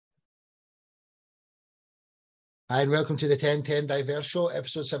Hi, and welcome to the 1010 Diverse Show,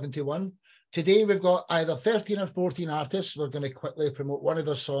 episode 71. Today, we've got either 13 or 14 artists. We're going to quickly promote one of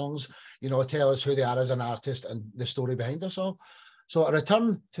their songs, tell us who they are as an artist and the story behind the song. So a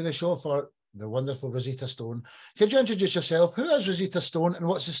return to the show for the wonderful Rosita Stone. Could you introduce yourself? Who is Rosita Stone and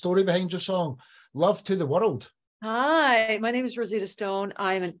what's the story behind your song, Love to the World? Hi, my name is Rosita Stone.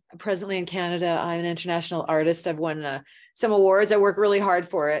 I'm presently in Canada. I'm an international artist. I've won some awards. I work really hard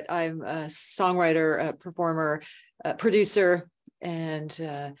for it. I'm a songwriter, a performer, a producer,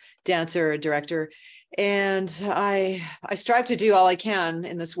 and dancer, director. And I strive to do all I can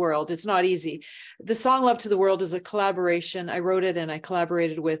in this world. It's not easy. The song Love to the World is a collaboration. I wrote it and I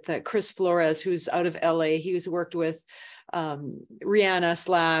collaborated with Chris Flores, who's out of LA. He's worked with Rihanna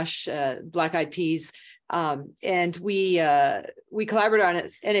 / Black Eyed Peas. And we collaborated on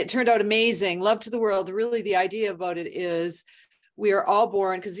it and it turned out amazing. Love to the World. Really, the idea about it is we are all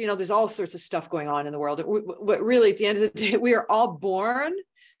born, because, there's all sorts of stuff going on in the world. But really, at the end of the day, we are all born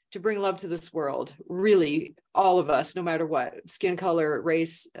to bring love to this world. Really, all of us, no matter what, skin color,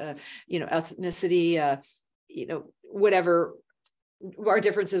 race, ethnicity, whatever our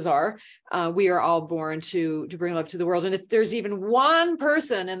differences are, we are all born to bring love to the world. And if there's even one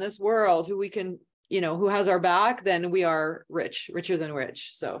person in this world who we can, who has our back, then we are richer than rich.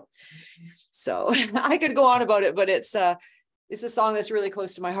 So I could go on about it, but it's a song that's really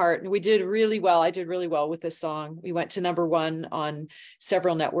close to my heart. And we did really well. I did really well with this song. We went to #1 on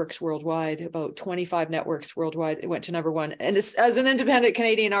several networks worldwide, about 25 networks worldwide. It went to #1. And as an independent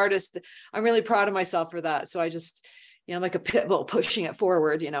Canadian artist, I'm really proud of myself for that. So I just, I'm like a pit bull pushing it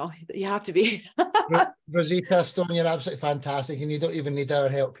forward, you have to be. Rosita Stone, you're absolutely fantastic. And you don't even need our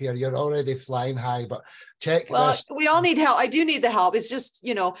help here. You're already flying high, but check this. We all need help. I do need the help. It's just,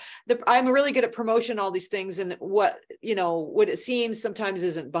 I'm really good at promotion, all these things, and what it seems sometimes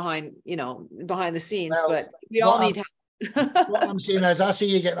isn't behind the scenes, but we all need help. What I'm saying is, I see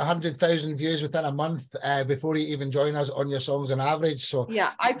you get 100,000 views within a month before you even join us on your songs on average. So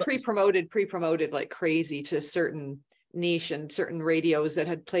yeah, I pre-promoted like crazy to certain niche and certain radios that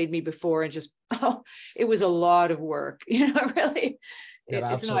had played me before, and just it was a lot of work. Really,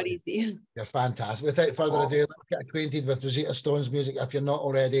 it's not easy. You're fantastic. Without further ado, let's get acquainted with Rosita Stone's music. If you're not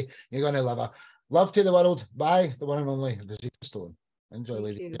already, you're going to love her. Love to the World by the one and only Rosita Stone. Enjoy,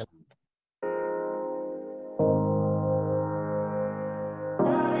 ladies and gentlemen.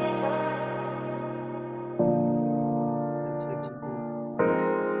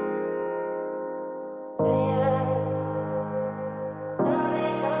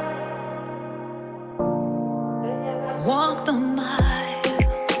 Walk the mile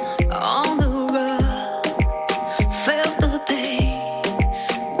on the road, felt the pain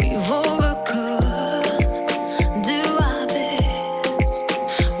we've overcome. Do our best,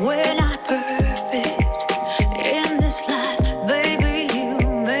 we're not perfect in this life, baby. You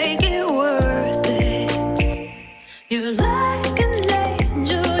make it worth it. You're like an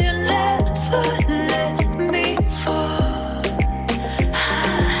angel, you never let me fall.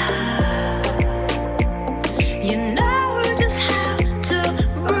 You know just how to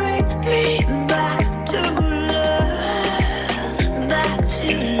bring me back to love, back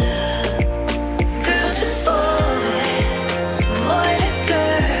to love. Girl to boy, boy to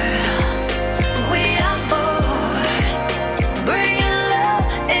girl, we are born, bringing love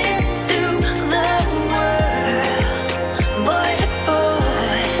into the world. Boy to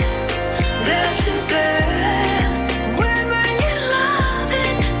boy, girl to girl, we're bringing love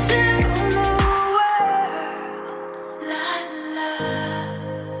into the world. La la,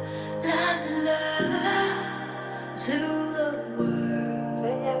 la la, to the world.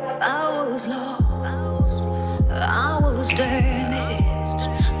 I was lost, I was damaged,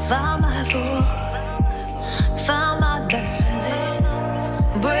 found my voice, found my balance,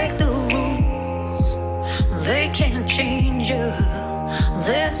 break the rules, they can't change you.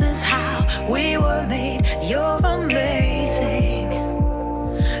 This is how we were made, you're amazing.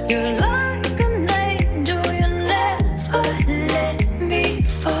 You're like an angel, you never let me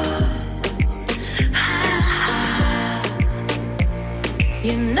fall.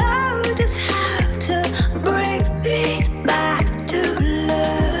 You know just how to bring me back to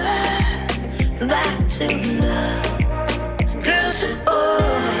love, back to love. Girl to boy,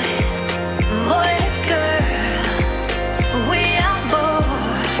 boy to girl, we are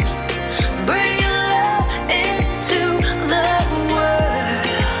born, bringing love in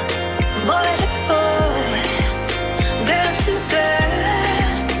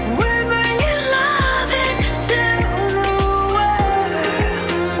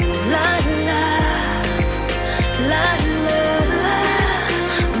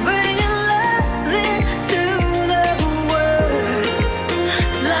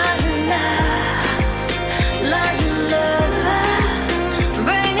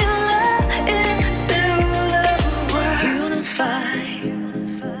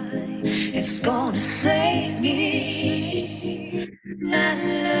wanna save me. La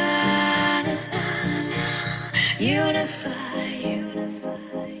la la la, unify,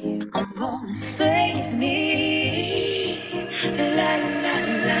 unify. I'm gonna save me. La la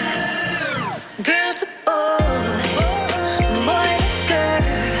la. Girl to boy, boy to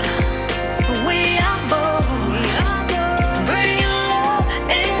girl, we are both. Bring love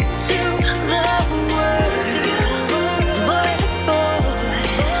into the world. Boy to boy,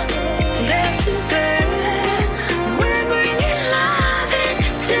 girl to girl, we're bringing love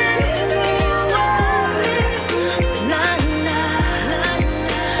into the world. La la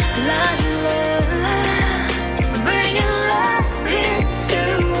la la, bringing love into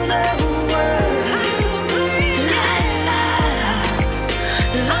the world. La la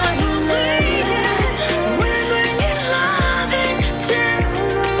la la, we're bringing love into the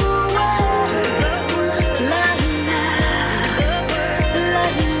world. La la la la,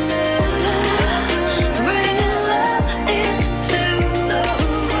 bringing love into the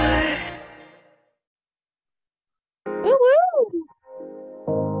world. Woo woo!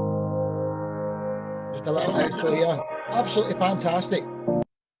 Just a little intro here. Absolutely fantastic.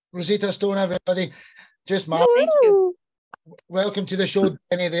 Rosita Stone, everybody. Just mark. Thank you. Welcome to the show,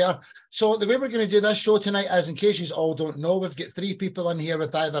 Denny there. So the way we're going to do this show tonight is, in case you all don't know, we've got three people in here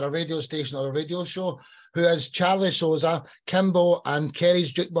with either a radio station or a radio show, who is Charlie Souza, Kimbo, and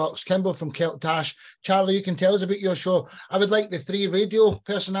Kerry's Jukebox. Kimbo from Keltash. Charlie, you can tell us about your show. I would like the three radio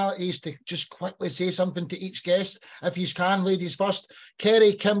personalities to just quickly say something to each guest, if you can. Ladies first.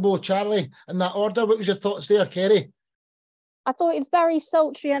 Kerry, Kimbo, Charlie, in that order. What was your thoughts there, Kerry? I thought it was very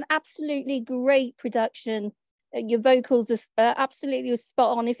sultry and absolutely great production. Your vocals are absolutely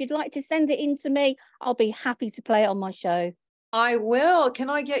spot on. If you'd like to send it in to me, I'll be happy to play it on my show. I will.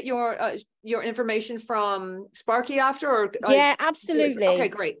 Can I get your information from Sparky after? Or Yeah, absolutely. Okay,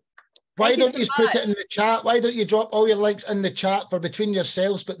 great. Why Thank you don't so you put much. it in the chat? Why don't you drop all your links in the chat for between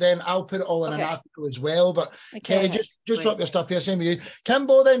yourselves, but then I'll put it all in an Okay. article as well. But Kerry, Okay. just Great. drop your stuff here. Same with you.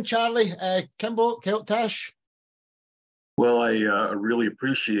 Kimbo then, Charlie. Kimbo, Keltash. Well, I really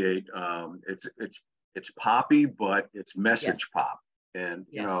appreciate it's poppy, but it's message Yes. pop, and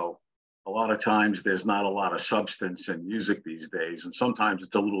you Yes. know, a lot of times there's not a lot of substance in music these days, and sometimes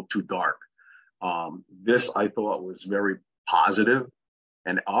it's a little too dark. This I thought was very positive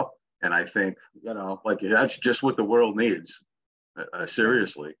and up, and I think, you know, like that's just what the world needs.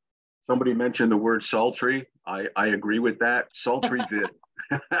 Seriously, somebody mentioned the word sultry. I agree with that. Sultry vid.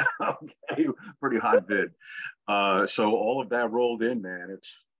 Okay, pretty hot vid. So all of that rolled in, man.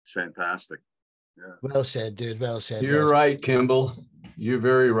 It's fantastic. Yeah. Well said, dude. Well said. You're well right, Kimball. You're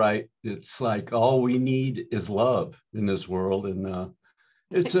very right. It's like all we need is love in this world. And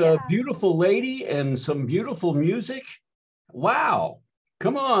it's a beautiful lady and some beautiful music. Wow.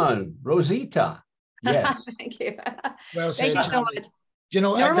 Come on, Rosita. Yes. Thank you. Well said. Thank you so Charlie. much. You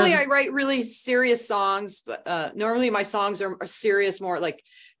know, Normally I write really serious songs, but normally my songs are serious, more like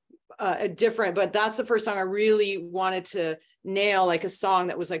different, but that's the first song I really wanted to nail, like a song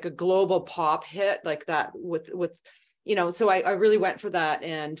that was like a global pop hit like that with you know, so I really went for that.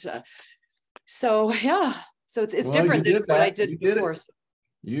 And so yeah, so it's Well, different you than did what that. I did You did it. before.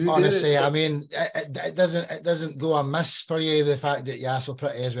 You honestly, did it. I mean, it doesn't go amiss for you, the fact that you're so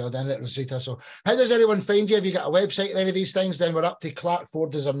pretty as well, didn't it, Rosita? So how does anyone find you? Have you got a website or any of these things? Then we're up to Clark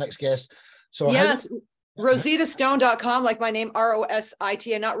Ford as our next guest. So Yes, rosetastone.com, like my name,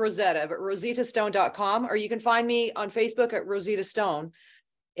 ROSITA, not Rosetta, but rosetastone.com, or you can find me on Facebook at Rosita Stone,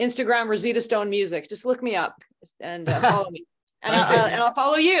 Instagram, Rosita Stone Music. Just look me up and follow me. And I'll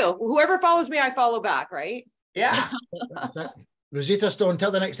follow you. Whoever follows me, I follow back, right? Yeah. that's it. Rosita Stone,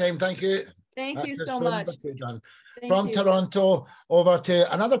 till the next time, thank you. Thank you That's so show much. number 2 done. Thank From you. Toronto over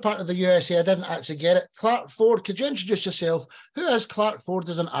to another part of the USA, I didn't actually get it. Clark Ford, could you introduce yourself? Who is Clark Ford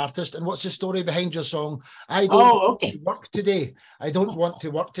as an artist, and what's the story behind your song, I Don't Want to Work Today? I Don't Want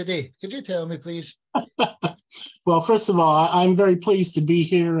to Work Today. Could you tell me, please? Well, first of all, I'm very pleased to be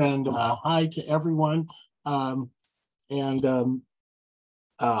here, and hi to everyone. I'm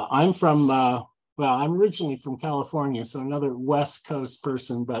from, I'm originally from California, so another West Coast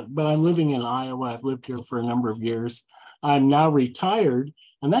person, but I'm living in Iowa. I've lived here for a number of years. I'm now retired,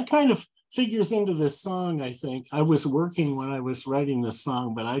 and that kind of figures into this song, I think. I was working when I was writing this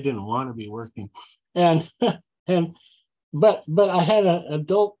song, but I didn't want to be working. And but I had a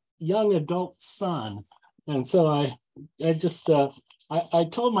young adult son, and so I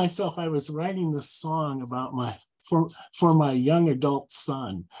told myself I was writing this song about for my young adult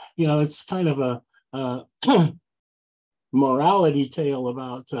son. You know, it's kind of a morality tale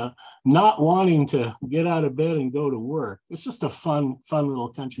about not wanting to get out of bed and go to work. It's just a fun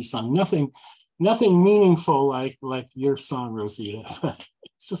little country song. Nothing nothing meaningful like your song, Rosita.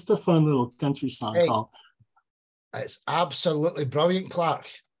 It's just a fun little country song called. It's absolutely brilliant, Clark.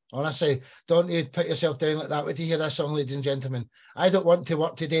 Honestly, don't you put yourself down like that. Wait to hear this song, ladies and gentlemen. I Don't Want to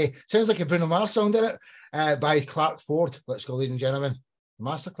Work Today. Sounds like a Bruno Mars song, doesn't it? By Clark Ford. Let's go, ladies and gentlemen.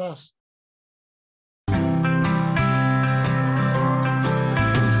 Masterclass.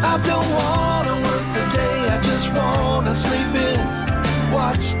 I don't want to work today. I just want to sleep in,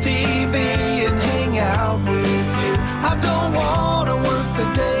 watch TV and hang out with you. I don't want to work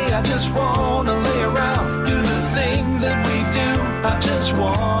today. I just want to lay around, do the thing that we do. I just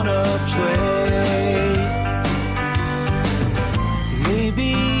want to play.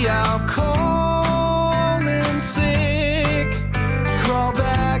 Maybe I'll call in sick, crawl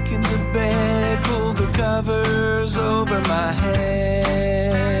back into bed, pull the covers over my head.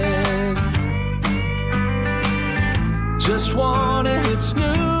 Just wanna hit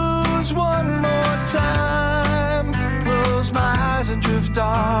snooze one more time, close my eyes and drift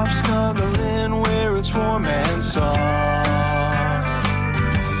off, snuggle in where it's warm and soft.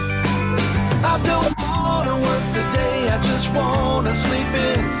 I don't wanna work today, I just wanna sleep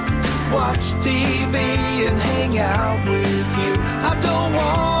in, watch TV and hang out with you. I don't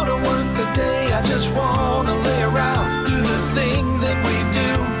wanna work today, I just wanna lay around, do the thing that we do.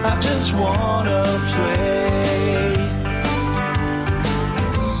 I just wanna play.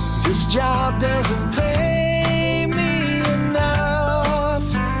 This job doesn't pay me enough.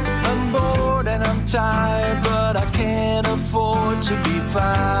 I'm bored and I'm tired, but I can't afford to be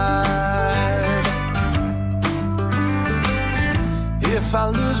fired. If I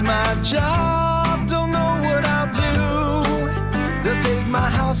lose my job, don't know what I'll do. They'll take my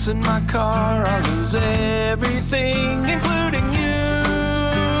house and my car, I'll lose everything, including you.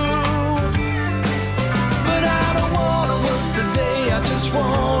 But I don't wanna work today, I just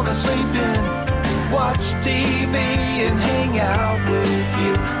wanna sleep in, watch TV and hang out with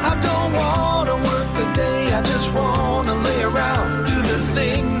you. I don't wanna work today, I just wanna lay around, do the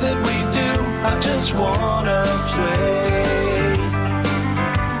thing that we do. I just wanna play.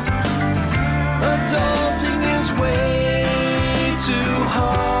 Adulting is way too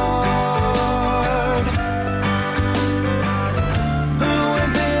hard. Who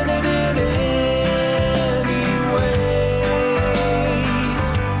invented it anyway?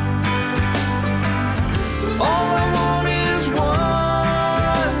 All I want is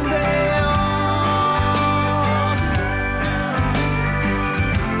one day off.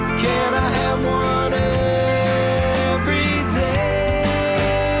 Can I have one every day?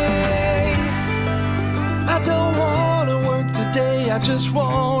 I don't wanna work today, I just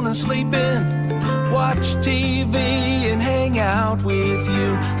wanna sleep in, watch TV and hang out with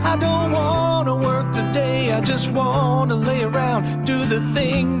you. I don't wanna work today, I just wanna lay around, do the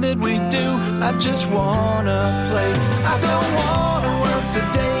thing that we do. I just wanna play. I don't wanna work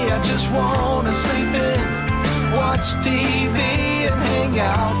today, I just wanna sleep in, watch TV and hang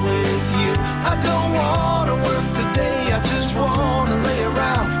out with you. I don't wanna work today, I just wanna lay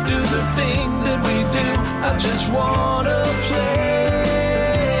around, do the thing that we do. I just wanna play.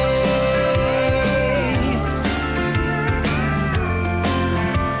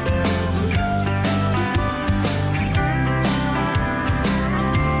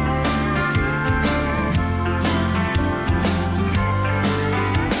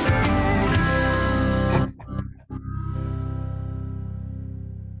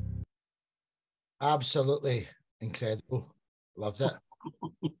 Absolutely incredible. Loved it.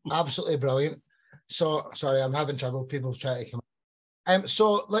 Absolutely brilliant. So sorry, I'm having trouble. People trying to come.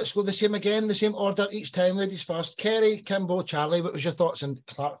 So let's go the same again, the same order each time. Ladies first. Kerry, Kimbo, Charlie. What was your thoughts on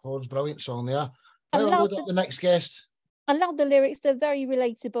Clark Ford's brilliant song there? I'll load up the next guest. I love the lyrics. They're very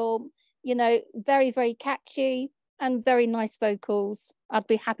relatable. You know, very, very catchy and very nice vocals. I'd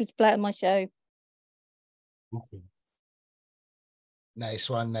be happy to play it on my show. Nice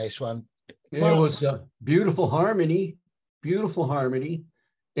one, nice one. It was a beautiful harmony,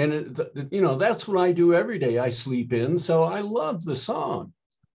 and you know, that's what I do every day. I sleep in, so I love the song.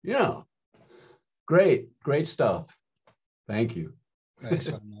 Yeah, great stuff. Thank you. Nice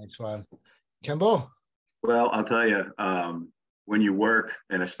one, nice one. Kimbo. Well, I'll tell you, when you work,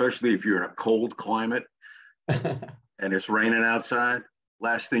 and especially if you're in a cold climate and it's raining outside,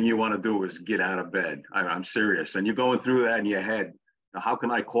 last thing you want to do is get out of bed. I'm serious. And you're going through that in your head. Now, how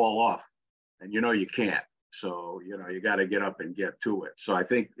can I call off? And you know you can't. So, you know, you got to get up and get to it. So I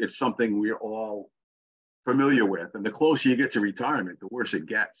think it's something we're all familiar with. And the closer you get to retirement, the worse it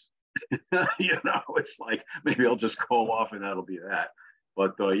gets. You know, it's like, maybe I'll just call off and that'll be that.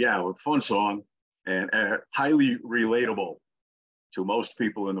 But yeah, a fun song and highly relatable. to most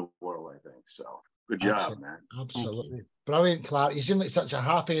people in the world, I think. So good job, man. Absolutely. Brilliant, Clark. You seem like such a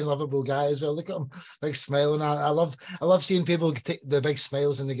happy and lovable guy as well. Look at him, big smile. And I love seeing people take the big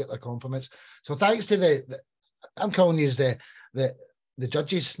smiles and they get their compliments. So thanks to I'm calling these the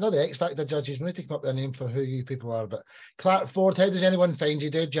judges, not the X Factor judges. We need to come up with a name for who you people are. But Clark Ford, how does anyone find you,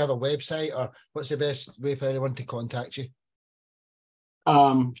 dude? Do you have a website, or what's the best way for anyone to contact you?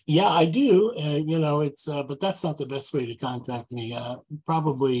 Yeah, I do. It's but that's not the best way to contact me.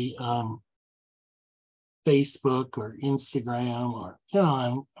 Probably Facebook or Instagram or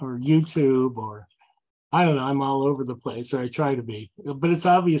or YouTube, or I don't know. I'm all over the place, or I try to be. But it's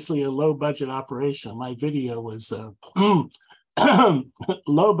obviously a low budget operation. My video was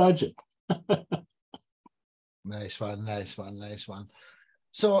low budget. Nice one.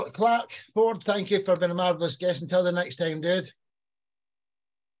 So Clark Ford, thank you for being a marvelous guest. Until the next time, dude.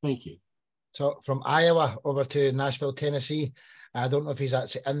 Thank you. So from Iowa over to Nashville, Tennessee. I don't know if he's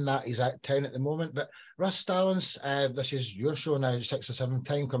actually in that exact town at the moment, but Russ Stallings, this is your show now, 6th or 7th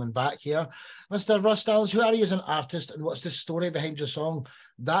time coming back here. Mr. Russ Stallings, who are you as an artist, and what's the story behind your song,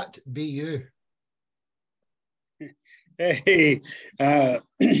 That Be You? Hey,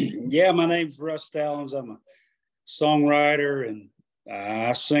 yeah, my name's Russ Stallings. I'm a songwriter, and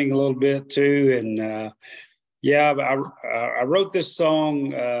I sing a little bit too. And yeah, I wrote this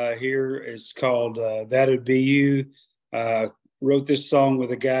song here. It's called That'd Be You. Wrote this song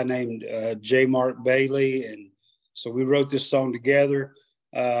with a guy named J. Mark Bailey. And so we wrote this song together.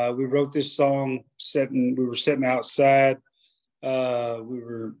 We wrote this song we were sitting outside. We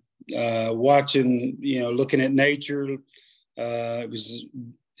were watching, looking at nature. It was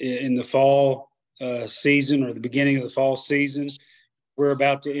in the fall season, or the beginning of the fall season we're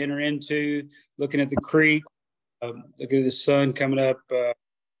about to enter into, looking at the creek, looking at the sun coming up.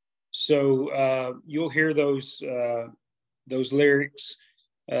 So you'll hear those lyrics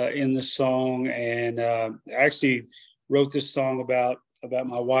in the song. And I actually wrote this song about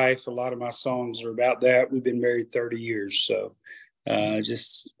my wife. A lot of my songs are about that. We've been married 30 years. So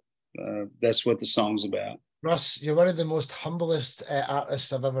that's what the song's about. Russ, you're one of the most humblest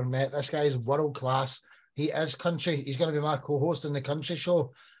artists I've ever met. This guy is world class. He is country. He's going to be my co-host in the country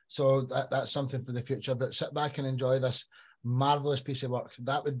show. So that's something for the future. But sit back and enjoy this marvelous piece of work.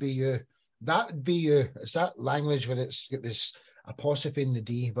 That Would Be You. That Would Be You. It's that language where it's got this apostrophe in the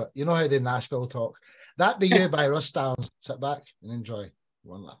D, but you know how they Nashville talk. That Be You by Russ Stallings. Sit back and enjoy.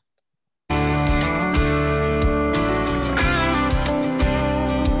 One love.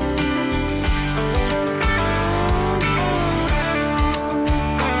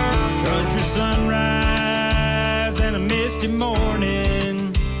 Sunrise and a misty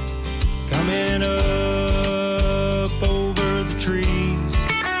morning coming up over the trees,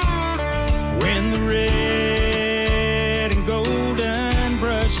 when the red and golden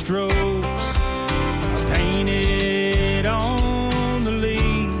brush strokes are painted on the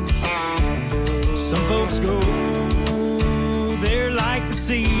leaves. Some folks go there like the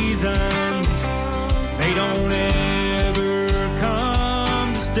seasons, they don't ever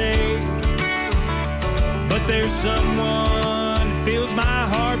come to stay. But there's someone who fills my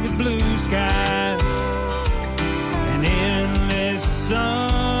heart with blue skies and endless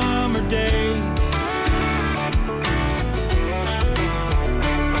summer days.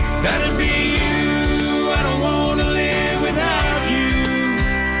 That'd be you. I don't want to live without you.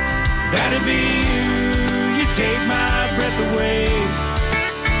 That'd be you. You take my breath away.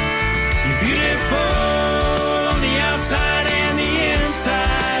 You're beautiful on the outside and the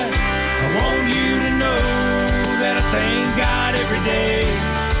inside. I want you to know that I thank God every day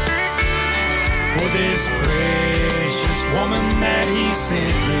for this precious woman that He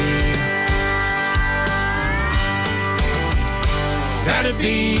sent me. That'd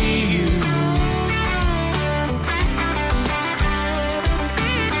be you.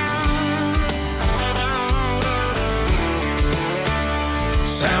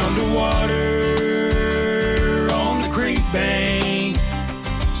 Sound of water on the creek bank,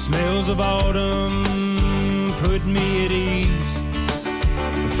 smells of autumn put me at ease.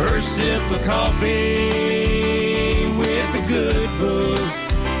 The first sip of coffee with a good book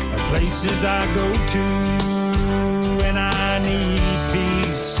are places I go to when I need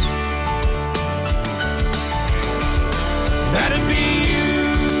peace. That'd be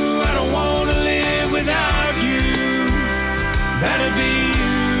you. I don't want to live without you. That'd be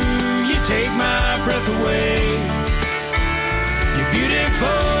you. You take my breath away. You're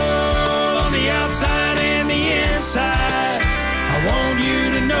beautiful on the outside and the inside. I want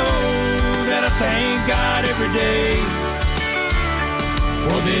you to know that I thank God every day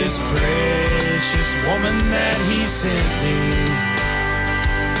for this precious woman that He sent me.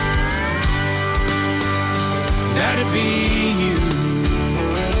 be you.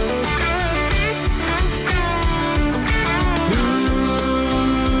 Who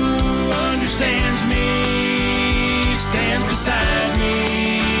understands me, stands beside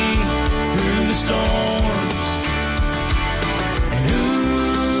me through the storms, and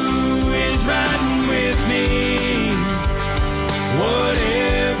who is riding with me,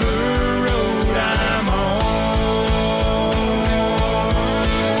 whatever road I'm on.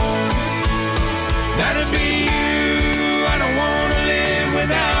 That'd be you, I don't wanna live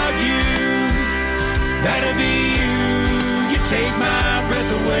without you. That'd be you, you take my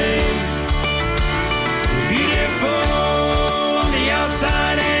breath away. Beautiful on the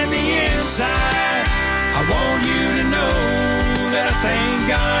outside and the inside. I want you to know that I thank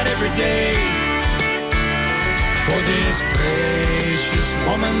God every day for this precious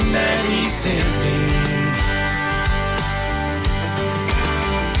woman that He sent me.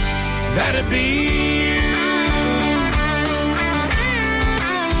 That'd be you.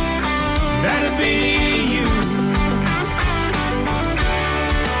 That'd be you.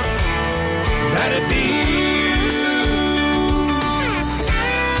 That'd be you.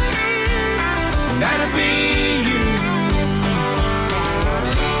 That'd be you.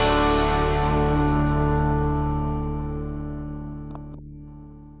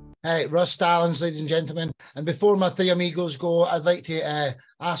 Hey, Russ Stallings, ladies and gentlemen. And before my three amigos go, I'd like to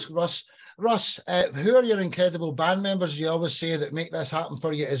ask Russ, who are your incredible band members you always say that make this happen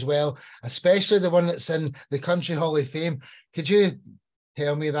for you as well, especially the one that's in the Country Hall of Fame? Could you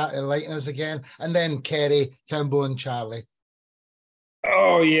tell me that, enlighten us again? And then Kerry, Kimbo, and Charlie.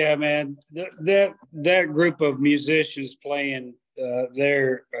 Oh yeah, man. That group of musicians playing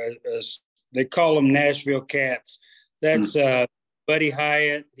there, they call them Nashville Cats. That's Buddy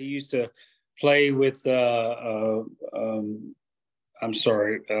Hyatt. He used to play with Toto,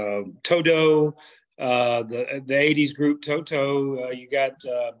 the 80s group Toto. You got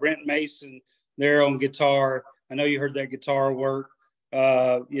Brent Mason there on guitar. I know you heard that guitar work.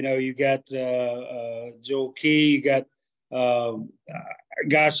 You got Joel Key. You got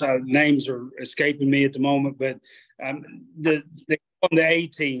names are escaping me at the moment, but they on the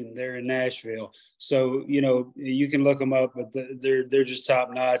A-Team there in Nashville. So, you can look them up, but they're just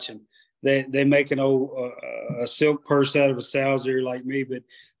top notch, and they make a silk purse out of a sow's ear like me, but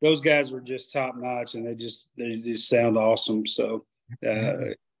those guys were just top notch, and they just sound awesome. So,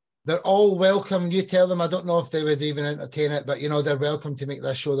 they're all welcome. You tell them. I don't know if they would even entertain it, but they're welcome to make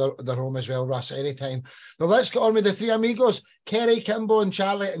this show their home as well, Russ, anytime. Now let's get on with the three amigos, Kerry, Kimbo, and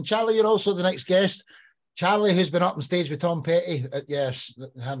Charlie. And Charlie, you're also the next guest. Charlie, who's been up on stage with Tom Petty. Yes,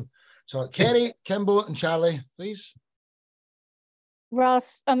 him. So Kerry, Kimbo, and Charlie, please.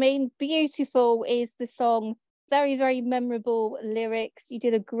 Russ, Beautiful is the song. Very, very memorable lyrics. You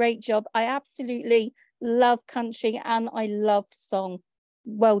did a great job. I absolutely love country, and I love the song.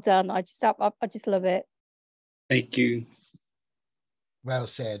 Well done. I just love it. Thank you. Well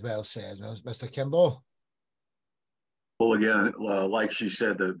said. Mr. Kimbo. Well, again, like she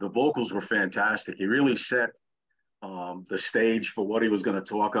said, the vocals were fantastic. He really set the stage for what he was going to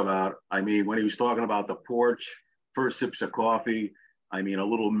talk about. When he was talking about the porch, first sips of coffee, a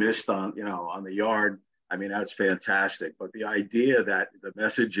little mist on the yard. That's fantastic. But the idea that the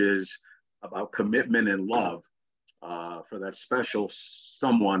message is about commitment and love for that special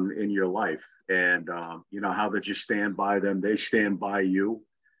someone in your life, and how that you stand by them, they stand by you.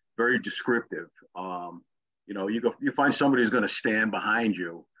 Very descriptive. You find somebody who's going to stand behind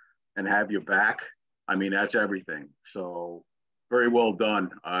you and have your back. That's everything. So very well done.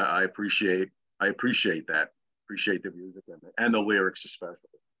 I appreciate that. Appreciate the music and the lyrics especially.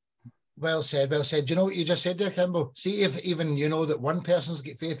 Well said. Do you know what you just said there, Kimbo? See, if even that one person's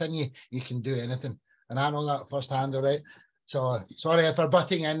got faith in you, you can do anything. And I know that firsthand, all right? So sorry for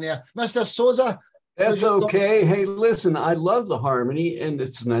butting in there. Mr. Souza. That's okay. Hey, listen, I love the harmony, and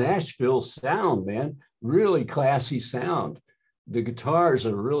it's the Nashville sound, man. Really classy sound. The guitars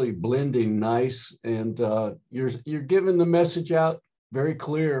are really blending nice, and you're giving the message out very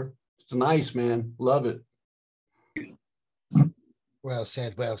clear. It's nice, man. Love it. Well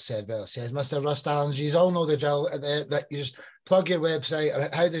said. Mr. Russ Stallings, you all know the drill. That you just plug your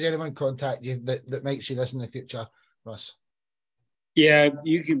website. How does anyone contact you that might see this in the future, Russ? Yeah,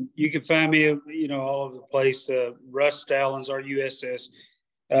 you can find me, all over the place. Russ Stallings, RUSS,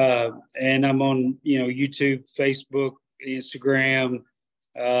 and I'm on, YouTube, Facebook, Instagram,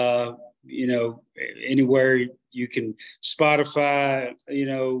 anywhere you can, Spotify,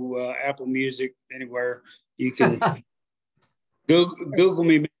 Apple Music, anywhere you can. Google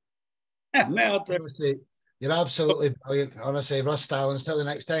me. I'm out there. You're absolutely brilliant. Honestly, Russ Stallings. Till the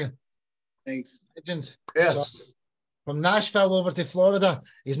next time. Thanks. Yes. from Nashville over to Florida.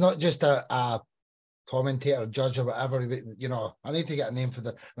 He's not just a commentator, judge, or whatever. You know, I need to get a name for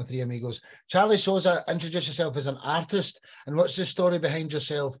the Three Amigos. Charlie Souza, introduce yourself as an artist, and what's the story behind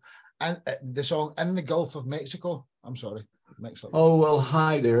yourself and the song "In the Gulf of Mexico"? I'm sorry. Oh, well,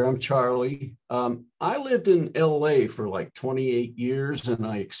 hi there. I'm Charlie. I lived in LA for like 28 years, and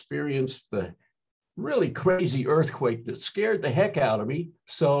I experienced the really crazy earthquake that scared the heck out of me.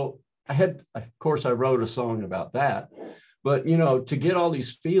 So of course, I wrote a song about that. But, you know, to get all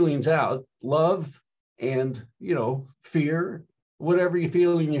these feelings out, love and, you know, fear, whatever you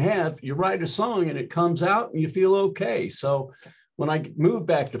feeling you have, you write a song and it comes out and you feel okay. So when I moved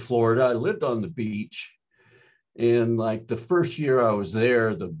back to Florida, I lived on the beach. And like the first year I was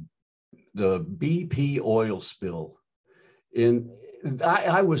there, the BP oil spill, and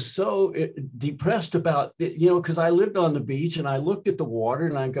I was so depressed about it, you know, because I lived on the beach and I looked at the water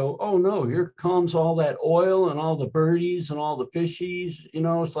and I go, oh no, here comes all that oil and all the birdies and all the fishies, you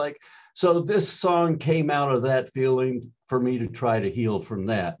know. It's like, so this song came out of that feeling for me to try to heal from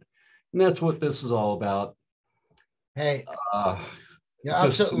that. And that's what this is all about. Hey, you're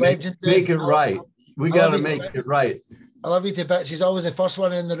absolute legend. Make it right. We got to make it right. I love you to bits. She's always the first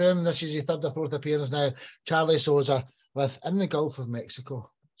one in the room. This is your third or fourth appearance now. Charlie Souza with "In the Gulf of Mexico."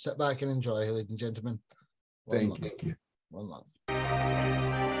 Sit back and enjoy, ladies and gentlemen. Thank you. One love.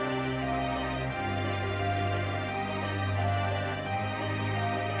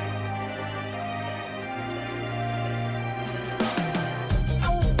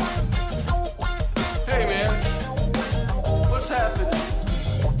 Hey man, what's happening?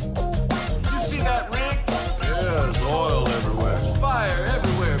 You see that rig? Yeah, there's oil everywhere. There's fire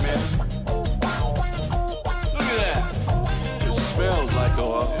everywhere, man. Look at that. It smells like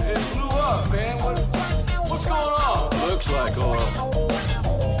oil. It blew up, man. What's going on? Looks like oil.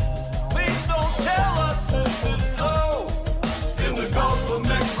 Please don't tell us this is so. In the Gulf of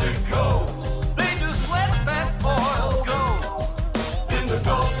Mexico, they just let that oil go. In the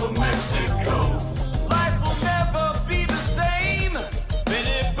Gulf of Mexico. Life will never be the same.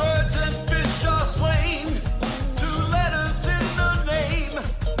 Many birds and fish are slain. 2 letters in the name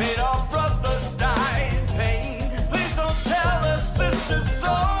made our brothers die in pain. Please don't tell us this is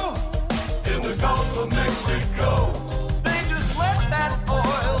so. In the Gulf of Mexico, they just let that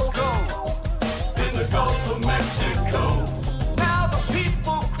oil go. In the Gulf of Mexico. Now the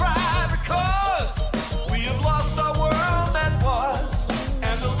people cry because we have lost our world that was,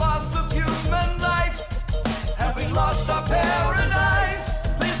 and the loss of human life. Have we lost our paradise?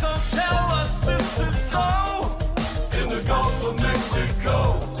 Please don't tell us this is so. In the Gulf of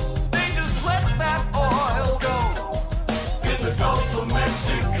Mexico, they just let that oil go. In the Gulf of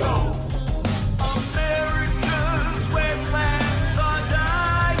Mexico. America's wetlands are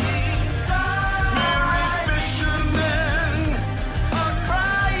dying. Weary fishermen are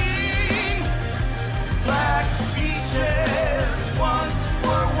crying. Black beaches once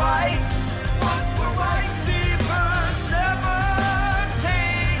were white. Once were white. Seabirds never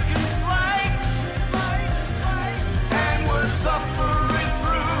taken flight. And we're suffering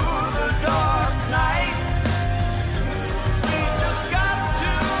through the dark night. We just got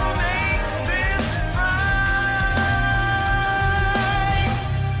to make this right.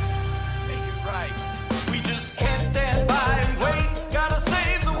 Make it right. We just can't stand by and wait. Gotta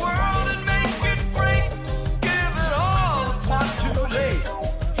save the world and make it great. Give it all, it's not too late.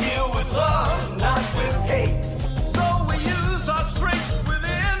 Heal with love, not with hate. So we use our strength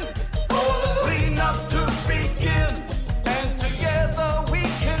within for the cleanup to begin. And together we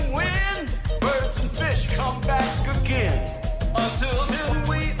can win. Birds and fish come back again. Until then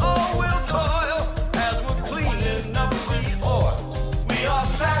we all will toil as we're cleaning up the oil. We are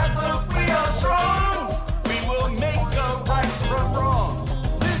sad but we are strong. We will make a right from wrong.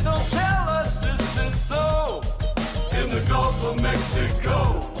 Please don't tell us this is so. In the Gulf of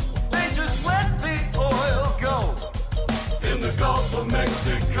Mexico, they just let the oil go. In the Gulf of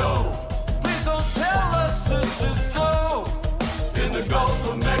Mexico, please don't tell us this is so. In the Gulf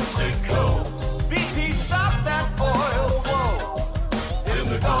of Mexico, BP, stop that oil flow. In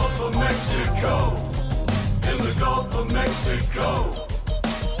the Gulf of Mexico, in the Gulf of Mexico.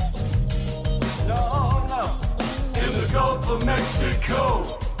 No, no. In the Gulf of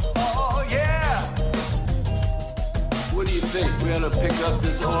Mexico. Oh yeah. What do you think? We ought to pick up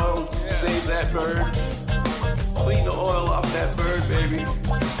this oil, save that bird, clean the oil off that bird, baby.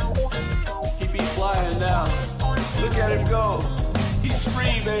 He be flying now. Look at him go. He's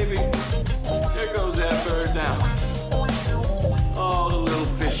free, baby. There goes that bird now. All the little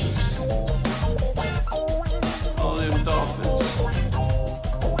fishes. All them dolphins.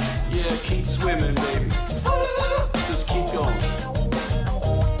 Yeah, keep swimming, baby. The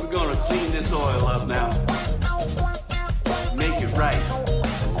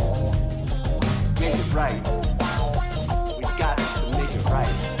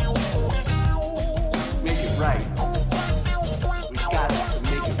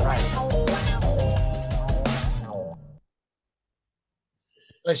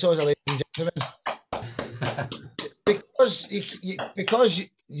Charlie Souza, ladies and gentlemen. Because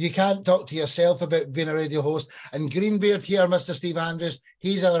you can't talk to yourself about being a radio host. And Greenbeard here, Mr. Steve Andrews,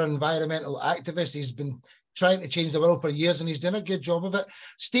 he's our environmental activist. He's been trying to change the world for years, and he's doing a good job of it.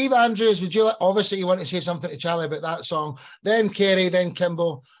 Steve Andrews, would you obviously you want to say something to Charlie about that song? Then Kerry, then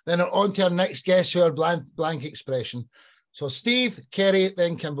Kimbo, then on to our next guest, who are Blank Expression. So Steve, Kerry,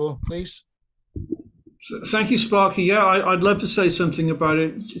 then Kimbo, please. Thank you, Sparky. Yeah, I'd love to say something about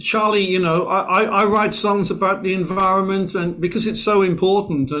it. Charlie, you know, I write songs about the environment, and because it's so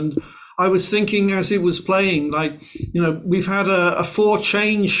important. And I was thinking as it was playing, like, you know, we've had a For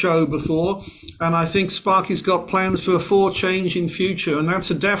Change show before, and I think Sparky's got plans for a For Change in future, and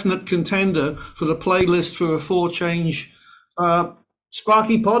that's a definite contender for the playlist for a For Change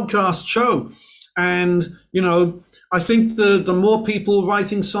Sparky podcast show. And, you know, I think the more people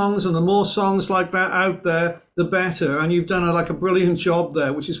writing songs and the more songs like that out there, the better. And you've done a brilliant job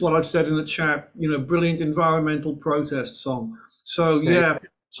there, which is what I've said in the chat, you know, brilliant environmental protest song. So yeah,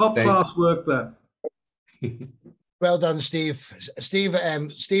 top class work there. Well done, Steve. Steve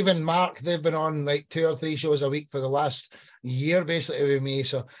and Mark, they've been on like 2 or 3 shows a week for the last year, basically, with me.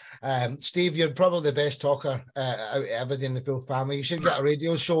 So, Steve, you're probably the best talker out of everybody in the full family. You should get a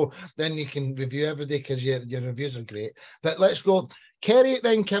radio show, then you can review every day, because your reviews are great. But let's go. Kerry,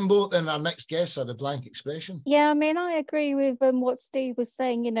 then Kimbo, then our next guest are the Blank Expression. Yeah, I mean, I agree with what Steve was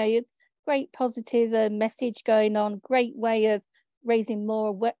saying. You know, great positive message going on, great way of raising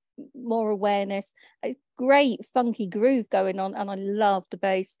more awareness, a great funky groove going on, and I love the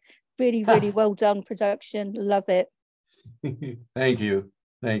bass. Really, really well done production. Love it. Thank you.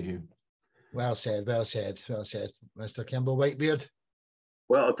 Well said, Mr. Kimbo Whitebeard.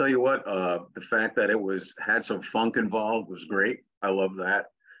 Well, I'll tell you what, the fact that it had some funk involved was great. I love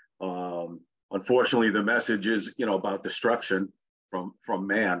that. Unfortunately, the message is, you know, about destruction from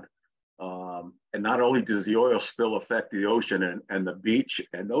man. And not only does the oil spill affect the ocean and the beach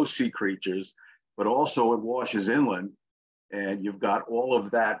and those sea creatures, but also it washes inland, and you've got all of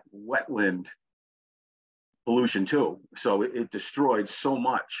that wetland pollution too. So it destroyed so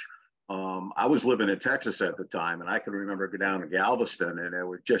much. I was living in Texas at the time, and I can remember go down to Galveston, and it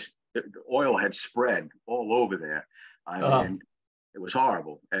was just, the oil had spread all over there. I mean, it was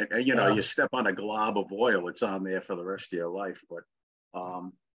horrible. And you know, you step on a glob of oil, it's on there for the rest of your life. But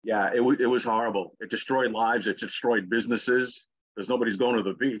yeah, it was horrible. It destroyed lives. It destroyed businesses, because nobody's going to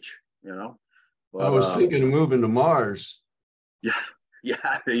the beach, you know. But, I was thinking of moving to Mars. Yeah,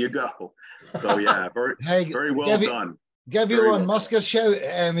 there you go. So yeah, very well done. Give Elon Musk a shout.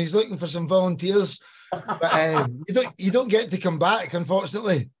 He's looking for some volunteers, but you don't get to come back,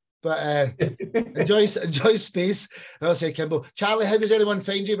 unfortunately. But enjoy space. I'll say, Kimbo. Charlie, how does anyone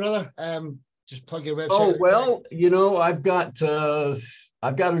find you, brother? Just plug your website. Oh well, you know, I've got a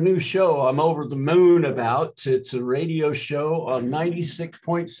new show I'm over the moon about. It's a radio show on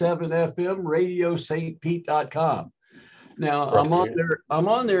 96.7 FM, RadioSt.Pete.com. Now I'm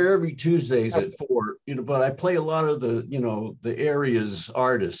on there every Tuesdays at 4, you know, but I play a lot of the, you know, the area's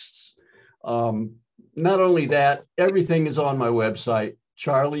artists. Not only that, everything is on my website,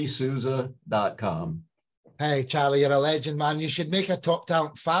 charliesouza.com. Hey, Charlie, you're a legend, man. You should make a Top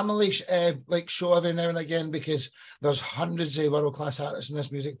Talent family like show every now and again, because there's hundreds of world-class artists in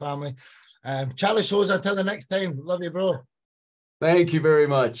this music family. Charlie Souza, until the next time. Love you, bro. Thank you very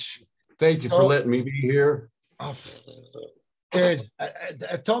much. Thank you for letting me be here. Oh, dude,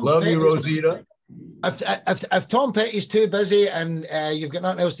 love you, Rosita. If Tom Petty's too busy and you've got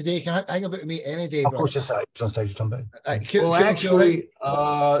nothing else to do, you can hang about with me any day. Of course, yes, I was on stage with Tom Petty. Well, actually,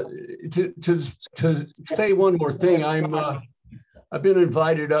 to say one more thing, I've been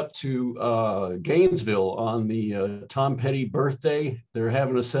invited up to Gainesville on the Tom Petty birthday. They're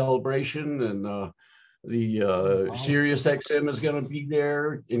having a celebration, and the Sirius XM is going to be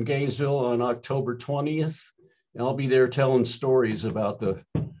there in Gainesville on October 20th. And I'll be there telling stories about the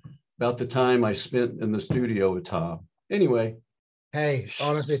time I spent in the studio with Tom. Anyway. Hey,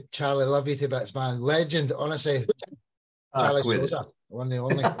 honestly, Charlie, love you to bits, man. Legend, honestly. Charlie Souza, one and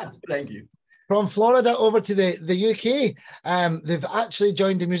only. Thank you. From Florida over to the UK. They've actually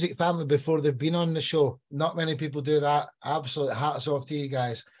joined the music family before they've been on the show. Not many people do that. Absolute hats off to you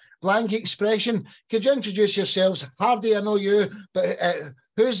guys. Blank Expression, could you introduce yourselves? Hardy, I know you, but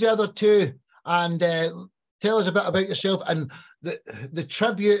who's the other two? And tell us a bit about yourself and the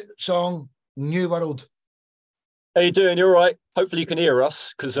tribute song, New World. How you doing? You all right? hopefully you can hear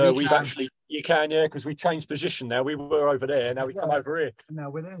us, because we've can. actually, you can, yeah, because we changed position now. We were over there, now we come over here. Now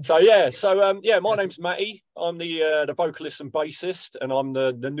we're there. So yeah, my name's Matty. I'm the vocalist and bassist, and I'm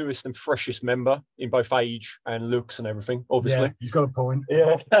the newest and freshest member in both age and looks and everything, obviously. Yeah, he's got a point.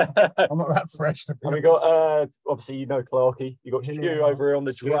 Yeah. I'm not that fresh. And we got, obviously, you know, Clarky. You got Stu over here on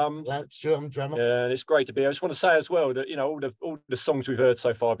the drums. Sure, I'm drummer. Yeah, and it's great to be. I just want to say as well that, you know, all the songs we've heard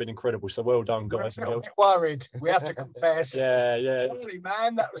so far have been incredible. So well done, guys. We're a bit worried. We have to confess. Yeah. Holy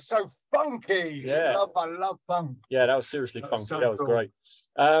man, that was so funky. Yeah. I love funk. Yeah, that was seriously funky. So that was cool. great.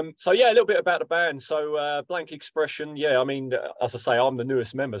 So yeah, a little bit about the band. So Blank Expression. Yeah, I mean, as I say, I'm the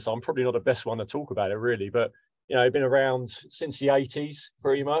newest member, so I'm probably not the best one to talk about it really, but you know, been around since the 80s,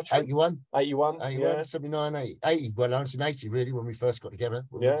 pretty much. 81, yeah. 79, 80. Well, 1980, really, when we first got together.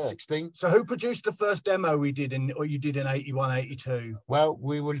 We were 16. So who produced the first demo we did you did in 81, 82? Well,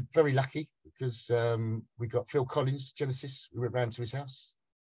 we were very lucky because we got Phil Collins, Genesis. We went round to his house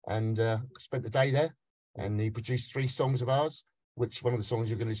and spent the day there. And he produced 3 songs of ours, which one of the songs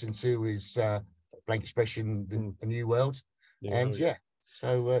you're going to listen to is Blank Expression, The New World.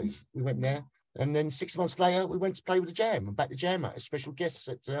 So we went there. And then 6 months later, we went to play with the Jam and back to Jam as special guests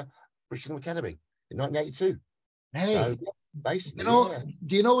at Brixton Academy in 1982. Hey, so, basically,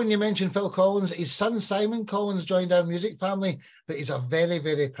 do you know when you mentioned Phil Collins, his son Simon Collins joined our music family, but he's a very,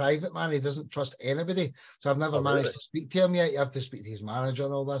 very private man. He doesn't trust anybody. So I've never managed to speak to him yet. You have to speak to his manager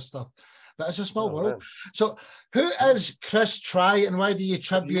and all that stuff. But it's a small world. Man. So who is Chris Try and why do you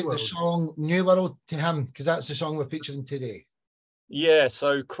tribute the song New World to him? Because that's the song we're featuring today. Yeah,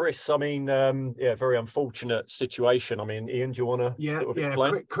 so Chris, I mean, very unfortunate situation. I mean, Ian, do you want to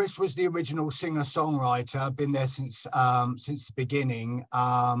explain? Chris was the original singer-songwriter, been there since the beginning.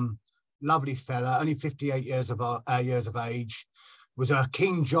 Lovely fella, only 58 years of age. Was a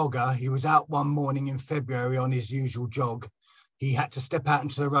keen jogger. He was out one morning in February on his usual jog. He had to step out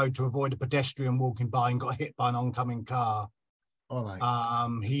into the road to avoid a pedestrian walking by and got hit by an oncoming car. All right.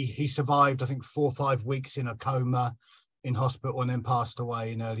 He survived, I think, 4 or 5 weeks in a coma in hospital and then passed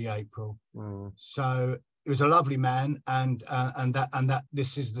away in early April. So he was a lovely man, and that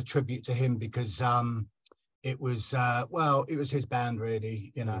this is the tribute to him because it was his band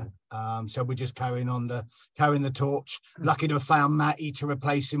really, you know. So we're just carrying the torch. Lucky to have found Matty to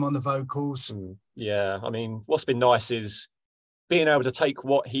replace him on the vocals. Yeah, I mean, what's been nice is being able to take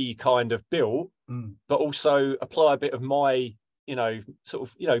what he kind of built, but also apply a bit of my, you know, sort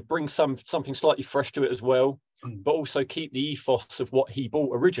of, you know, bring something slightly fresh to it as well. But also keep the ethos of what he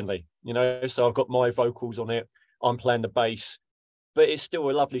bought originally, you know. So I've got my vocals on it, I'm playing the bass, but it's still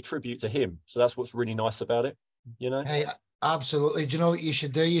a lovely tribute to him. So that's what's really nice about it, you know. Hey, absolutely. Do you know what you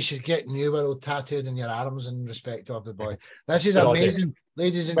should do? You should get New World tattooed in your arms in respect of the boy. This is amazing,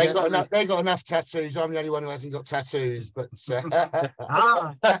 ladies and gentlemen. They got enough tattoos. I'm the only one who hasn't got tattoos, but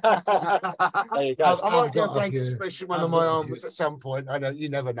I might get a Blank Expression one on my arms at some point. I know, you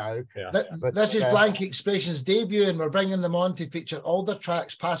never know. But this is Blank Expression's debut, and we're bringing them on to feature all the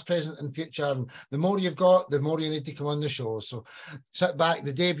tracks, past, present, and future. And the more you've got, the more you need to come on the show. So sit back.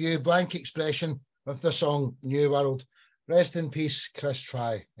 The debut, Blank Expression, with the song New World. Rest in peace, Chris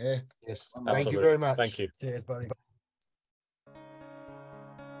Try. Yeah. Yes. Thank you very much. Thank you. Cheers, buddy.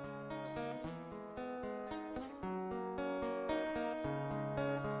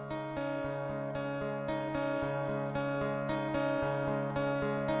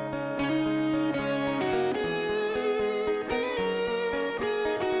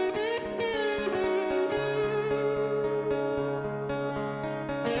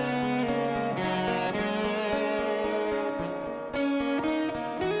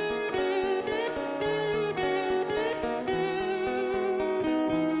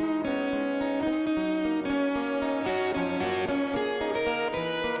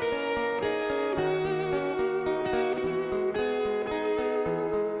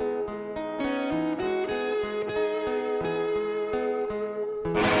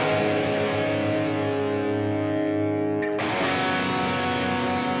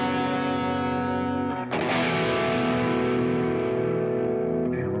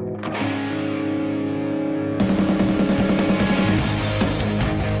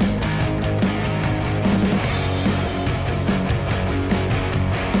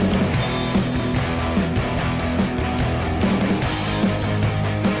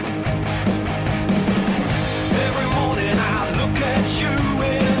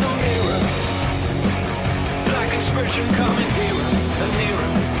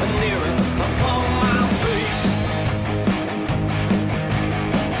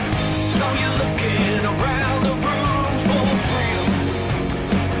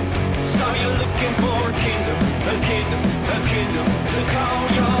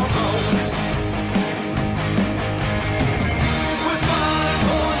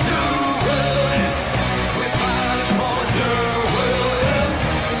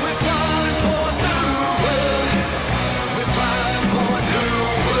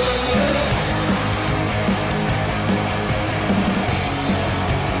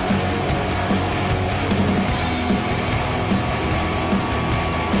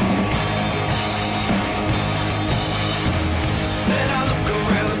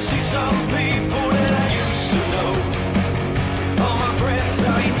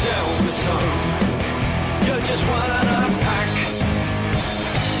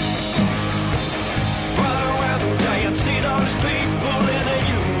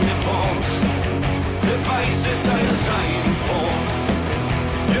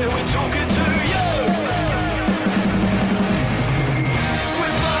 we're talking to you.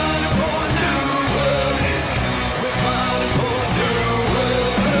 We're fighting for a new world. We're fighting for a new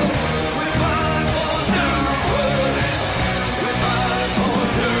world. We're fighting for a new world. We're fighting for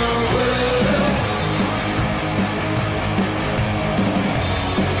a new world.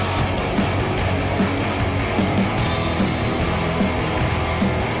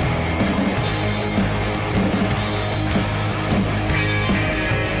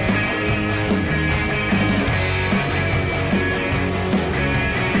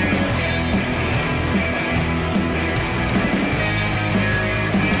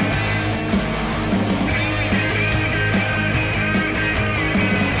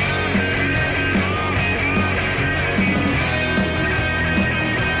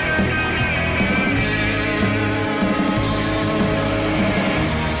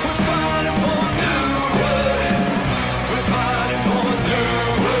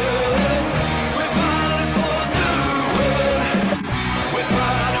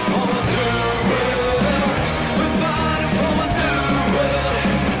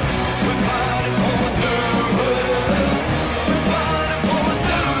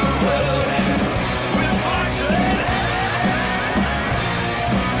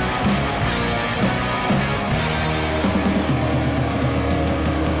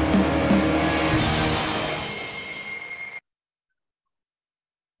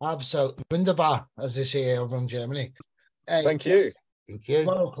 Absolutely wunderbar, as they say over in Germany. Thank you. Thank you.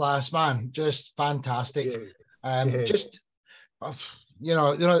 World class, man. Just fantastic. Cheers. Just, you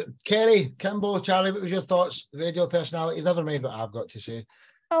know, Kerry, Kimbo, Charlie, what was your thoughts? Radio personality, never mind what I've got to say.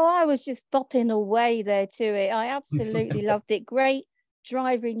 Oh, I was just bopping away there to it. I absolutely loved it. Great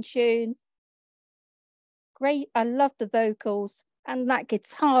driving tune. Great. I loved the vocals and that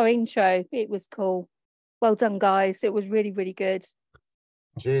guitar intro. It was cool. Well done, guys. It was really, really good.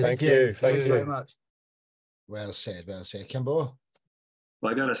 Cheers. Thank you. Thank you very much. Well said, well said. Kimbo?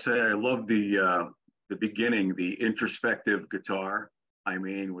 Well, I gotta say, I love the beginning, the introspective guitar. I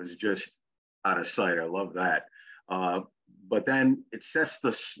mean, was just out of sight. I love that. But then it sets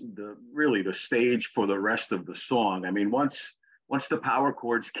the stage for the rest of the song. I mean, once the power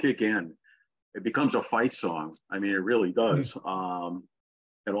chords kick in, it becomes a fight song. I mean, it really does. And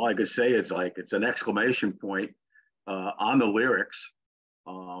all I could say is like it's an exclamation point on the lyrics,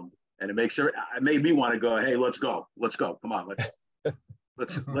 and it made me want to go, hey, let's go, come on,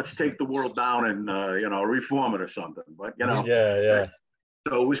 let's take the world down and reform it or something. But yeah.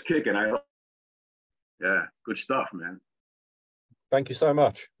 So it was kicking. Yeah, good stuff, man. Thank you so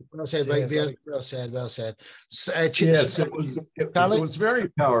much. Well said, right there. Well said, well said. Yes, it was very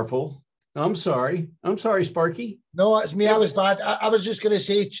powerful. I'm sorry, Sparky. No, it's me. I was bad. I was just going to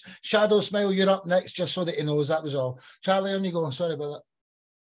say, Shadow Smile, you're up next, just so that he knows. That was all. Charlie, on you go. Sorry about that.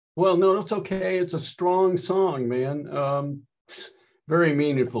 Well, no, it's okay. It's a strong song, man. Very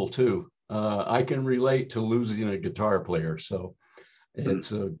meaningful too. I can relate to losing a guitar player, so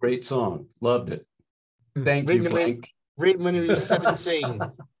it's a great song. Loved it. Thank you, Blank. Written when he was 17.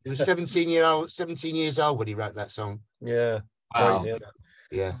 He was 17 years old when he wrote that song. Yeah. Wow. Crazy,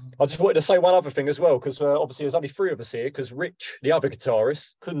 Yeah. I just wanted to say one other thing as well, because obviously there's only three of us here, because Rich, the other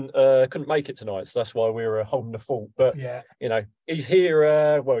guitarist, couldn't make it tonight, so that's why we were holding the fort. But yeah, he's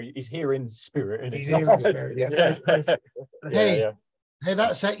here. He's here in spirit. Isn't he's he? here in spirit. Yeah. Hey,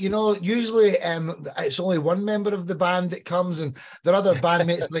 that's it. Usually it's only one member of the band that comes, and their other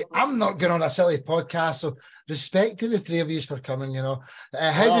bandmates like, I'm not going on a silly podcast. So respect to the three of you for coming. How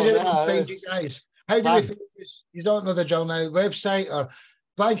does everyone find you guys? How do we find you? You don't know the drill now. Website or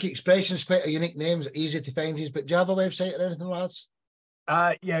Blank Expression's quite a unique name. It's easy to find you. But do you have a website or anything, lads?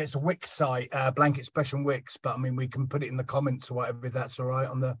 Yeah, it's a Wix site, Blank Expression Wix, but I mean, we can put it in the comments or whatever, if that's all right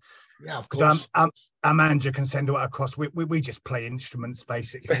on the. Yeah, of course. Our manager can send it across. We just play instruments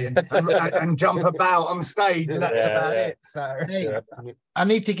basically and jump about on stage, and that's about it. So I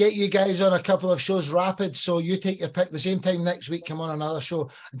need to get you guys on a couple of shows rapid, so you take your pick. The same time next week, come on another show.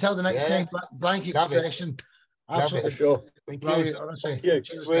 Until the next time, Blank Expression. Absolutely. For sure. Thank you. Honestly. Thank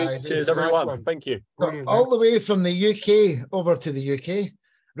you. Cheers, everyone. Nice. Thank you. All the way from the UK over to the UK,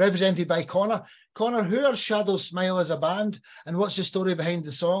 represented by Connor. Connor, who are Shadow Smile as a band, and what's the story behind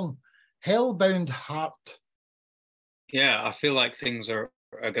the song Hellbound Heart? Yeah, I feel like things are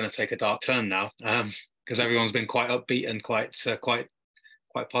going to take a dark turn now, because everyone's been quite upbeat and quite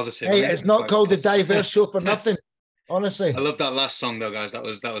positive. Hey, it's not called the Diverse Show for nothing. Honestly, I love that last song though, guys. That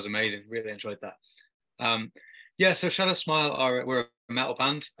was amazing. Really enjoyed that. Yeah, so Shadow Smile we're a metal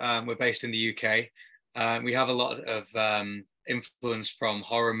band. We're based in the UK. We have a lot of influence from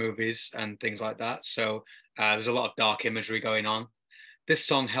horror movies and things like that. So there's a lot of dark imagery going on. this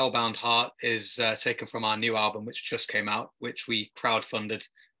song, Hellbound Heart, is taken from our new album, which just came out, which we crowdfunded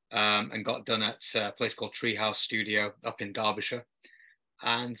and got done at a place called Treehouse Studio up in Derbyshire.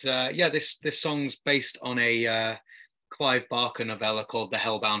 And yeah, this song's based on a Clive Barker novella called The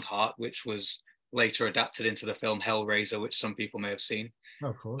Hellbound Heart, which was later adapted into the film Hellraiser, which some people may have seen.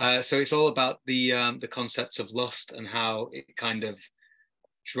 Of course. So it's all about the concepts of lust and how it kind of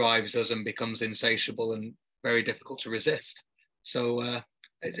drives us and becomes insatiable and very difficult to resist. So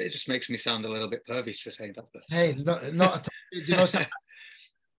it just makes me sound a little bit pervy to say that. But... Hey, not you know,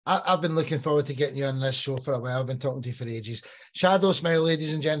 I've been looking forward to getting you on this show for a while. I've been talking to you for ages. Shadow Smile,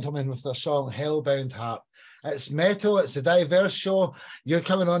 ladies and gentlemen, with their song Hellbound Heart. It's metal, it's a diverse show. You're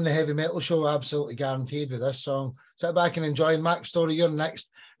coming on the heavy metal show, absolutely guaranteed, with this song. Sit back and enjoy. Max Story, you're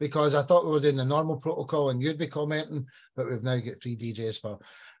next, because I thought we were doing the normal protocol and you'd be commenting, but we've now got 3 DJs for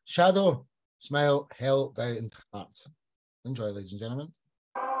Shadow Smile, Hellbound Heart. Enjoy, ladies and gentlemen.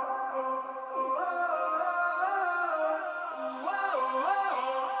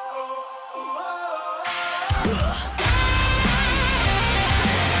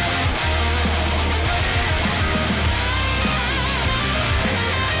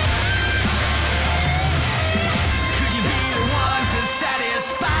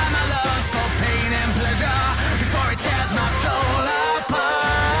 My soul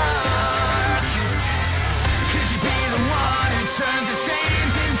apart. Could you be the one who turns the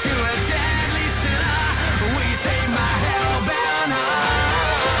saints into a deadly sinner? Will you take my hellbound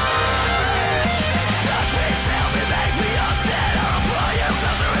heart? Touch me, feel me, make me your sin. I'll pull you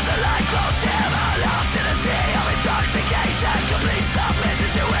closer as the light grows dim. I'm lost in a sea of intoxication, complete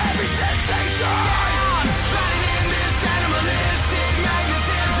submission to every sensation. Down, drowning in this animalistic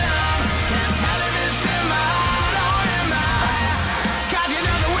magnetism. Can't tell if it's in my heart.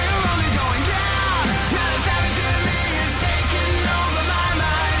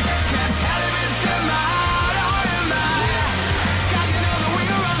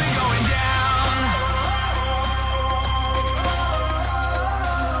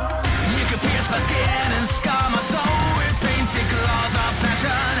 My skin and scar my soul with painted claws of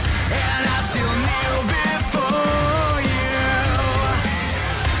passion, and I still kneel before you.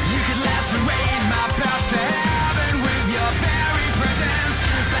 You could lacerate my path to heaven with your very presence,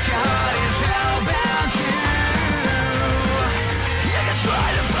 but your heart is hellbound too. You can try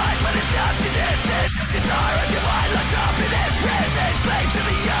to fight, but it's not your distance. Desire as your mind locks up in this prison, slave to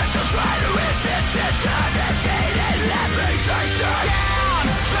the urge, so try to resist it. Serve and fade and let me taste it. Down,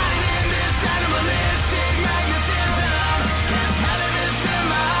 drowning in this animalistic magnetism. Can't tell if it's in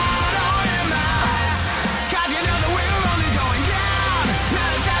my heart or in my head. 'Cause you know that we're only going down. Now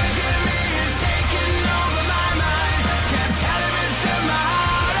the savage in me is taking over my mind. Can't tell if it's in my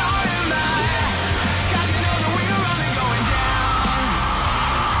heart or in my head. 'Cause you know that we're only going down.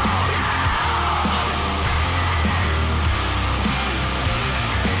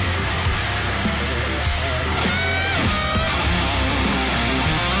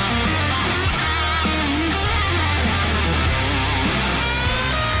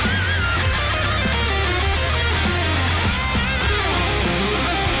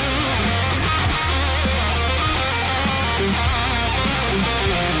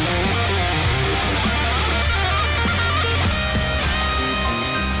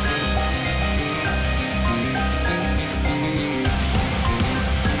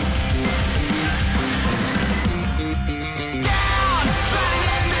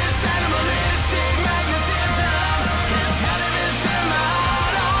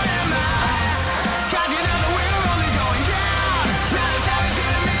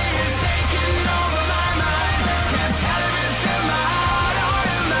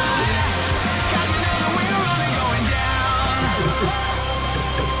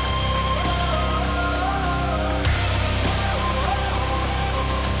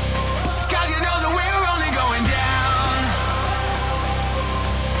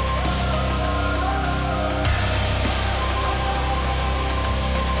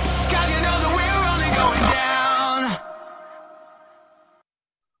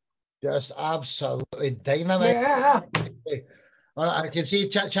 Just absolutely dynamite. Yeah. I can see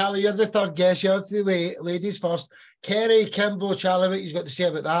Charlie, you're the third guest. You're out of the way. Ladies first. Kerry Kimbo, Charlie, what you've got to say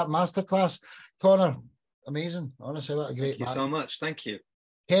about that masterclass. Connor, amazing. Honestly, what a great Thank you so much. Thank you.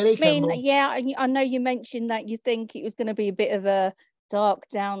 Kerry Kimbo. Yeah, I know you mentioned that you think it was going to be a bit of a dark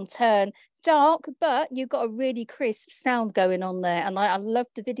downturn. Dark, but you've got a really crisp sound going on there. And I love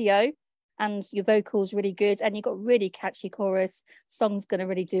the video, and your vocals really good, and you've got really catchy chorus. Song's going to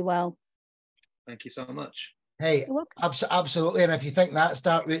really do well. Thank you so much. Hey, absolutely. And if you think that,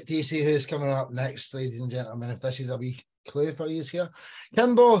 start with to see who's coming up next, ladies and gentlemen. If this is a wee clue for you here.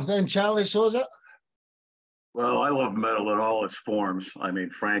 Kimbo, then Charlie Souza. Well, I love metal in all its forms. I mean,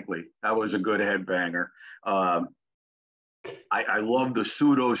 frankly, that was a good headbanger. I love the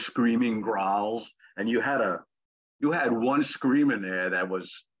pseudo screaming growls, and you had one scream in there that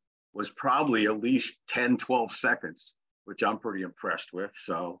was probably at least 10, 12 seconds, which I'm pretty impressed with.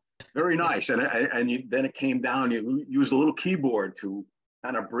 So very nice. And then it came down, you used a little keyboard to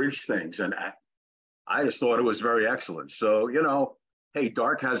kind of bridge things. And I just thought it was very excellent. So, you know, hey,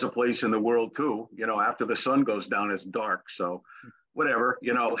 dark has a place in the world too. You know, after the sun goes down, it's dark. So whatever,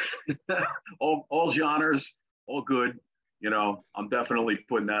 you know, all genres, all good. You know, I'm definitely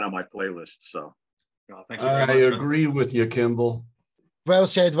putting that on my playlist. So thank you very much. I agree with you, Kimball. Well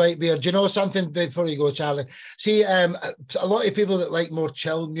said, Whitebeard. Do you know something before you go, Charlie? See, a lot of people that like more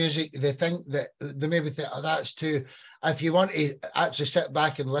chilled music, they think that they maybe think, oh, that's too. If you want to actually sit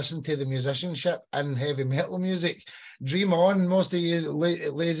back and listen to the musicianship and heavy metal music, dream on. Most of you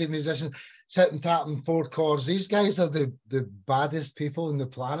lazy musicians sitting tapping 4 chords. These guys are the baddest people on the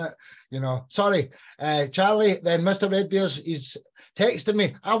planet. You know. Sorry, Charlie. Then Mr. Redbeard, he's texting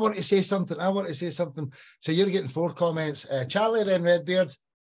me. I want to say something. I want to say something. So you're getting 4 comments. Charlie, then Redbeard.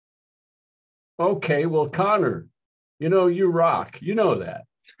 Okay, well, Connor, you know, you rock. You know that.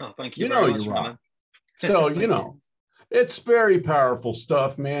 Oh, thank you. You know you rock. So, you know, it's very powerful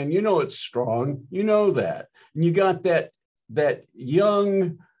stuff, man. You know it's strong. You know that. And you got that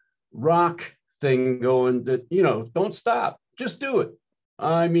young rock thing going that, you know, don't stop. Just do it.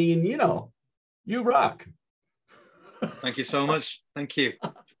 I mean, you know, you rock. Thank you so much. Thank you.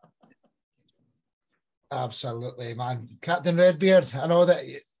 Absolutely, man. Captain Redbeard, I know that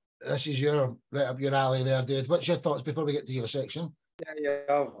this is right up your alley there, dude. What's your thoughts before we get to your section? Yeah,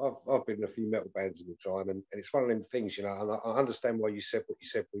 I've been in a few metal bands in the time, and it's one of them things, you know, and I understand why you said what you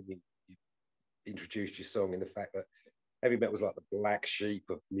said when you introduced your song, in the fact that heavy metal was like the black sheep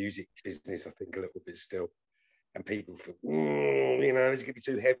of music business, I think, a little bit still. And people feel, you know, it's going to be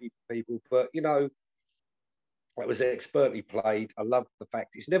too heavy for people. But, you know, it was expertly played. I love the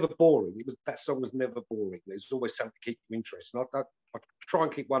fact it's never boring. That song was never boring. There's always something to keep you interested. And I try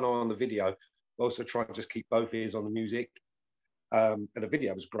and keep one eye on the video. I also try and just keep both ears on the music. And the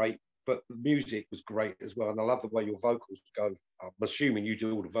video was great, but the music was great as well. And I love the way your vocals go. I'm assuming you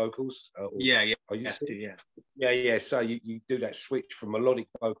do all the vocals. Yeah. Are you Yeah. Yeah. So you do that switch from melodic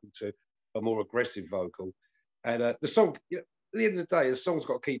vocal to a more aggressive vocal. And the song, you know, at the end of the day, the song's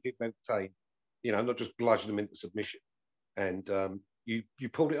got to keep people entertained, you know, not just bludgeon them into submission. And you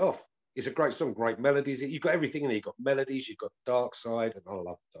pulled it off. It's a great song, great melodies. You've got everything in it. You've got melodies, you've got dark side, and I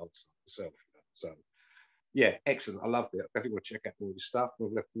love the dark side myself. You know? So, yeah, excellent. I loved it. I think we'll check out all your stuff.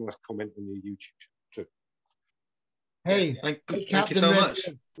 We've left a nice comment on your YouTube too. Hey, thank you so much.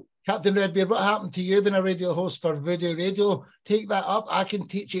 Captain Redbeard, what happened to you being a radio host for Voodoo Radio? Take that up. I can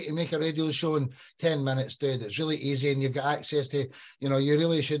teach you to make a radio show in 10 minutes, dude. It's really easy, and you've got access to, you know, you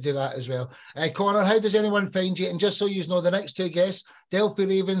really should do that as well. Connor, how does anyone find you? And just so you know, the next 2 guests, Delphi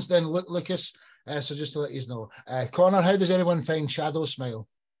Ravens, then Luke Lucas. So just to let you know. Connor, how does anyone find Shadow Smile?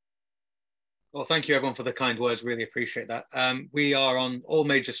 Well, thank you everyone for the kind words. Really appreciate that. We are on all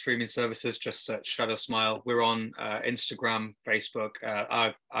major streaming services. Just search Shadow Smile. We're on Instagram, Facebook.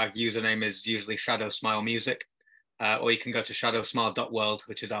 Our username is usually Shadow Smile Music, or you can go to shadowsmile.world,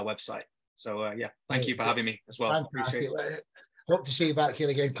 which is our website. So yeah, thank you for having me as well. Fantastic. Hope to see you back here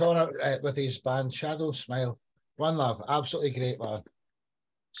again. Connor with his band Shadow Smile. One love. Absolutely great, man.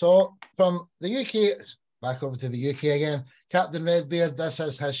 So from the UK, back over to the UK again. Captain Redbeard, this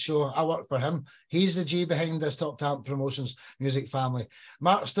is his show. I work for him. He's the G behind this Top Talent Promotions music family.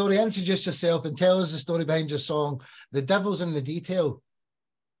 Mark Story, introduce yourself and tell us the story behind your song, The Devil's in the Detail.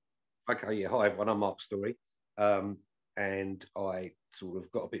 Okay, yeah. Hi, everyone. I'm Mark Story. And I sort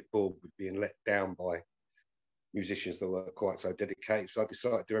of got a bit bored with being let down by musicians that were quite so dedicated. So I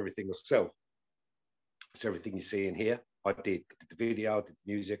decided to do everything myself. So everything you see in here, I did the video, I did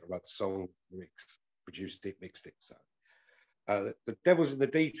the music, I wrote the song, lyrics, produced it, mixed it. So The Devil's in the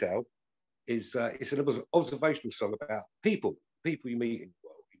Detail is it's an observational song about people you meet in the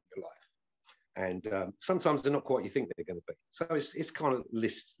world, in your life. And sometimes they're not quite what you think they're going to be. So it's kind of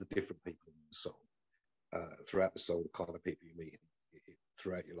lists the different people in the song, throughout the song, the kind of people you meet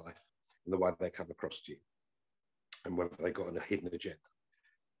throughout your life and the way they come across to you and whether they got a hidden agenda.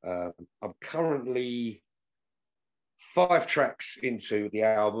 I'm currently 5 tracks into the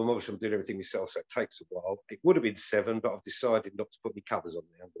album. Obviously, I'm doing everything myself, so it takes a while. It would have been 7, but I've decided not to put any covers on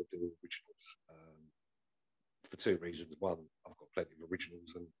there. I'm going to do originals for 2 reasons. One, I've got plenty of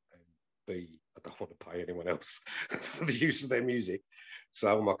originals, and B, I don't want to pay anyone else for the use of their music. So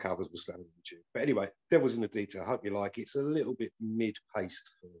all my covers were standing in tune. But anyway, Devil's in the Detail. I hope you like it. It's a little bit mid-paced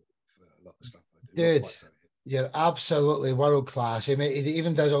for a lot of stuff I do. Dude, you're absolutely world class. He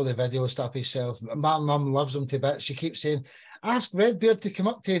even does all the video stuff himself. My mum loves him to bits. She keeps saying, ask Redbeard to come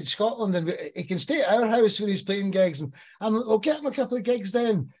up to Scotland and he can stay at our house when he's playing gigs. And we'll get him a couple of gigs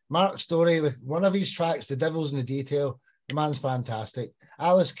then. Mark Story with one of his tracks, The Devil's in the Detail. The man's fantastic.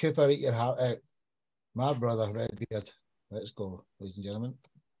 Alice Cooper, Eat Your Heart Out. My brother, Redbeard. Let's go, ladies and gentlemen.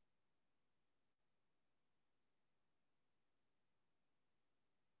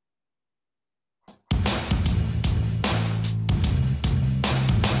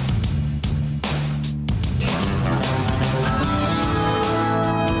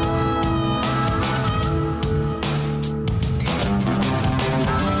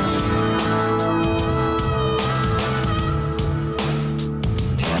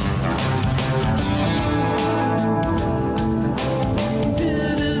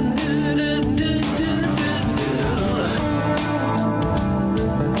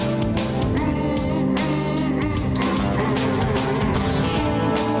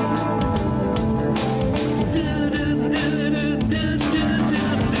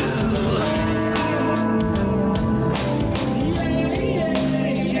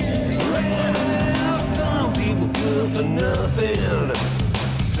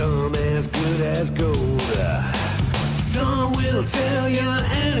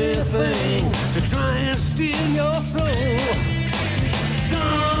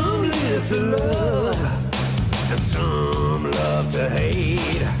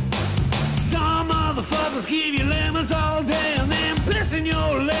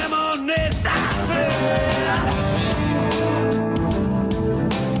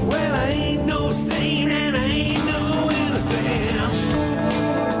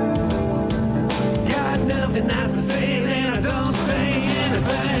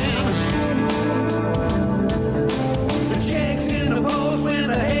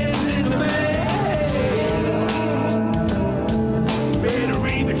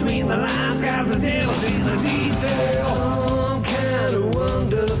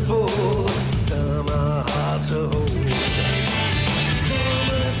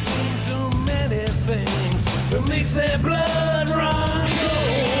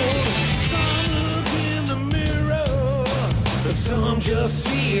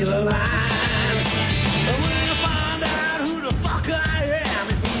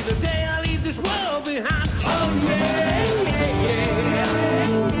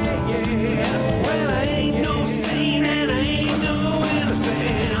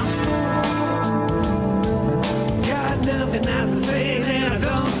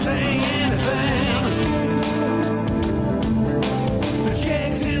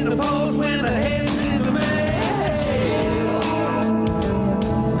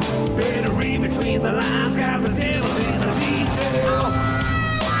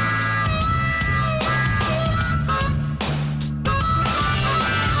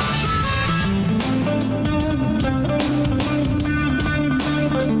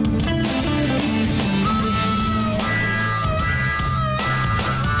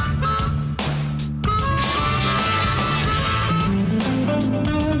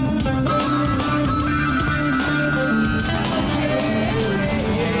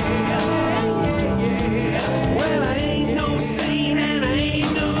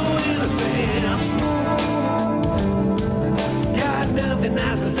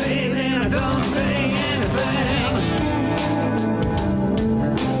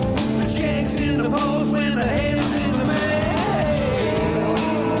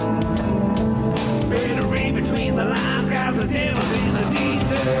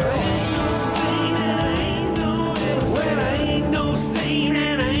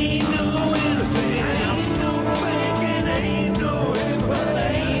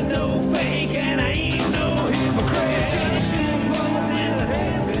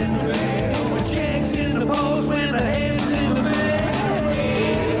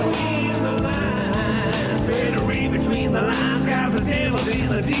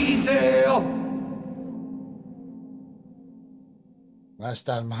 That's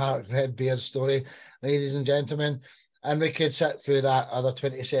Dan Mark Redbeard Story, ladies and gentlemen. And we could sit through that other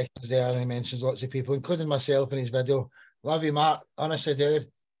 20 seconds there, and he mentions lots of people, including myself in his video. Love you, Mark. Honestly, dude.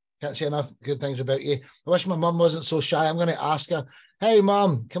 Can't say enough good things about you. I wish my mum wasn't so shy. I'm going to ask her, hey,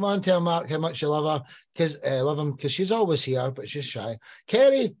 Mum, come on, tell Mark how much you love her, love him, because she's always here, but she's shy.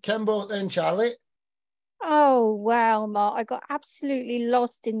 Kerry, Kimbo, then Charlie. Oh, wow, Mark. I got absolutely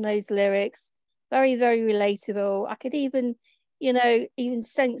lost in those lyrics. Very, very relatable. I could even, even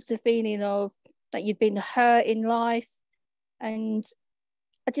sense the feeling of that you've been hurt in life. And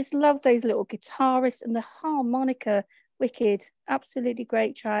I just love those little guitarists and the harmonica. Wicked. Absolutely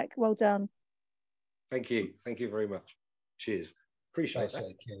great track. Well done. Thank you. Thank you very much. Cheers. Appreciate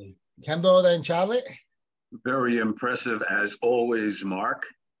that. Kimbo, then Charlie. Very impressive as always, Mark.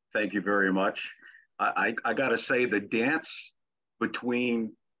 Thank you very much. I got to say the dance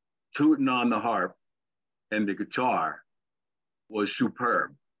between tooting on the harp and the guitar was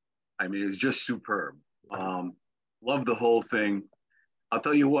superb. I mean, it's just superb. Love the whole thing. I'll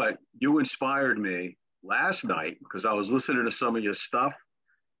tell you what, you inspired me last night because I was listening to some of your stuff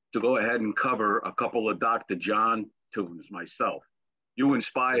to go ahead and cover a couple of Dr. John tunes myself. You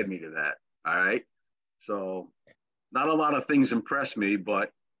inspired me to that, all right? So not a lot of things impressed me,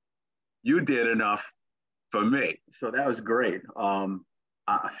 but you did enough for me. So that was great.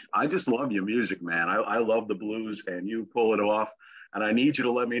 I just love your music, man. I love the blues and you pull it off. And I need you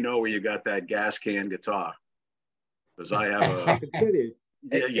to let me know where you got that gas can guitar. Because I have a,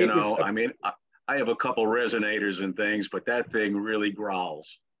 yeah, you know, I mean, I have a couple resonators and things, but that thing really growls.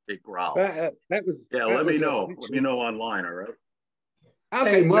 It growls. That was, yeah, that let me was know. Let me know online, all right?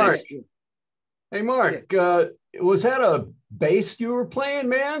 Hey, Mark. Hey, Mark, was that a bass you were playing,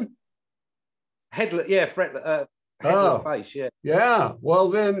 man? Headless, yeah, headless bass, yeah. Yeah, well,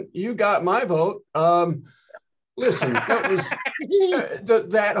 then you got my vote. Listen, that was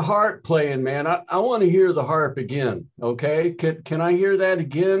that harp playing, man. I want to hear the harp again, okay? Can I hear that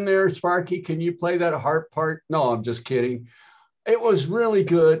again there, Sparky? Can you play that harp part? No, I'm just kidding. It was really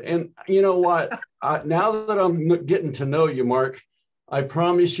good. And you know what? Now that I'm getting to know you, Mark, I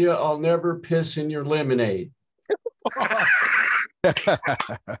promise you I'll never piss in your lemonade.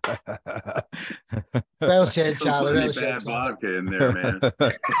 Well said, Charlie. Well said, bad vodka in there, man.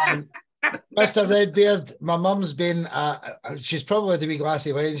 Mr. Redbeard, my mum's been, she's probably had a wee glass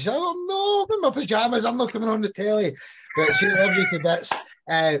of wine. She said, oh no, I'm in my pajamas, I'm not coming on the telly. But she loves you to bits.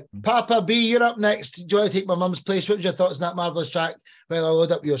 Papa B, you're up next. Do you want to take my mum's place? What was your thoughts on that marvellous track? Well, I'll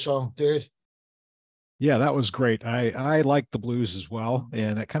load up your song, dude. Yeah, that was great. I like the blues as well,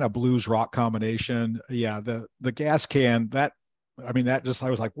 and that kind of blues rock combination. Yeah, the gas can, that, I mean, that just, I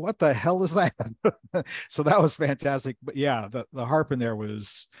was like, what the hell is that? So that was fantastic. But yeah, the harp in there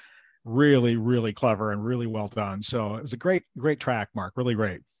was really, really clever and really well done. So it was a great track, Mark. Really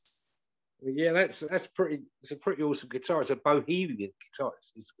great. Yeah, it's a pretty awesome guitar. It's a Bohemian guitar.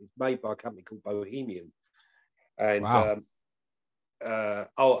 It's made by a company called Bohemian. And wow. I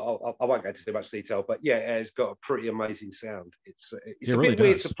won't go into too much detail, but yeah, it's got a pretty amazing sound. It's a really bit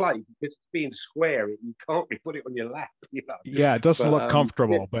weird does. to play because being square, you can't really put it on your lap. You know? Yeah, it doesn't look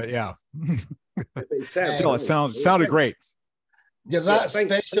comfortable, but yeah. Still, it sounded great. You're that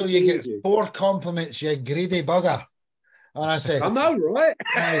special. You get 4 compliments, you greedy bugger. Honestly. I know, right?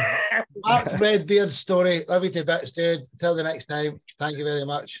 Mark Redbeard's story. Love you to bits, dude. Till the next time. Thank you very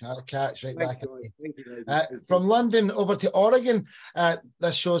much. I'll catch right back. Thank you. From London over to Oregon,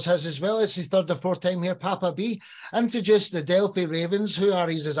 this show's his as well. It's his 3rd or 4th time here. Papa B introduced the Delphi Ravens. Who are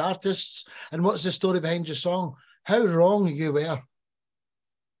these as artists? And what's the story behind your song? How wrong you were.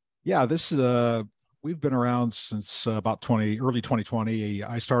 Yeah, this we've been around since about early 2020.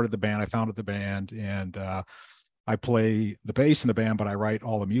 I started the band. I founded the band, and I play the bass in the band, but I write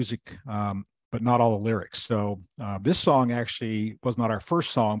all the music, but not all the lyrics. So this song actually was not our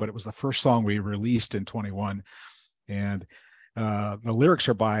first song, but it was the first song we released in 21. And the lyrics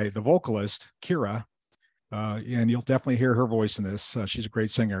are by the vocalist, Kira, and you'll definitely hear her voice in this. She's a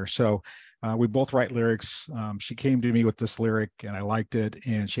great singer. So we both write lyrics. She came to me with this lyric and I liked it,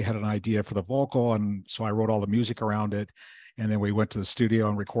 and she had an idea for the vocal. And so I wrote all the music around it. And then we went to the studio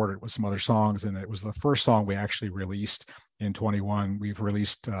and recorded it with some other songs. And it was the first song we actually released in 21. We've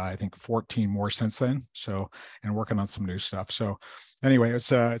released, I think, 14 more since then. So, and working on some new stuff. So anyway, it's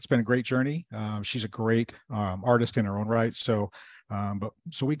been a great journey. She's a great artist in her own right. So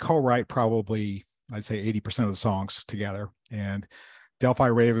we co-write probably, I'd say 80% of the songs together. And Delphi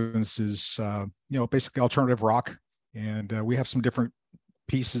Ravens is, basically alternative rock. And we have some different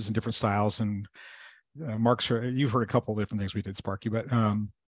pieces and different styles. And Mark's, you've heard a couple of different things we did, Sparky, but in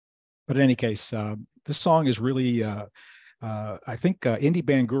any case, this song is really, I think Indie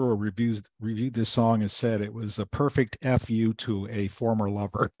Band Guru reviewed this song and said it was a perfect FU to a former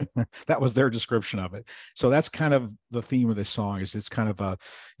lover. That was their description of it. So that's kind of the theme of this song. Is it's kind of a,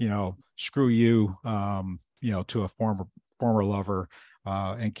 screw you, to a former lover.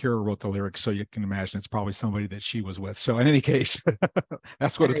 And Kira wrote the lyrics, so you can imagine it's probably somebody that she was with. So in any case,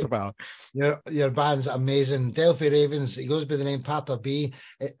 that's what it's about. Your band's amazing. Delphi Ravens, he goes by the name Papa B.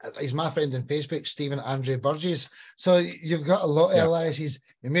 He's my friend on Facebook, Stephen Andre Burgess. So you've got a lot of aliases.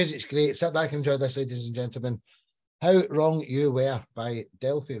 The music's great. Sit back and enjoy this, ladies and gentlemen. How Wrong You Were by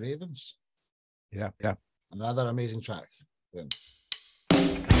Delphi Ravens. Yeah, yeah. Another amazing track. Boom.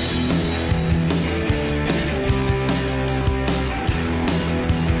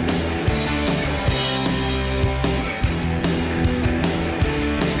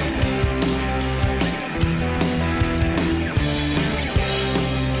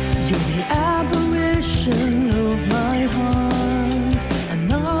 You're the aberration of my heart, a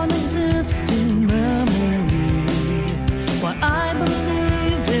non-existent memory. What I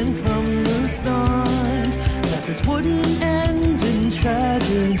believed in from the start, that this wouldn't end in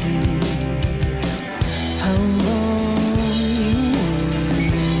tragedy. How wrong you were.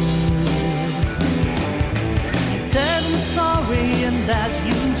 You said I'm sorry and that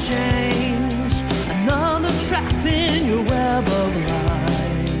you'd change. Another trap in your web of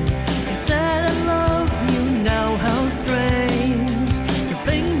lies. You said I love you, now how strange to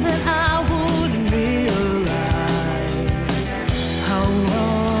think that I wouldn't realize how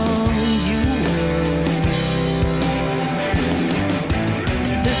wrong you were.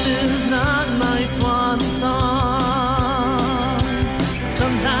 This is not my swan song.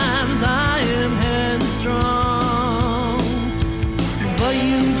 Sometimes I am headstrong, but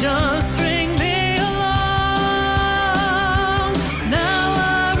you just string me along. Now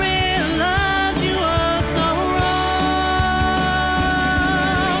I realize you were so wrong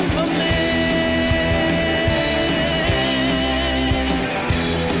for me.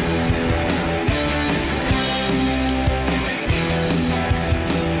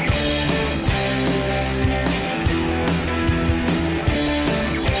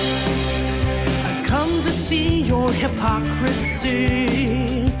 I've come to see your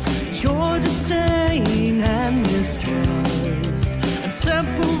hypocrisy, your disdain and mistrust, and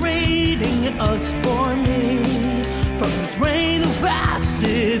separating us for me from this rain of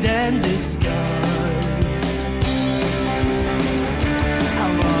acid and disgust. How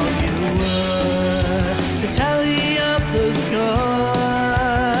wrong you were to tally up the score.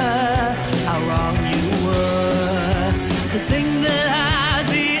 How wrong you were to think that I'd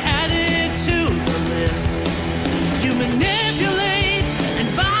be added to the list. You manipulate and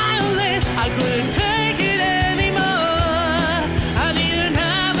violate. I couldn't take it anymore. I need an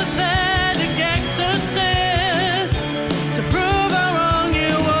apathetic exorcist to prove how wrong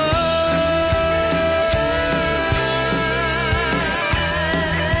you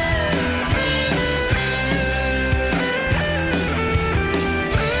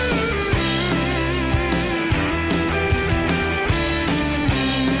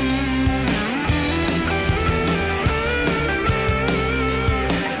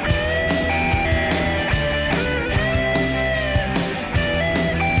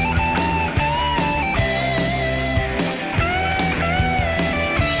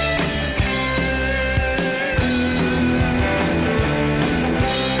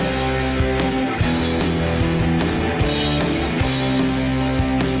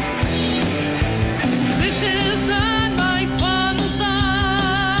This is not my swan song.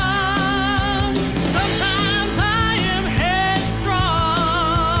 Sometimes I am headstrong,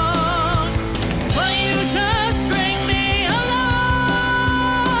 but you just string me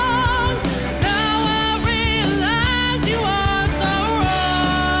along. Now I realize you are so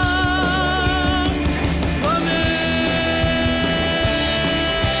wrong for me.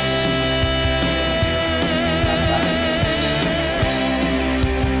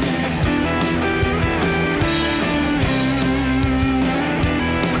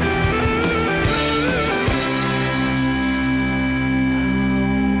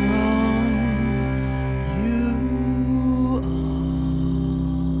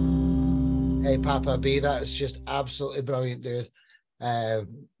 Hey, Papa B, that is just absolutely brilliant, dude. I'm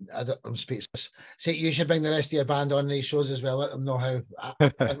speechless. See, you should bring the rest of your band on these shows as well. Let them know how.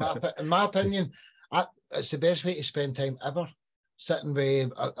 In my opinion, it's the best way to spend time ever, sitting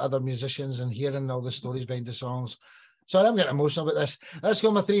with other musicians and hearing all the stories behind the songs. Sorry, I'm getting emotional about this. Let's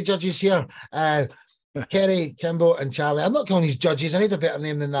go, my three judges here. Kerry, Kimbo, and Charlie. I'm not calling these judges. I need a better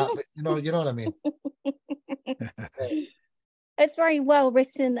name than that. But you know what I mean. It's very well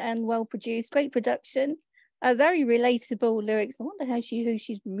written and well produced. Great production. Very relatable lyrics. I wonder who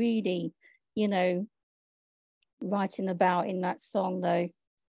she's really, writing about in that song though.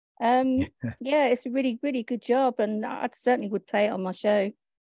 Yeah, it's a really, really good job, and I certainly would play it on my show.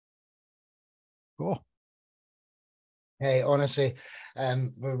 Cool. Hey, honestly,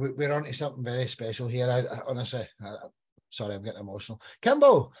 we're on to something very special here. Honestly, sorry, I'm getting emotional.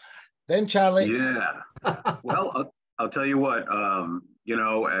 Kimbo, then Charlie. Yeah. Well, I'll tell you what.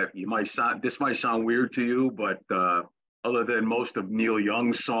 This might sound weird to you, but other than most of Neil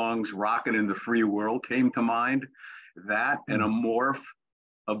Young's songs, Rockin' in the Free World came to mind. That and a morph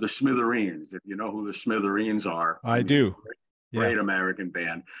of the Smithereens, if you know who the Smithereens are. I do. Great American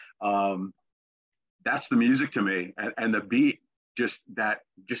band. That's the music to me. And the beat, just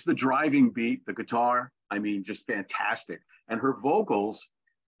the driving beat, the guitar, I mean, just fantastic. And her vocals,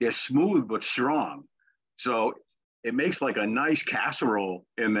 they're smooth but strong. So it makes like a nice casserole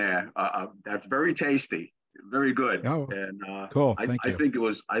in there. That's very tasty, very good. Oh, and cool. I Thank you. think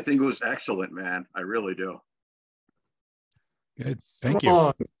it was excellent, man. I really do. Good. Thank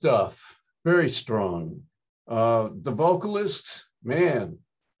Strong you. stuff. Very strong. The vocalist, man,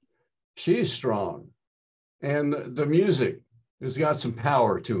 she's strong. And the music has got some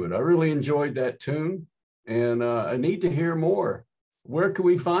power to it. I really enjoyed that tune, and I need to hear more. Where can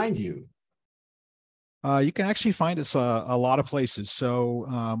we find you? You can actually find us a lot of places.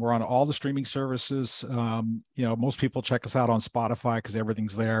 So we're on all the streaming services. Most people check us out on Spotify because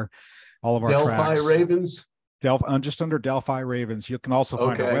everything's there. All of our Delphi tracks. Ravens? Just under Delphi Ravens. You can also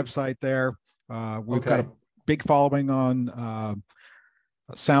find our website there. We've got a big following on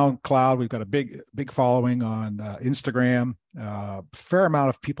SoundCloud. We've got a big following on Instagram. Fair amount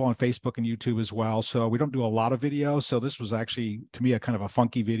of people on Facebook and YouTube as well. So we don't do a lot of videos. So this was actually, to me, a kind of a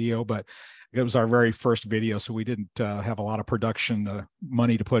funky video, but it was our very first video. So we didn't have a lot of production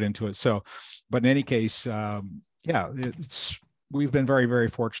money to put into it. So, but in any case, we've been very, very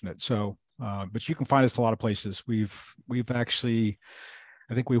fortunate. So, but you can find us a lot of places. We've actually,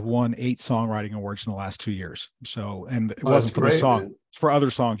 I think we've won 8 songwriting awards in the last 2 years. So, and it wasn't for the song, it's for other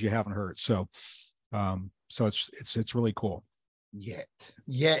songs you haven't heard. So, so it's really cool. Yet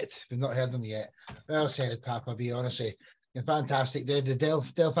we've not heard them yet. Well said, Papa B. Honestly, you're fantastic. The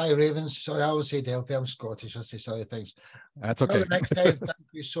Delphi Ravens. Sorry, I always say Delphi. I'm Scottish. I say silly things. That's okay. Until the next time, thank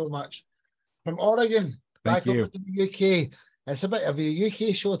you so much. From Oregon, back over to the UK. It's a bit of a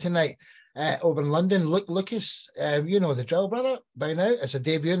UK show tonight. Over in London, Luke Lucas, you know the drill, brother, by now. It's a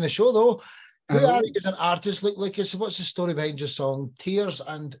debut in the show, though. Who are you as an artist, Luke Lucas? What's the story behind your song, Tears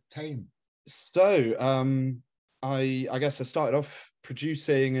and Time? So, I guess I started off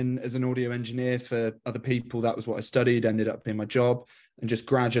producing and as an audio engineer for other people. That was what I studied, ended up being my job. And just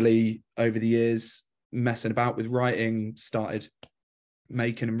gradually, over the years, messing about with writing, started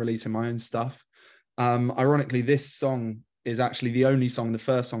making and releasing my own stuff. Ironically, this song is actually the only song, the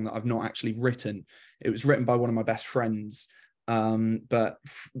first song that I've not actually written. It was written by one of my best friends, but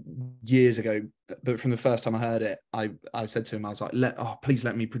years ago. But from the first time I heard it, I said to him, I was like, please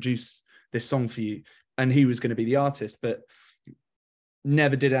let me produce this song for you. And he was going to be the artist, but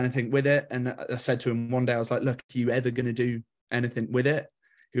never did anything with it. And I said to him one day, I was like, look, are you ever going to do anything with it?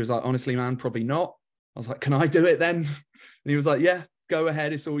 He was like, honestly, man, probably not. I was like, can I do it then? And he was like, yeah, go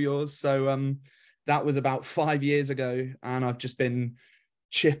ahead. It's all yours. So, that was about 5 years ago, and I've just been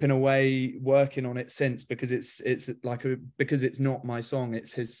chipping away, working on it since, because it's not my song,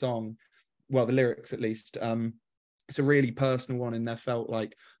 it's his song. Well, the lyrics at least. It's a really personal one, and there felt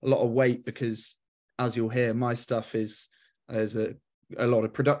like a lot of weight because, as you'll hear, my stuff there's a lot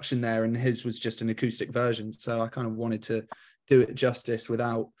of production there, and his was just an acoustic version. So I kind of wanted to do it justice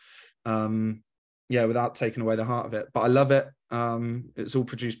without taking away the heart of it. But I love it. It's all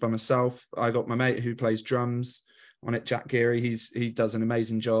produced by myself. I got my mate who plays drums on it, Jack Geary. He does an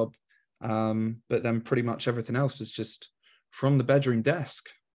amazing job. But then pretty much everything else was just from the bedroom desk.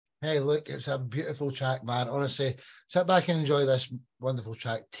 Hey, look, it's a beautiful track, man. Honestly, sit back and enjoy this wonderful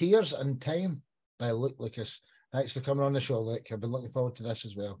track, Tears and Time by Luke Lucas. Thanks for coming on the show, Luke. I've been looking forward to this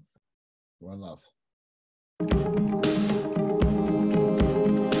as well. One love.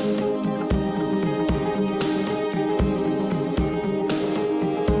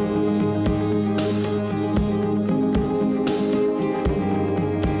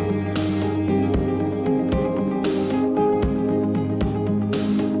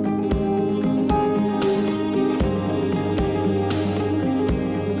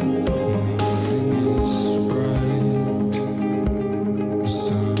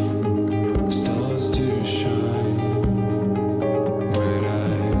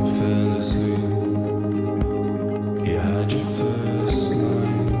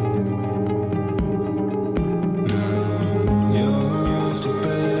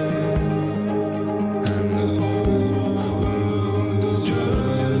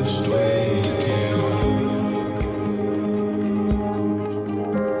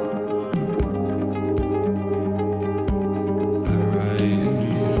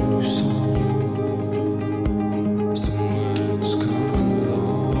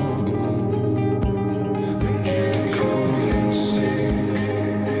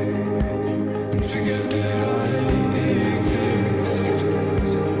 Forget that I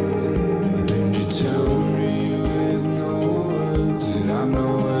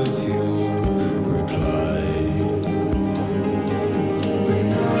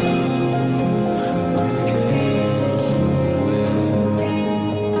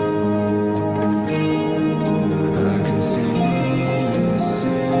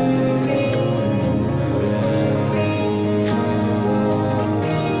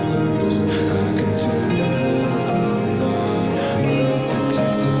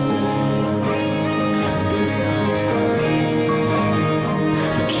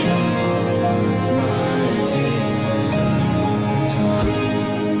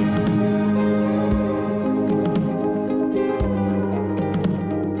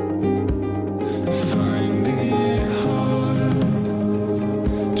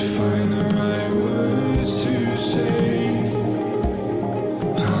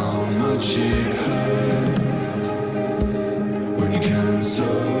much it hurt when you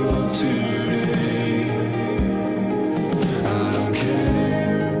cancel today. I don't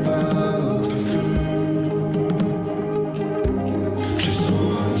care about the food, just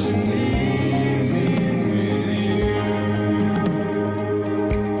want an evening with you.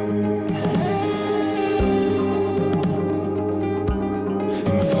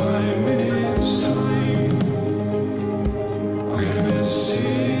 In 5 minutes time, I got a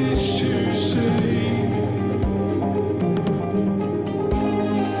message to say.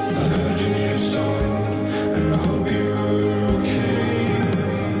 I heard your new song, and I hope you're okay.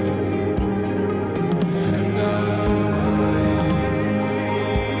 And I'll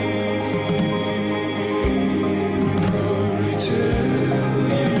probably tell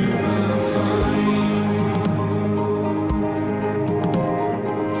you I'm fine.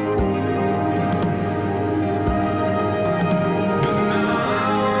 But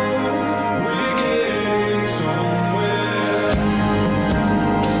now we're getting somewhere.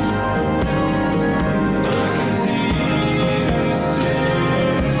 I can see this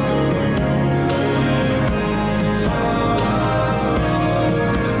is going nowhere fast.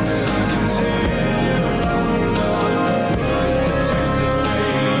 I can tell I'm not worth the text to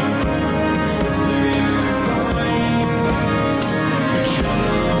say. Maybe I'm fine, but you're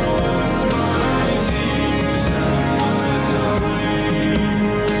not worth my tears and my time.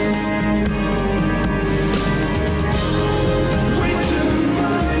 Wasted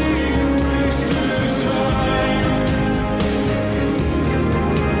money, wasted time.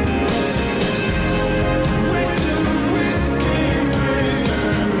 Wasted whiskey,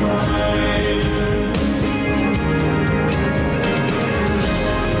 wasted wine.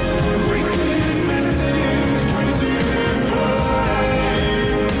 Wasted message, wasted reply.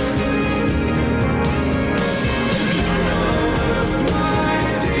 You're not worth my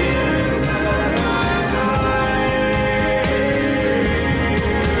tears and my time.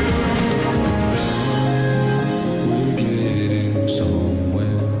 We're getting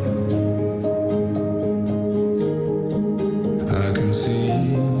somewhere. I can see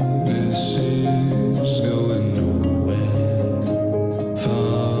this is going nowhere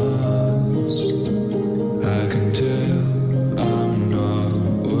fast. I can tell I'm not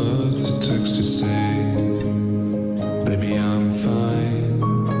worth the text to say. Baby, I'm fine,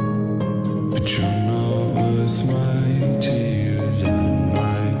 but you're not worth my tears and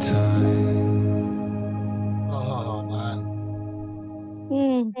my time. Oh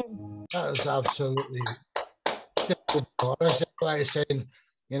man, that is absolutely honest. Like I said,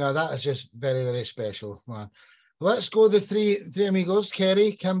 you know, that is just very, very special, man. Let's go the three amigos,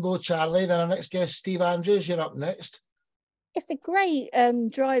 Kerry, Kimbo, Charlie. Then our next guest, Steve Andrews. You're up next. It's a great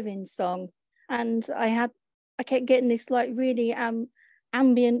driving song, and I kept getting this like really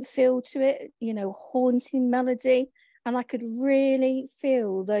ambient feel to it, you know, haunting melody, and I could really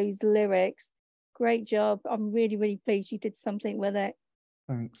feel those lyrics. Great job. I'm really, really pleased you did something with it.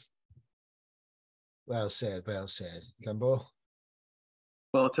 Thanks. Well said, well said. Kimbo.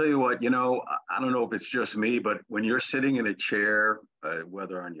 Well, I'll tell you what, you know, I don't know if it's just me, but when you're sitting in a chair,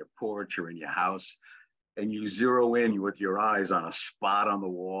 whether on your porch or in your house, and you zero in with your eyes on a spot on the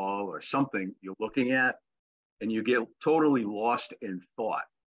wall or something you're looking at, and you get totally lost in thought,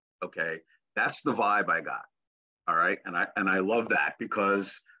 okay, that's the vibe I got. All right. And I love that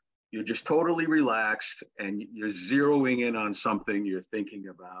because you're just totally relaxed and you're zeroing in on something you're thinking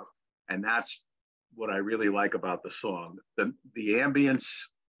about. And that's what I really like about the song. The ambience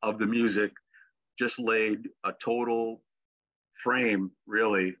of the music just laid a total frame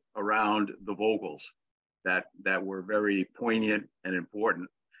really around the vocals that were very poignant and important.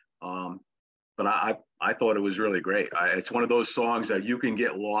 But I thought it was really great. It's one of those songs that you can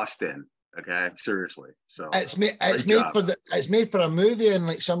get lost in. Okay, seriously. So it's made for a movie and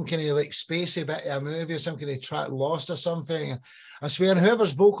like some kind of like spacey bit of a movie or some kind of track lost or something. I swear, and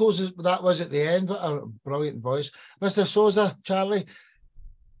whoever's vocals that was at the end, what a brilliant voice. Mr. Souza, Charlie.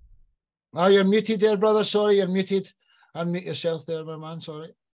 Oh, you're muted there, brother. Sorry, you're muted. Unmute yourself there, my man.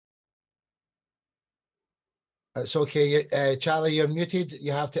 Sorry. It's okay. Charlie, you're muted.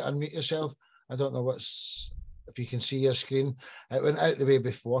 You have to unmute yourself. I don't know if you can see your screen. It went out the way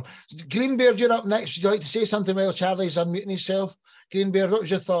before. Greenbeard, you're up next. Would you like to say something while Charlie's unmuting himself? Greenbeard, what was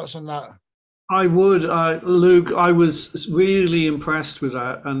your thoughts on that? I would, Luke. I was really impressed with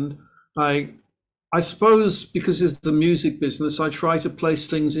that, and I suppose because it's the music business, I try to place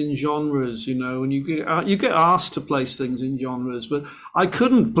things in genres, you know, and you get asked to place things in genres, but I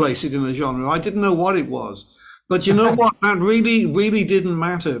couldn't place it in a genre. I didn't know what it was. But you know what? That really, really didn't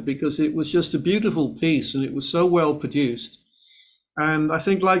matter because it was just a beautiful piece and it was so well produced. And I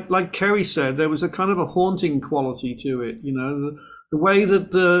think, like Kerry said, there was a kind of a haunting quality to it. You know, the way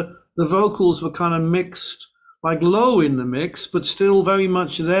that the vocals were kind of mixed, like low in the mix, but still very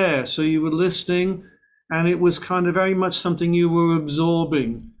much there. So you were listening, and it was kind of very much something you were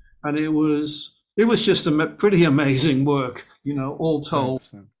absorbing, and it was just a pretty amazing work, you know, all told.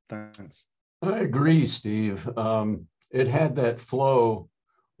 Thanks. I agree, Steve. It had that flow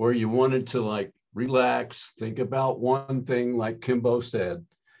where you wanted to like relax, think about one thing, like Kimbo said,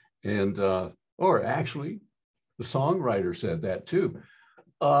 and or actually, the songwriter said that too.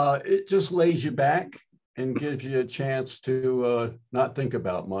 It just lays you back and gives you a chance to not think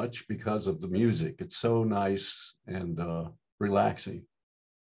about much because of the music. It's so nice and relaxing.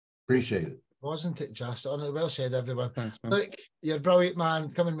 Appreciate it. Wasn't it just? Well said, everyone. Thanks, man. Look, you're brilliant, man.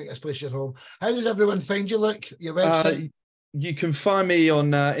 Come and make this place your home. How does everyone find you, Luke? Your website? You can find me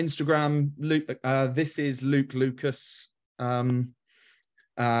on Instagram. Luke, this is Luke Lucas. I'm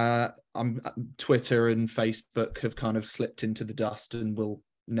Twitter and Facebook have kind of slipped into the dust and will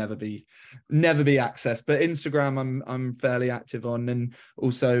never be accessed. But Instagram, I'm fairly active on, and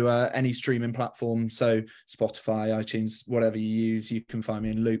also any streaming platform. So Spotify, iTunes, whatever you use, you can find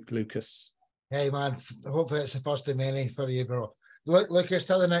me in Luke Lucas. Hey man, hopefully it's the first of many for you, bro. Lucas,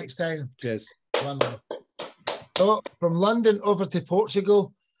 till the next time. Cheers. So from London over to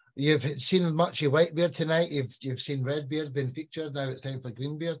Portugal, you've seen much of Whitebeard tonight. You've seen Redbeard being featured. Now it's time for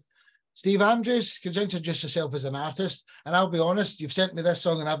Greenbeard. Steve Andrews, could you introduce yourself as an artist? And I'll be honest, you've sent me this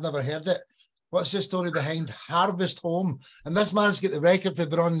song and I've never heard it. What's the story behind Harvest Home? And this man's got the record for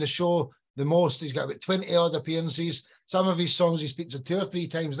being on the show the most. He's got about 20 odd appearances. Some of his songs he's featured 2 or 3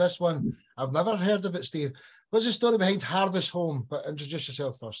 times. This one, I've never heard of it, Steve. What's the story behind Harvest Home? But introduce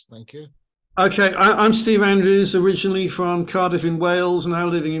yourself first. Thank you. Okay, I'm Steve Andrews, originally from Cardiff in Wales, now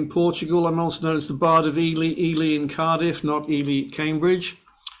living in Portugal. I'm also known as the Bard of Ely in Cardiff, not Ely, Cambridge.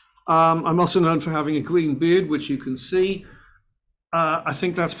 I'm also known for having a green beard, which you can see. I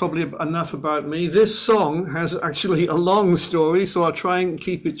think that's probably enough about me. This song has actually a long story, so I'll try and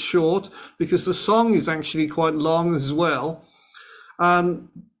keep it short because the song is actually quite long as well.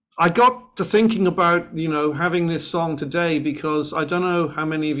 I got to thinking about, you know, having this song today because I don't know how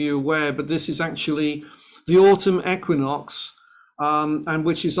many of you are aware, but this is actually the autumn equinox, and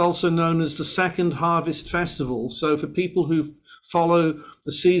which is also known as the Second Harvest Festival. So for people who follow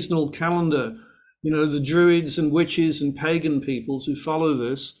the seasonal calendar, you know, the druids and witches and pagan peoples who follow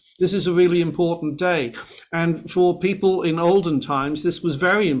this, this is a really important day. And for people in olden times, this was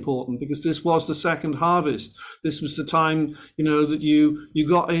very important because this was the second harvest. This was the time, you know, that you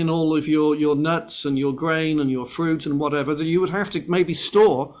got in all of your nuts and your grain and your fruit and whatever that you would have to maybe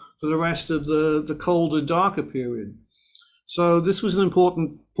store for the rest of the colder, darker period. So this was an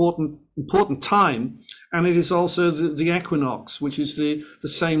important time, and it is also the equinox, which is the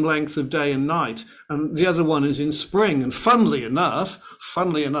same length of day and night. And the other one is in spring. And funnily enough,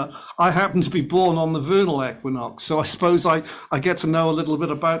 I happen to be born on the vernal equinox, so I suppose I get to know a little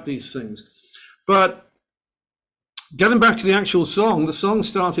bit about these things. But getting back to the actual song, the song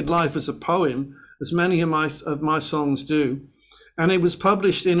started life as a poem, as many of my songs do, and it was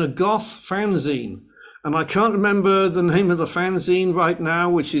published in a goth fanzine. And I can't remember the name of the fanzine right now,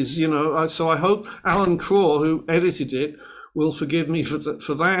 which is, you know, so I hope Alan Craw, who edited it, will forgive me for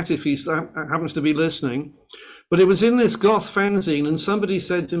that if he happens to be listening. But it was in this goth fanzine, and somebody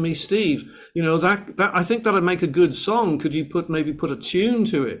said to me, Steve, you know, that I think that'd make a good song. Could you maybe put a tune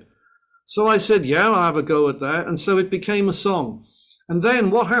to it? So I said, yeah, I'll have a go at that. And so it became a song. And then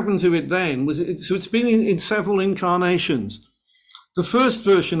what happened to it then was, so it's been in several incarnations. The first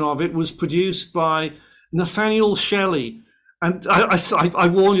version of it was produced by Nathaniel Shelley, and I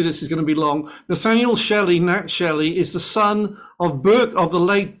warn you this is going to be long. Nathaniel Shelley, Nat Shelley, is the son of the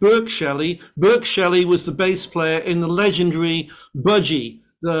late Burke Shelley. Burke Shelley was the bass player in the legendary Budgie,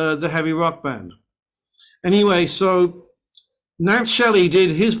 the heavy rock band. Anyway, so Nat Shelley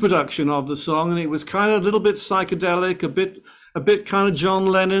did his production of the song, and it was kind of a little bit psychedelic, a bit kind of John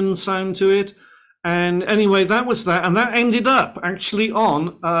Lennon sound to it. And anyway, that was that, and that ended up actually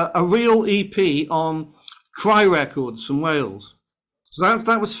on a real EP on Cry Records from Wales. So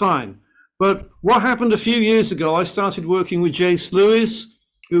that was fine. But what happened a few years ago, I started working with Jace Lewis,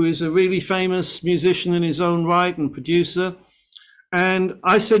 who is a really famous musician in his own right and producer. And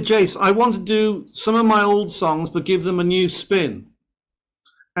I said, Jace, I want to do some of my old songs, but give them a new spin.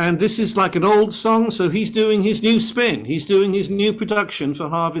 And this is like an old song, so he's doing his new spin. He's doing his new production for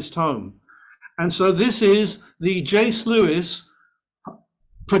Harvest Home. And so this is the Jace Lewis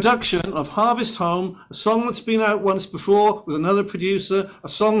production of Harvest Home, a song that's been out once before with another producer, a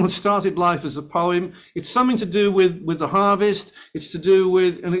song that started life as a poem. It's something to do with the harvest. It's to do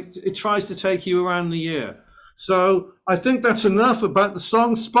with, and it tries to take you around the year. So I think that's enough about the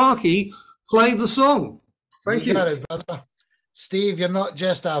song. Sparky, play the song. Thank you. Got it, brother. Steve, you're not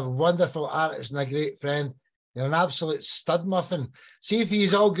just a wonderful artist and a great friend. You're an absolute stud muffin. See if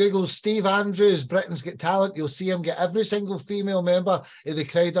you all Google Steve Andrews, Britain's Got Talent, you'll see him get every single female member of the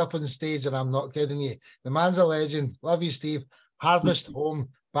crowd up on stage, and I'm not kidding you. The man's a legend. Love you, Steve. Harvest Home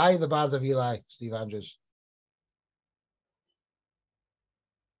by the Bard of Eli, Steve Andrews.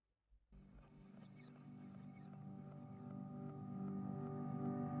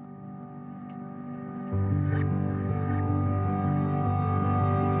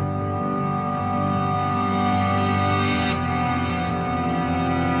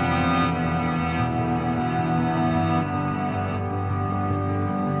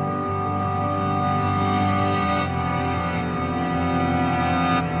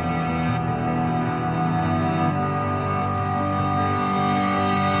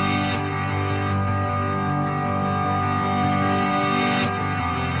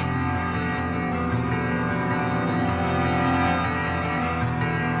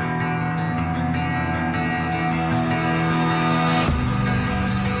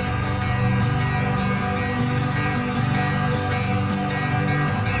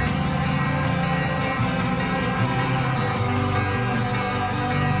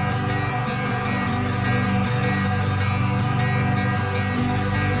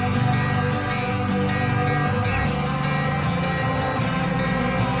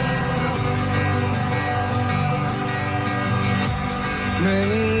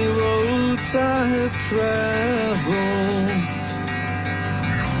 Many roads I have traveled,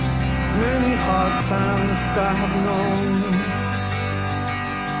 many hard times I have known,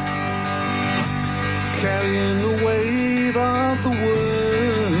 carrying the weight of the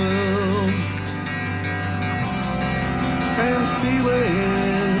world and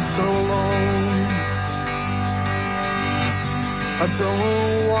feeling so alone. I don't know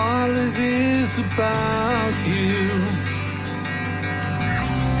what it is about you.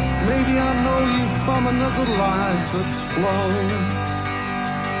 Maybe I know you from another life that's flown.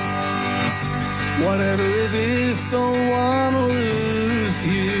 Whatever it is, don't wanna lose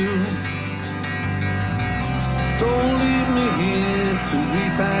you. Don't leave me here to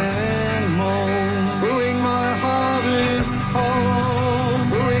weep and moan. Bring my harvest home.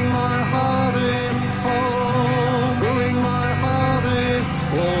 Bring my harvest home. Bring my harvest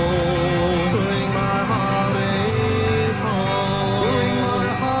home. Bring my harvest home. Bring my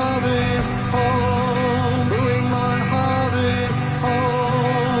harvest home. Bring my harvest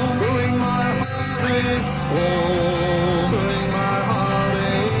home. Bring my harvest home. Bring my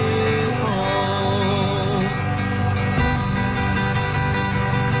harvest home.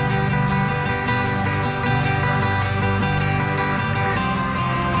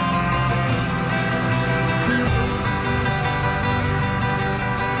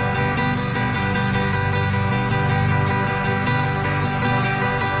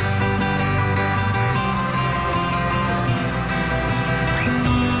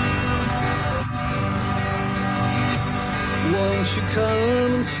 Won't you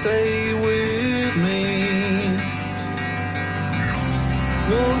come and stay with me?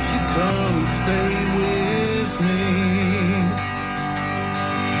 Won't you come and stay with me?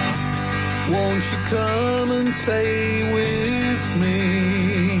 Won't you come and stay with me?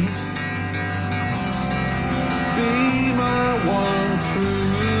 Be my one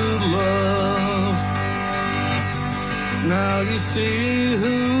true love. Now you see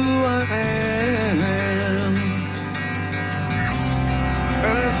who I am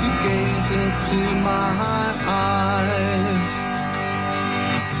as you gaze into my eyes,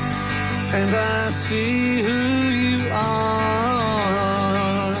 and I see who you are,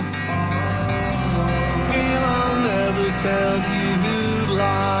 and I'll never tell you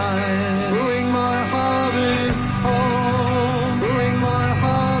lies. Bring my harvest home. Bring my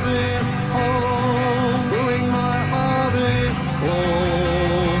harvest home. Bring my harvest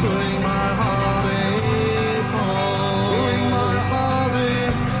home. Bring my harvest home. Bring my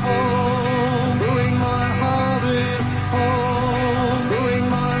harvest home. Bring my harvest home. Bring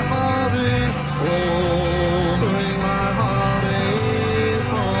my harvest home.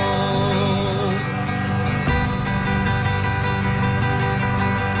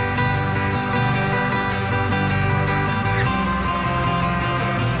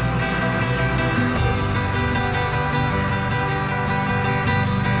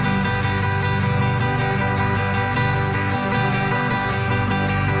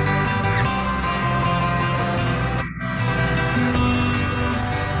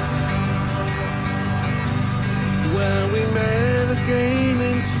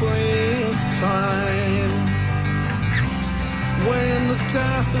 springtime, when the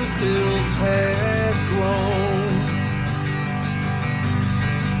daffodils had grown,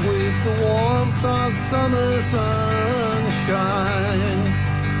 with the warmth of summer sunshine,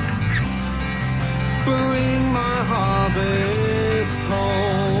 bring my harvest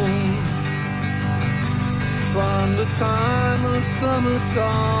home. From the time of summer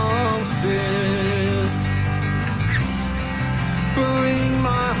solstice, bring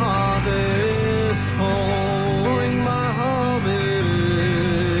my harvest home. Bring my harvest,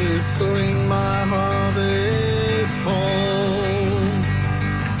 bring my harvest home.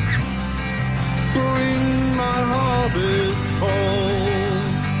 Bring my harvest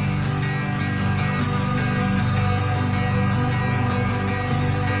home.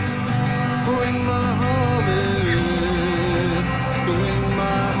 Bring my harvest, bring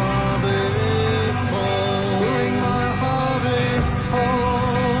my harvest home. Bring my harvest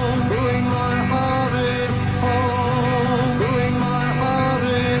home. Bring my harvest home. Bring my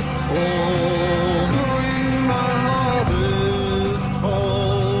harvest home. Bring my harvest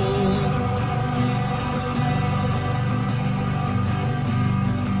home.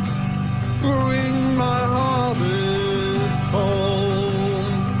 Bring my harvest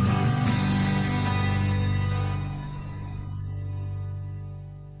home.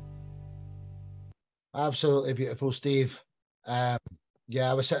 Absolutely beautiful, Steve. Yeah,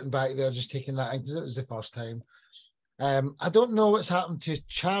 I was sitting back there just taking that in because it was the first time. I don't know what's happened to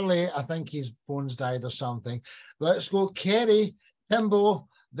Charlie. I think his phone's died or something. Let's go Kerry, Kimbo,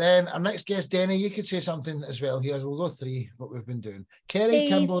 then our next guest, Denny. You could say something as well here. We'll go three, what we've been doing. Kerry, Steve.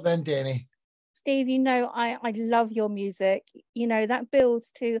 Kimbo, then Denny. Steve, you know, I love your music. You know, that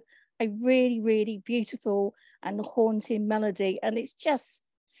builds to a really, really beautiful and haunting melody, and it's just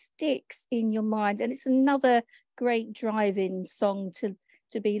sticks in your mind. And it's another great driving song to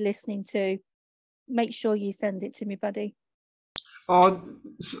be listening to. Make sure you send it to me, buddy. Oh,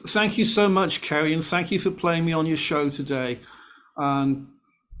 thank you so much, Kerry, and thank you for playing me on your show today. My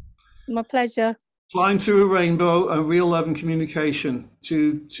pleasure. Flying Through a Rainbow, a real love and communication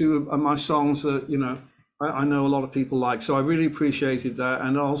to my songs that, you know, I know a lot of people like. So I really appreciated that.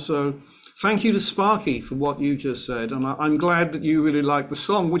 And also thank you to Sparky for what you just said. And I'm glad that you really liked the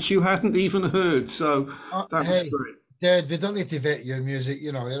song, which you hadn't even heard. So that was great. Dude, we don't need to vet your music,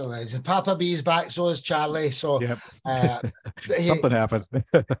 you know, you're a legend. Papa B's back, so is Charlie. So yep. Something happened.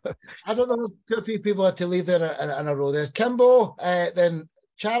 I don't know, 2 or 3 people had to leave there in a row there. Kimbo, then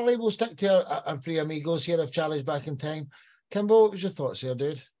Charlie, will stick to our 3 amigos here if Charlie's back in time. Kimbo, what was your thoughts here,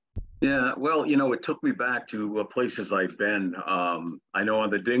 dude? Yeah, well, you know, it took me back to places I've been. I know on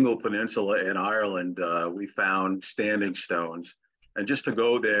the Dingle Peninsula in Ireland, we found standing stones. And just to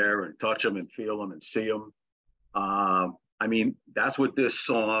go there and touch them and feel them and see them, I mean, that's what this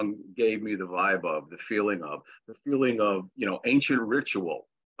song gave me the vibe of, the feeling of, you know, ancient ritual,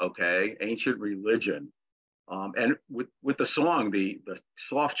 okay, ancient religion. And with the song, the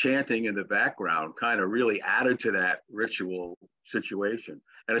soft chanting in the background kind of really added to that ritual situation.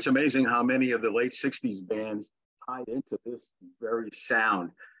 And it's amazing how many of the late 60s bands tied into this very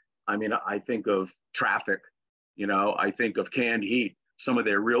sound. I mean, I think of Traffic, you know, I think of Canned Heat, some of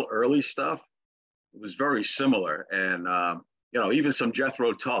their real early stuff. It was very similar. And, you know, even some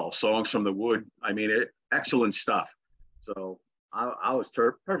Jethro Tull, Songs from the Wood. I mean, excellent stuff. So I was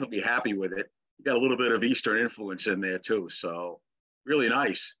perfectly happy with it. You got a little bit of Eastern influence in there too. So really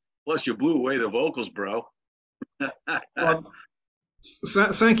nice. Plus you blew away the vocals, bro. Well,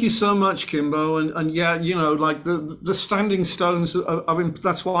 thank you so much, Kimbo. And yeah, you know, like the standing stones,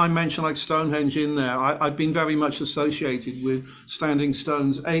 that's why I mentioned like Stonehenge in there. I've been very much associated with standing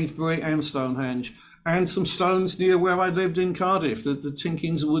stones, Avebury and Stonehenge, and some stones near where I lived in Cardiff, the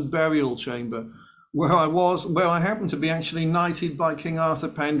Tinkins Wood Burial Chamber, where I happened to be actually knighted by King Arthur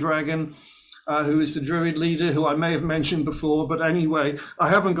Pendragon, who is the Druid leader, who I may have mentioned before. But anyway, I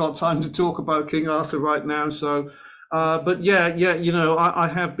haven't got time to talk about King Arthur right now. So, but yeah, you know, I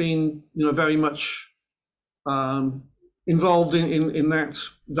have been, you know, very much involved in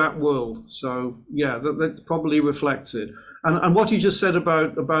that world. So yeah, that probably reflects it. And what you just said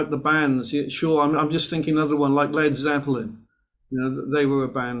about the bands, yeah, sure, I'm just thinking another one like Led Zeppelin. You know, they were a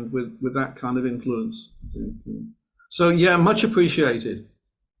band with that kind of influence. So yeah, much appreciated.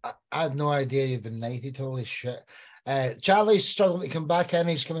 I had no idea you'd been knighted. Holy shit. Charlie's struggling to come back in.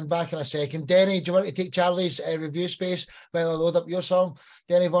 He's coming back in a second. Denny, do you want to take Charlie's review space while I load up your song?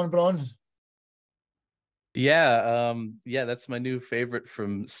 Denny Von Braun. Yeah, that's my new favorite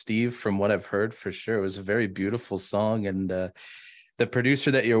from Steve, from what I've heard, for sure. It was a very beautiful song, and the producer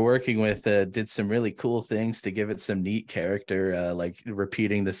that you're working with did some really cool things to give it some neat character, like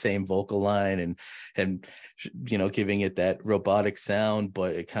repeating the same vocal line and giving it that robotic sound,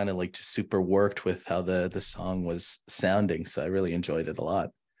 but it kind of like just super worked with how the song was sounding. So I really enjoyed it a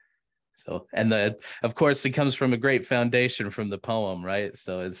lot. So, and of course it comes from a great foundation from the poem, right?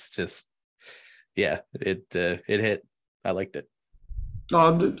 So it's just, yeah, it hit. I liked it.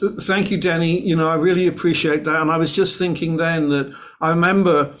 Oh, thank you, Denny. I really appreciate that. And I was just thinking then that I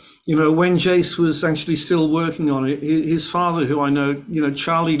remember, when Jace was actually still working on it, his father, who I know,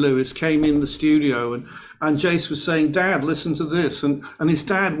 Charlie Lewis, came in the studio and Jace was saying, "Dad, listen to this." And his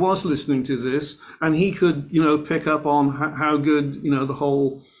dad was listening to this, and he could, pick up on how good,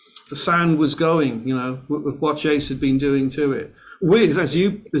 the sound was going, with what Jace had been doing to it. With, as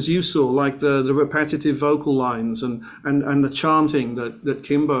you saw, like the repetitive vocal lines and the chanting that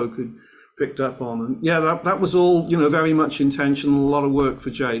Kimbo could picked up on, and yeah, that was all very much intentional, a lot of work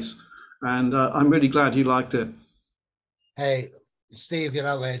for Jace, and I'm really glad you liked it. Hey, Steve, you're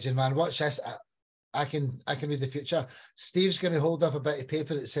a legend, man. Watch this. I can read the future. Steve's going to hold up a bit of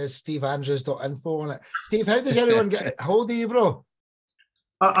paper that says steveandrews.info on it. Steve, how does anyone get hold of you, bro?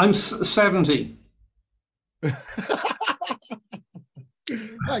 I'm 70.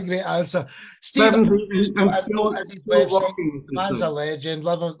 A great answer, Steve. Man's a legend.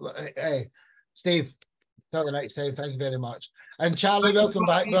 Love him. Hey, Steve, till the next time. Thank you very much. And Charlie, welcome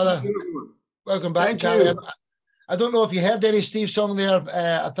back, brother. Welcome back, Charlie. I don't know if you heard any Steve song there.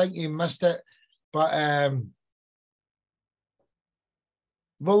 I think you missed it, but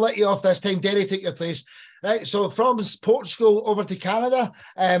we'll let you off this time. Derry, take your place. Right, so from Portugal over to Canada,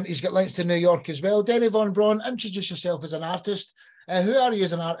 he's got links to New York as well. Denny Von Braun, introduce yourself as an artist. Who are you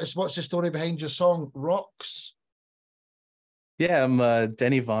as an artist? What's the story behind your song, Rocks? Yeah, I'm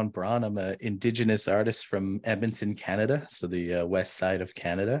Denny Von Braun. I'm an Indigenous artist from Edmonton, Canada, so the west side of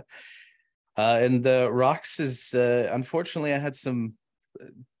Canada. And Rocks is, unfortunately, I had some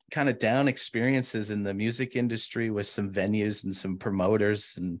kind of down experiences in the music industry with some venues and some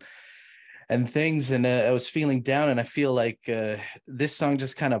promoters and things, and I was feeling down, and I feel like this song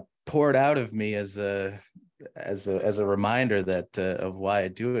just kind of poured out of me as a reminder that of why I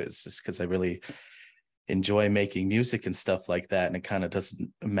do it. It's just because I really enjoy making music and stuff like that, and it kind of doesn't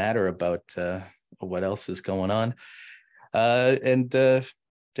matter about what else is going on.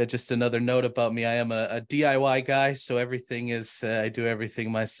 Just another note about me, I am a DIY guy, so everything is I do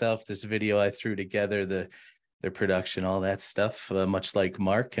everything myself. This video I threw together, the production, all that stuff, much like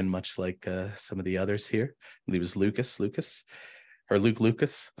Mark and much like some of the others here. I believe it was Luke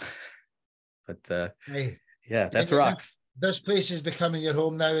Lucas. But hey, yeah, that's Rocks. This place is becoming your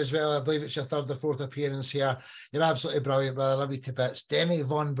home now as well. I believe it's your third or fourth appearance here. You're absolutely brilliant, brother. I love you to bits. Denny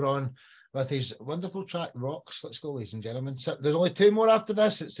Von Braun with his wonderful track, Rocks. Let's go, ladies and gentlemen. So there's only two more after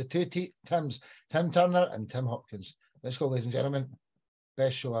this. It's the two Tims, Tim Turner and Tim Hopkins. Let's go, ladies and gentlemen.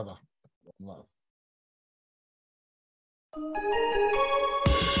 Best show ever. Love.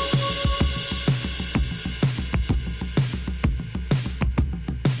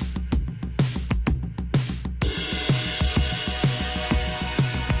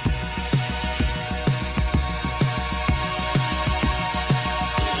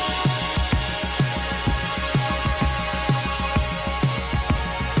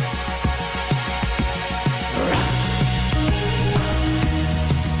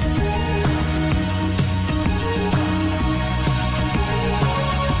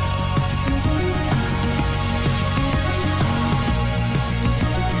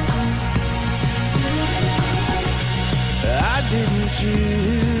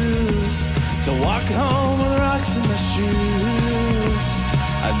 Choose to walk home with rocks in my shoes.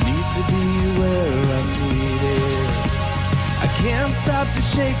 I need to be where I'm needed. I can't stop to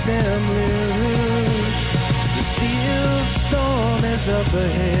shake them loose. The steel storm is up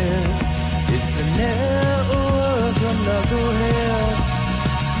ahead. It's a network of knuckleheads.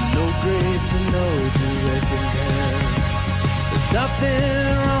 No grace and no recompense. There's nothing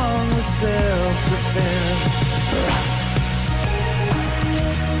wrong with self-defense.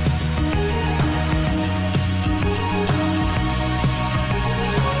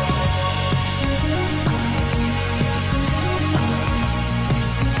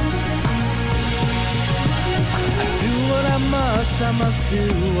 I must do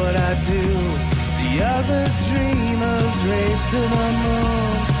what I do. The other dreamers race to the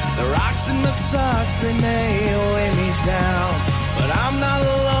moon. The rocks in my socks, they may weigh me down, but I'm not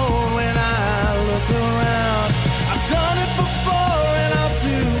alone when I look around. I've done it before and I'll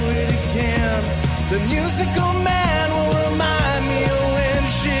do it again. The musical man will remind me of when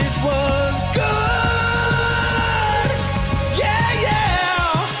shit was good. Yeah, yeah.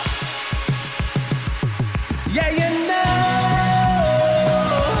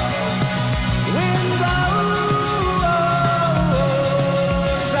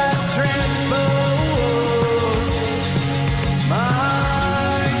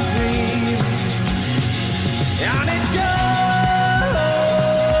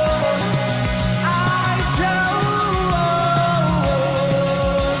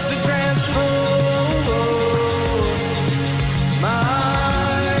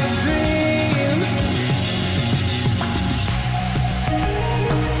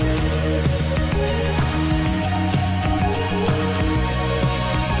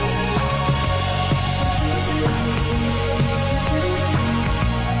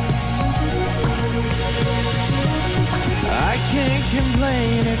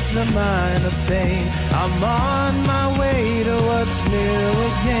 it's a minor pain. I'm on my way to what's new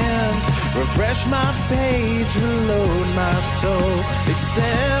again. Refresh my page, reload my soul.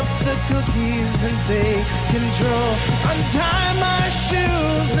 Accept the cookies and take control. Untie my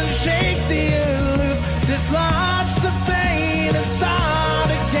shoes and shake the air loose. Dislodge the pain and start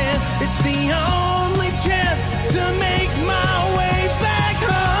again. It's the only chance to make my way back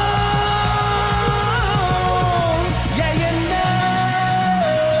home. Yeah, you know,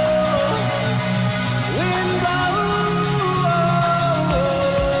 wind blows,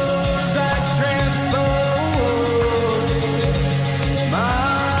 I transpose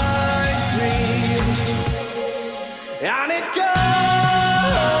my dreams, and it goes.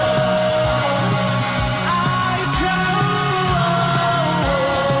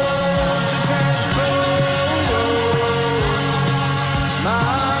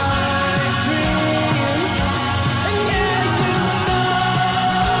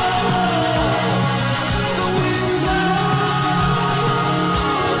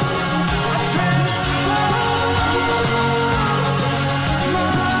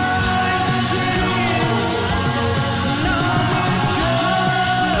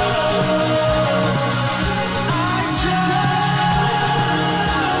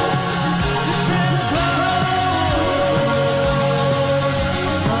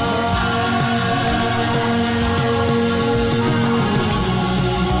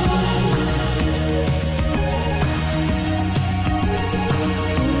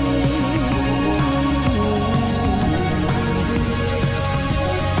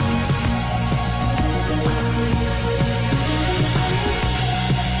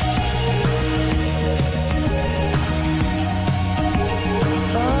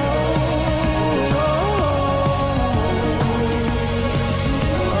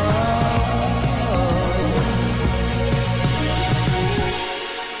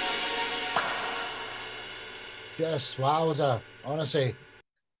 Yes, wowza. Honestly,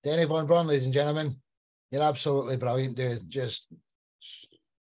 Denny Von Braun, ladies and gentlemen, you're absolutely brilliant, dude. Just,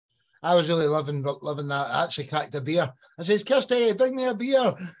 I was really loving that. I actually cracked a beer. I says, Kirsty, bring me a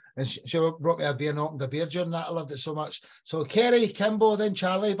beer. And she brought me a beer and opened a beer during that. I loved it so much. So Kerry, Kimbo, then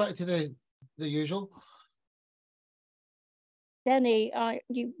Charlie, back to the usual. Denny,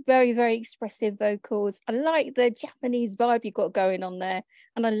 you very, very expressive vocals. I like the Japanese vibe you got going on there.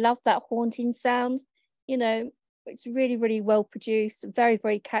 And I love that haunting sound. You know, it's really, really well produced, very,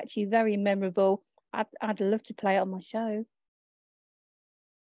 very catchy, very memorable. I'd love to play it on my show.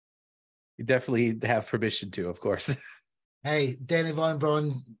 You definitely have permission to, of course. Hey, Denny Von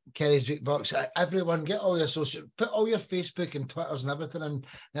Braun, Kerry's Jukebox, everyone get all your social, put all your Facebook and Twitters and everything in.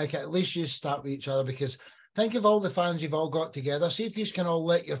 Now, at least you start with each other, because think of all the fans you've all got together. See if you can all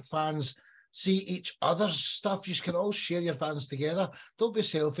let your fans see each other's stuff. You can all share your fans together. Don't be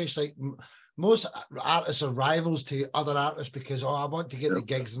selfish. Like most artists are rivals to other artists because, oh, I want to get the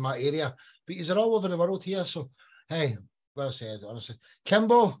gigs in my area. But you're all over the world here. So, hey, well said, honestly.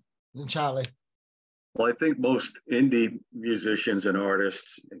 Kimbo and Charlie. Well, I think most indie musicians and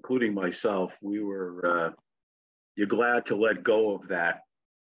artists, including myself, you're glad to let go of that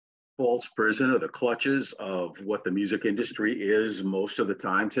false prison or the clutches of what the music industry is most of the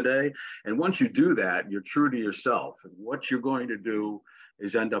time today. And once you do that, you're true to yourself. And what you're going to do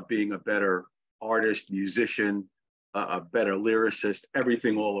is end up being a better artist, musician, a better lyricist,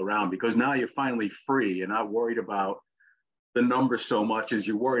 everything all around, because now you're finally free. You're not worried about the numbers so much as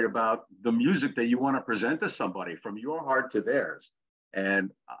you're worried about the music that you want to present to somebody from your heart to theirs.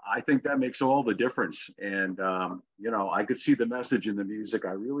 And I think that makes all the difference. And, you know, I could see the message in the music.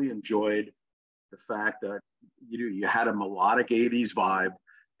 I really enjoyed the fact that you had a melodic 80s vibe.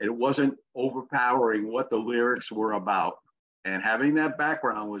 And it wasn't overpowering what the lyrics were about. And having that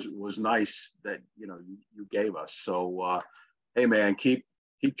background was nice that, you know, you gave us. So, hey, man, keep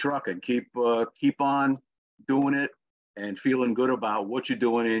trucking, keep on doing it and feeling good about what you're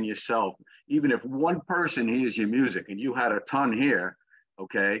doing in yourself. Even if one person hears your music and you had a ton here,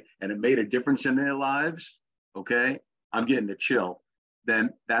 okay, and it made a difference in their lives, okay, I'm getting a chill,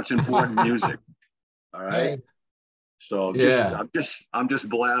 then that's important music. All right. Hey. So yeah, I'm just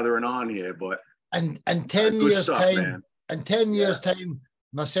blathering on here, but and 10 years stuff, time, man. And 10 years time,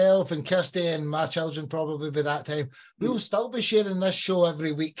 myself and Kirsty and my children probably by that time, we will still be sharing this show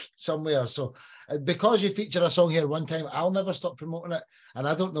every week somewhere. So because you feature a song here one time, I'll never stop promoting it. And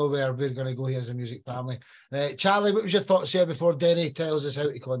I don't know where we're going to go here as a music family. Charlie, what was your thoughts here before Denny tells us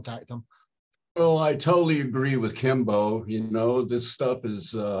how to contact him? Well, I totally agree with Kimbo. You know, this stuff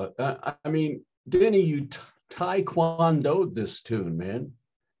is, I mean, Denny, you taekwondo'd this tune, man.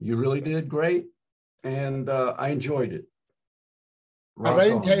 You really did great. And I enjoyed it. Rock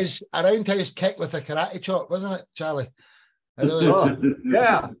on. a roundhouse kick with a karate chop, wasn't it, Charlie? I really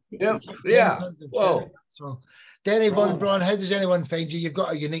yeah. Whoa. So, Denny Von Braun, how does anyone find you? You've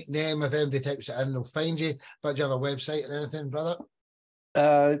got a unique name. If anybody types it in, they'll find you. But do you have a website or anything, brother?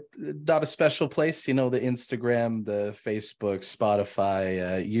 Not a special place, the Instagram, the Facebook,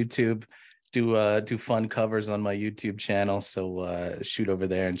 Spotify, YouTube. Do fun covers on my YouTube channel, so shoot over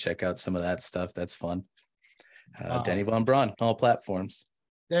there and check out some of that stuff. That's fun. Denny Von Braun, all platforms.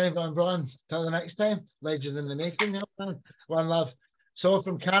 Denny Von Braun, till the next time. Legend in the making. One love. So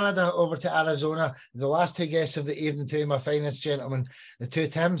from Canada over to Arizona, the last two guests of the evening, two of my finest gentlemen, the two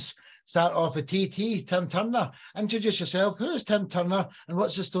Tims. Start off with TT, Tim Turner. Introduce yourself. Who is Tim Turner and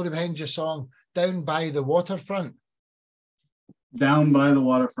what's the story behind your song, Down by the Waterfront? Down by the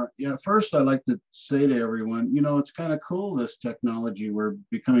waterfront. Yeah, first I'd like to say to everyone, it's kind of cool, this technology. We're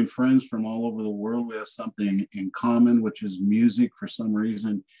becoming friends from all over the world. We have something in common, which is music. For some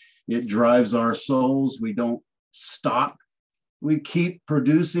reason, it drives our souls. We don't stop. We keep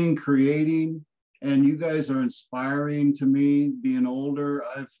producing, creating, and you guys are inspiring to me. Being older,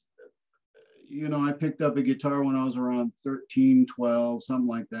 I picked up a guitar when I was around 13, 12, something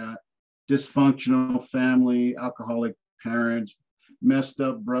like that. Dysfunctional family, alcoholic parents, messed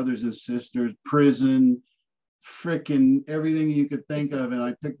up brothers and sisters, prison, freaking everything you could think of. And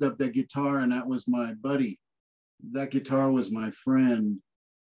I picked up that guitar and that was my buddy. That guitar was my friend.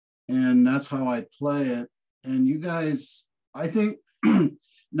 And that's how I play it. And you guys, I think,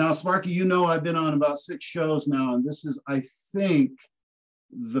 now, Sparky, I've been on about 6 shows now, and this is, I think,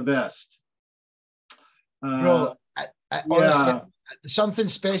 the best. Bro, honestly, something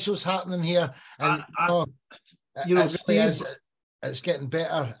special's happening here. And Steve, it's getting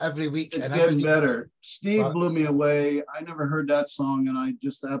better every week. It's getting better. Steve blew me away. I never heard that song, and I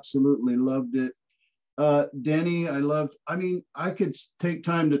just absolutely loved it. Denny, I could take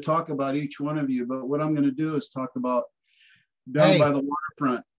time to talk about each one of you, but what I'm going to do is talk about Down by the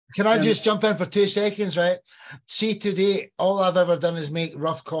Waterfront. Can I just jump in for 2 seconds, right? See, today, all I've ever done is make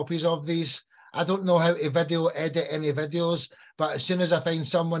rough copies of these. I don't know how to edit any videos, but as soon as I find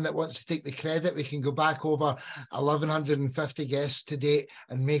someone that wants to take the credit, we can go back over 1,150 guests to date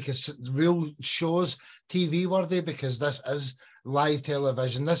and make real shows TV worthy, because this is live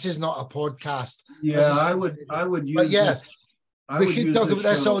television. This is not a podcast. Yeah, I would use. But yeah, this, we could talk about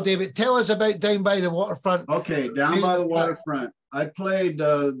this all day. But tell us about Down by the Waterfront. Okay, Down by the Waterfront. I played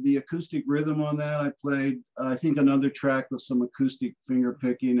the acoustic rhythm on that. I played, I think, another track with some acoustic finger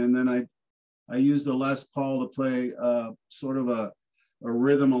picking, and then I used the Les Paul to play sort of a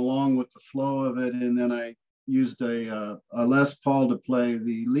rhythm along with the flow of it, and then I used a Les Paul to play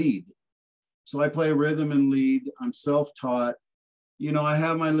the lead. So I play rhythm and lead. I'm self-taught. I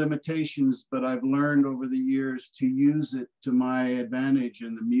have my limitations, but I've learned over the years to use it to my advantage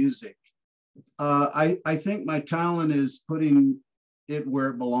in the music. I think my talent is putting it where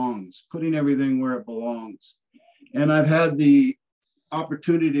it belongs, putting everything where it belongs. And I've had the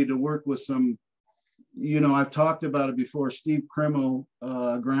opportunity to work with some, I've talked about it before, Steve Krimmel,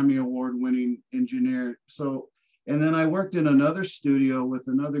 Grammy Award winning engineer. So, and then I worked in another studio with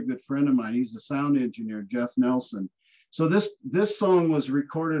another good friend of mine. He's a sound engineer, Jeff Nelson. So this song was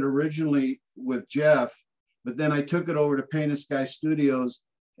recorded originally with Jeff, but then I took it over to Paint a Sky Studios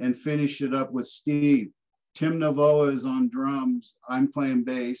and finished it up with Steve. Tim Navoa is on drums. I'm playing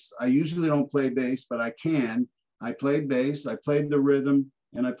bass. I usually don't play bass, but I can. I played bass, I played the rhythm,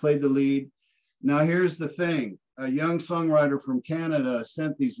 and I played the lead. Now here's the thing. A young songwriter from Canada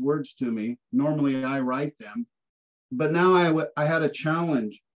sent these words to me. Normally I write them, but now I had a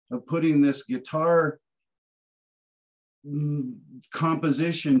challenge of putting this guitar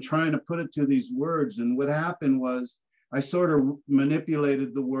composition, trying to put it to these words. And what happened was I sort of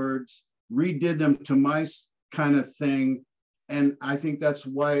manipulated the words, redid them to my kind of thing. And I think that's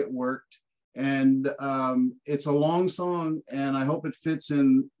why it worked. And it's a long song, and I hope it fits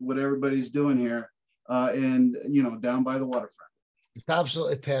in what everybody's doing here. And Down by the Waterfront. It's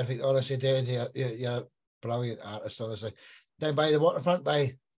absolutely perfect, honestly, Dad. You're a brilliant artist, honestly. Down by the Waterfront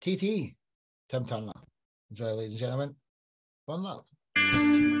by TT, Tim Turner. Enjoy, ladies and gentlemen. One love.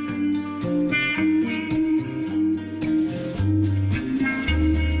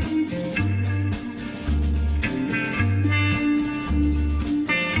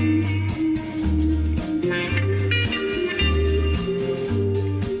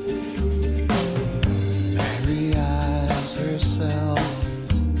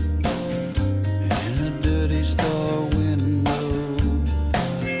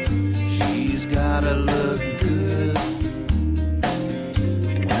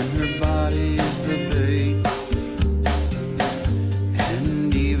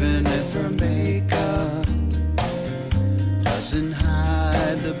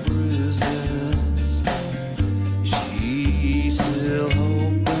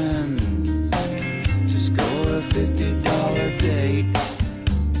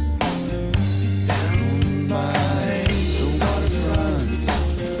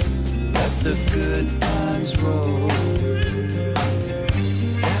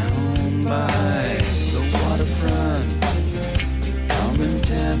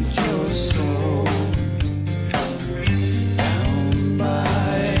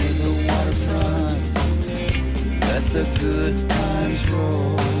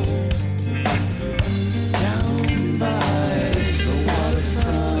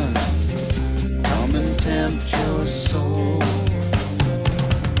 soul.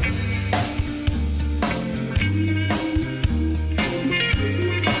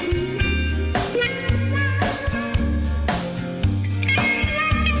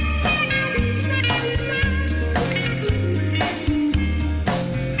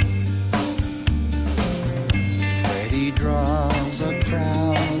 Freddie draws a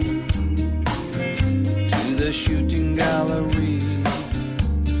crowd to the shooting gallery.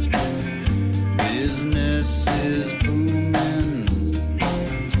 Business is booming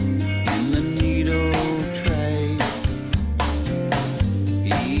in the needle tray.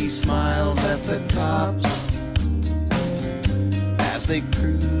 He smiles at the cops as they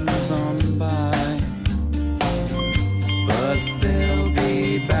cruise on by, but they'll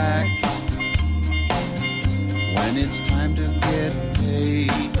be back when it's time to get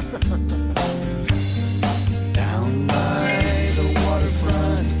paid. Down by the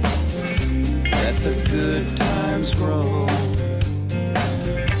waterfront, let the good times roll.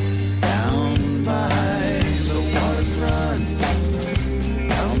 Down by the waterfront,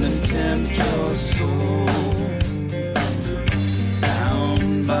 come and tempt your soul.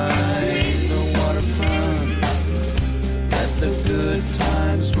 Down by the waterfront, let the good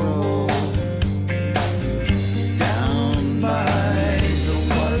times roll. Down by the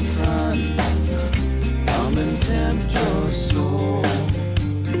waterfront, come and tempt your soul.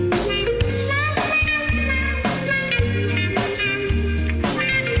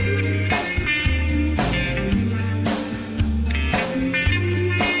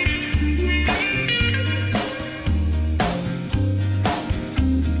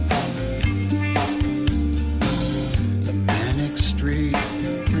 The manic street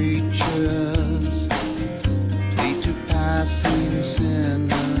preachers plead to passing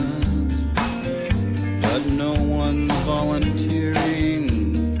sinners, but no one's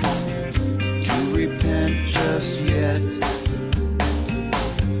volunteering to repent just yet.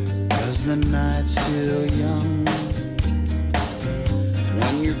 'Cause the night's still young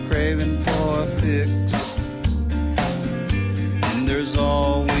when you're craving for a fix, and there's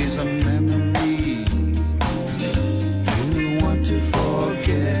always a memory you want to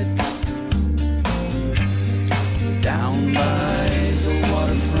forget. Down by the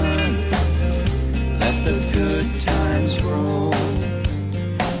waterfront, let the good times roll.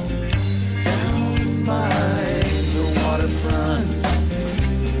 Down by the waterfront,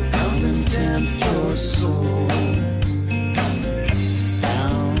 come and tempt your soul.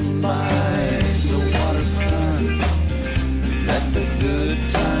 Down by the waterfront, let the good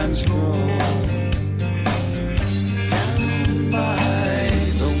times roll. Down by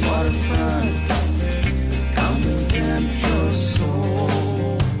the waterfront, come and tempt your soul.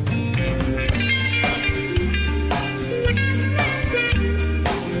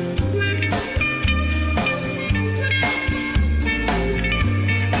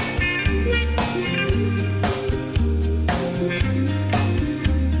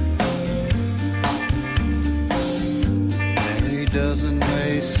 Mary doesn't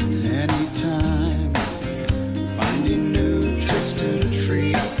waste any time finding new tricks to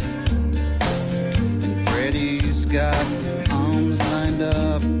treat, and Freddie's got arms lined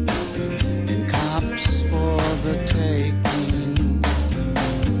up and cops for the taking,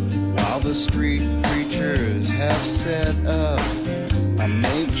 while the street preachers have set up a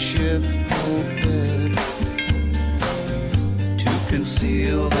makeshift pulpit to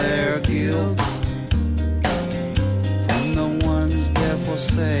conceal their guilt from the ones they're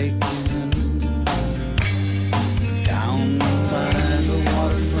forsaken. Down by the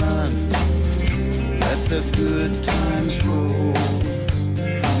waterfront, let the good times roll.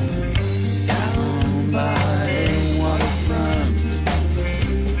 Down by the waterfront,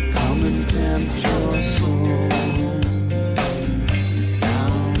 come and tempt your soul.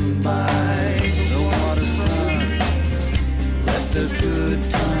 Down by the waterfront, let the good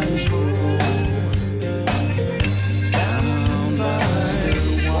times roll. Down by the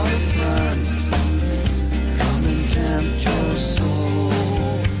waterfront,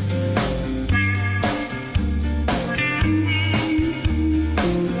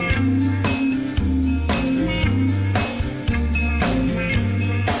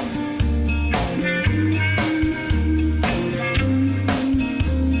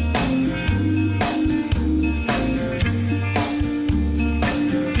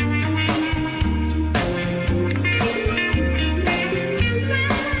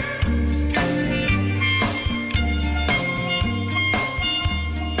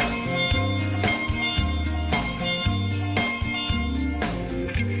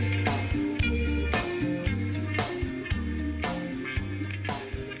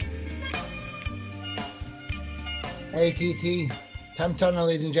 ATT, Tim Turner,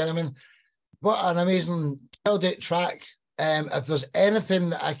 ladies and gentlemen. What an amazing killed it track. If there's anything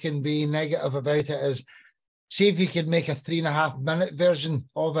that I can be negative about it is see if you could make a 3.5 minute version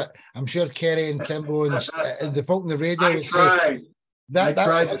of it. I'm sure Kerry and Kimbo and the folk on the radio would say I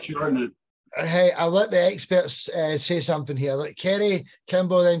tried to shorten it. Hey, I'll let the experts say something here. Like Kerry,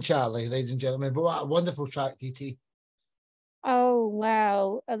 Kimbo, then Charlie, ladies and gentlemen. But what a wonderful track, TT. Oh,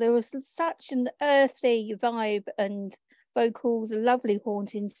 wow. There was such an earthy vibe and vocals, a lovely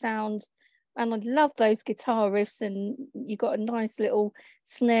haunting sound. And I love those guitar riffs, and you got a nice little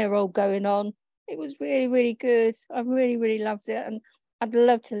snare roll going on. It was really, really good. I really, really loved it. And I'd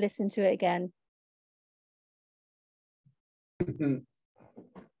love to listen to it again.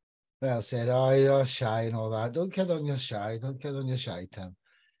 Well said. Oh, you're shy and all that. Don't kid on your shy. Don't kid on your shy, Tim.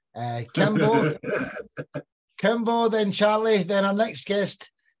 Kimbo, Kimbo, then Charlie, then our next guest,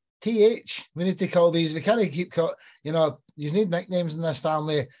 TH. We need to call these. We can't keep you know, you need nicknames in this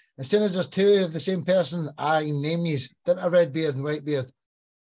family. As soon as there's two of the same person, I name you. Didn't a red beard and white beard?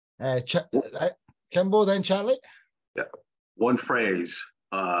 Kimbo, then Charlie. Yeah. One phrase.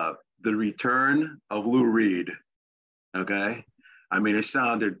 The return of Lou Reed. Okay. I mean, it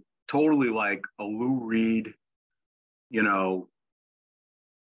sounded totally like a Lou Reed, you know,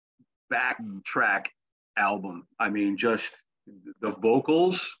 backtrack album. I mean, just the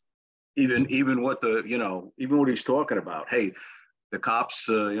vocals, even what the, you know, even what he's talking about. Hey, the cops,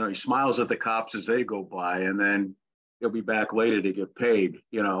 you know, he smiles at the cops as they go by, and then he'll be back later to get paid.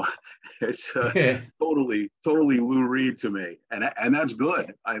 You know, it's totally Lou Reed to me, and that's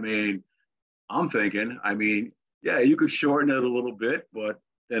good. I mean, I'm thinking, I mean, yeah, you could shorten it a little bit, but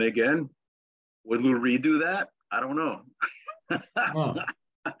then again, would Lou Reed do that? I don't know.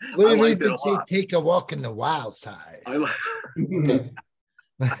 Lou Reed would say, "Take a walk in the wild side." Yeah,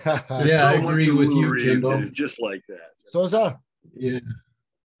 I agree with you, Kimbo. Just like that. So is that. Yeah.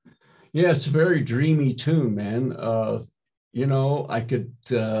 Yeah, it's a very dreamy tune, man. You know, I could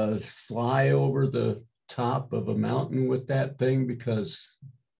fly over the top of a mountain with that thing because,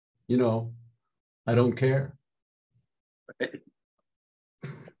 you know, I don't care.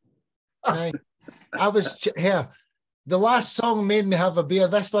 Hey, I was here. The last song made me have a beer.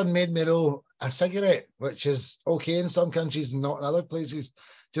 This one made me roll a cigarette, which is okay in some countries and not in other places.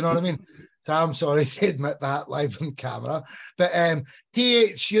 Do you know what I mean? So I'm sorry to admit that live on camera. But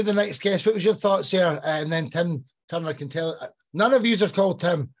TH, you're the next guest. What was your thoughts there? And then Tim Turner can tell. None of you are called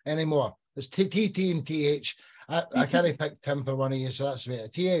Tim anymore. It's TT and TH. I can't pick Tim for one of you, so that's better.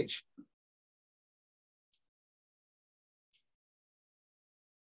 TH.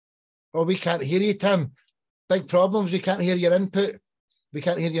 Oh, we can't hear you, Tim. Big problems. We can't hear your input. We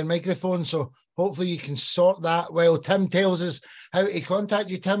can't hear your microphone. So hopefully you can sort that while Tim tells us how to contact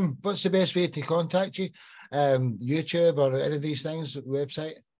you. Tim, what's the best way to contact you? YouTube or any of these things,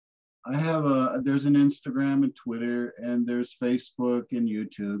 website? I have there's an Instagram and Twitter, and there's Facebook and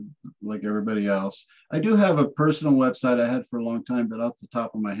YouTube, like everybody else. I do have a personal website I had for a long time, but off the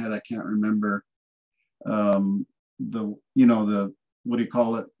top of my head, I can't remember the what do you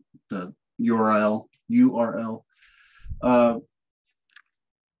call it? The URL.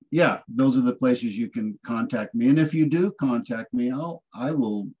 Yeah, those are the places you can contact me. And if you do contact me, I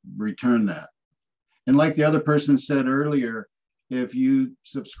will return that. And like the other person said earlier, if you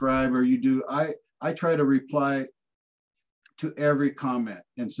subscribe or you do, I try to reply to every comment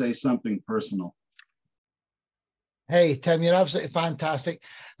and say something personal. Hey, Tim, you're absolutely fantastic.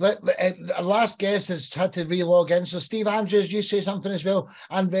 Our last guest has had to re-log in. So Steve Andrews, you say something as well,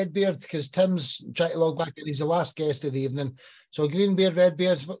 and Redbeard, because Tim's trying to log back in. He's the last guest of the evening. So Greenbeard,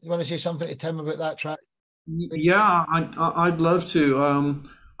 Redbeard, you want to say something to Tim about that track? Yeah, I'd love to.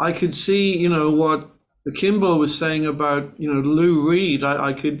 I could see, you know, what Kimbo was saying about, you know, Lou Reed.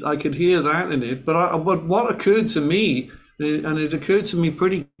 I could hear that in it. But what occurred to me, and it occurred to me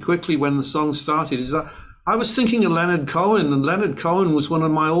pretty quickly when the song started, is that I was thinking of Leonard Cohen, and Leonard Cohen was one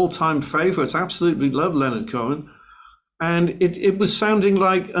of my all-time favorites. Absolutely love Leonard Cohen. And it was sounding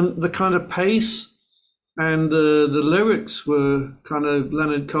like the kind of pace and the lyrics were kind of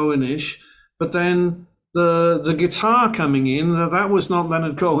Leonard Cohen-ish. But then the guitar coming in, that was not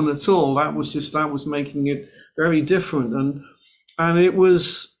Leonard Cohen at all. That was making it very different. And it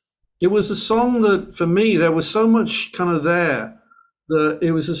was a song that, for me, there was so much kind of there.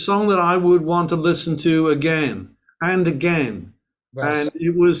 It was a song that I would want to listen to again and again. Right. And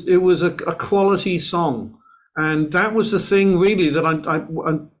it was a quality song. And that was the thing really that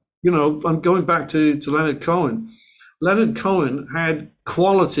I'm going back to Leonard Cohen. Leonard Cohen had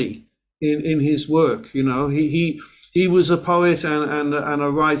quality in his work. You know, he was a poet and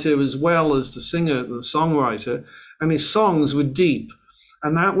a writer as well as the singer, the songwriter. and his songs were deep.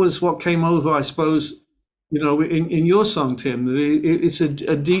 And that was what came over, I suppose, in your song, Tim. It's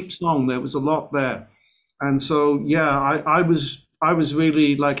a deep song. There was a lot there. And so, yeah, I was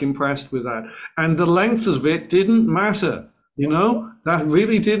really like impressed with that. And the length of it didn't matter, that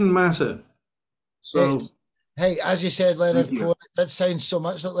really didn't matter. So, hey, as you said, Leonard Cohen, that sounds so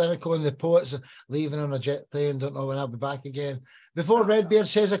much like Leonard Cohen. The Poets are leaving on a jet plane, don't know when I'll be back again. Before Redbeard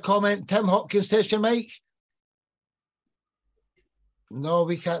says a comment, Tim Hopkins, test your mic. No,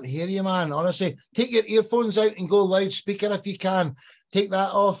 we can't hear you, man. Honestly, take your earphones out and go loudspeaker if you can. Take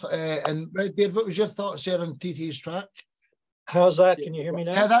that off. And Redbeard, what was your thoughts there on TT's track? How's that? Can you hear me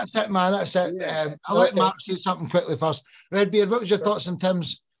now? Yeah, that's it, man. That's it. I'll let Mark say something quickly first. Redbeard, what was your thoughts on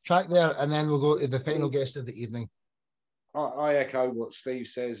Tim's track there? And then we'll go to the final guest of the evening. I echo what Steve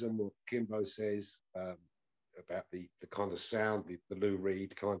says and what Kimbo says about the kind of sound, the Lou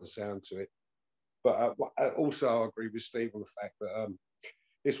Reed kind of sound to it. But also I agree with Steve on the fact that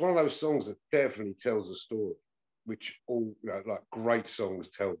it's one of those songs that definitely tells a story, which all, like great songs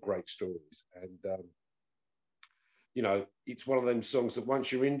tell great stories. And, it's one of them songs that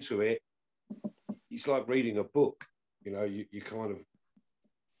once you're into it, it's like reading a book. You kind of,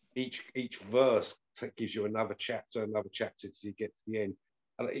 each verse gives you another chapter till you get to the end.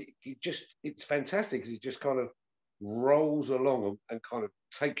 And it's fantastic because it just kind of rolls along and kind of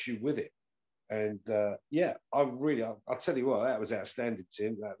takes you with it. And I'll tell you what, that was outstanding,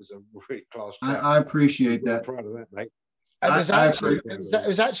 Tim. That was a really class track. I appreciate that. Proud of that, mate. It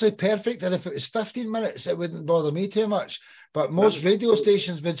was actually perfect. And if it was 15 minutes, it wouldn't bother me too much. But most radio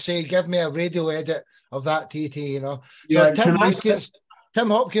stations would say, give me a radio edit of that TT, So Yeah, Tim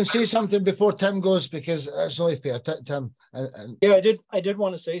Hopkins, say something before Tim goes, because it's only fair. Tim. Yeah, I did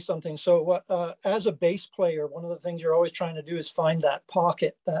want to say something. So as a bass player, one of the things you're always trying to do is find that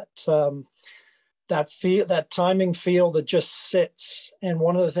pocket, that timing feel that just sits. And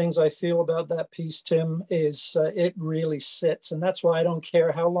one of the things I feel about that piece, Tim, is it really sits. And that's why I don't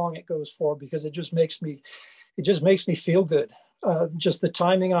care how long it goes for, because it just makes me feel good. Just the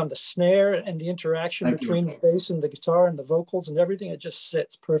timing on the snare and the interaction between the bass and the guitar and the vocals and everything, it just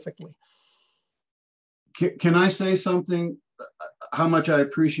sits perfectly. Can I say something? How much I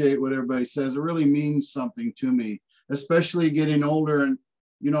appreciate what everybody says. It really means something to me, especially getting older. And,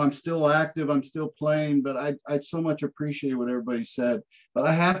 I'm still active, I'm still playing, but I so much appreciate what everybody said. But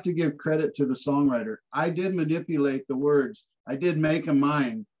I have to give credit to the songwriter. I did manipulate the words. I did make them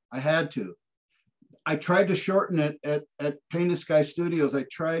mine. I had to. I tried to shorten it at Painted Sky Studios. I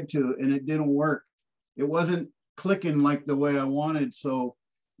tried to, and it didn't work. It wasn't clicking like the way I wanted. So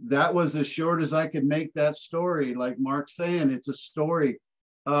that was as short as I could make that story. Like Mark's saying, it's a story.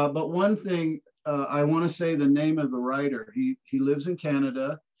 But one thing, I want to say the name of the writer. He lives in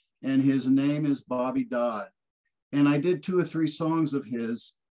Canada, and his name is Bobby Dodd. And I did 2 or 3 songs of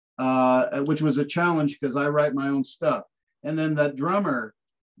his, which was a challenge because I write my own stuff. And then that drummer,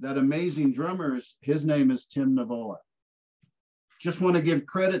 that amazing drummer, his name is Tim Navola. Just want to give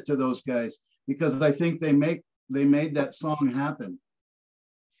credit to those guys because I think they made that song happen.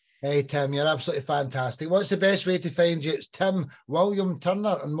 Hey, Tim, you're absolutely fantastic. What's the best way to find you? It's Tim William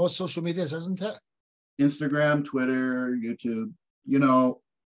Turner on most social medias, isn't it? Instagram, Twitter, YouTube.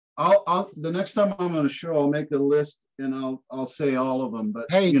 I'll the next time I'm on a show, I'll make a list and I'll say all of them. But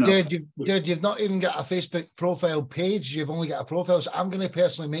hey, dude, you've not even got a Facebook profile page. You've only got a profile. So I'm going to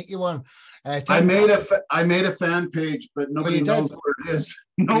personally make you one. I made a fan page, but nobody knows where it is.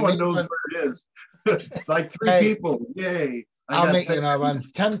 No one knows where it is. Like 3 people. Yay. I'll make you another one.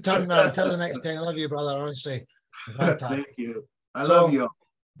 Tim Turner, until the next day. I love you, brother, honestly. Thank you. I love you.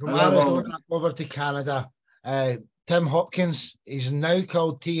 From Arizona over to Canada, Tim Hopkins, he's now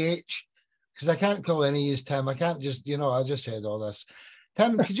called TH, because I can't call any of Tim. I can't just, I just said all this.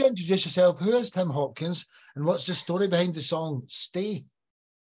 Tim, could you introduce yourself? Who is Tim Hopkins, and what's the story behind the song Stay?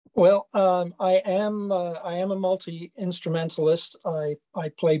 Well, I am a multi-instrumentalist. I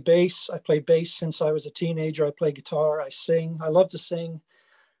play bass. I played bass since I was a teenager. I play guitar. I sing. I love to sing.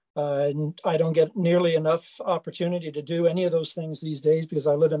 And I don't get nearly enough opportunity to do any of those things these days because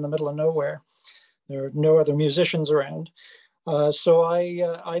I live in the middle of nowhere. There are no other musicians around. So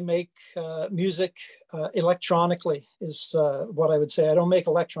I make music electronically is what I would say. I don't make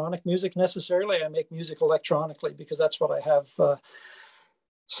electronic music necessarily. I make music electronically because that's what I have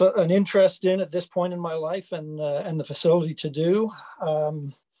an interest in at this point in my life and the facility to do.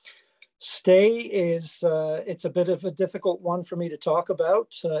 Stay is, it's a bit of a difficult one for me to talk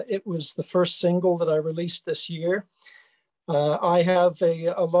about. It was the first single that I released this year. I have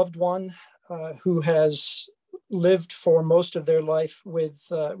a loved one who has lived for most of their life with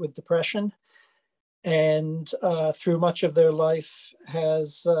depression. and through much of their life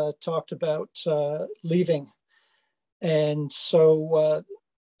has talked about leaving. And so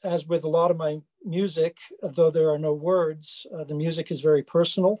as with a lot of my music, though there are no words, the music is very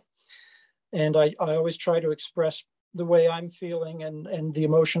personal. And I always try to express the way I'm feeling and the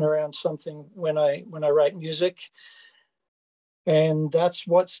emotion around something when I write music. And that's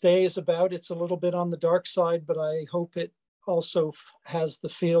what Stay is about. It's a little bit on the dark side, but I hope it also has the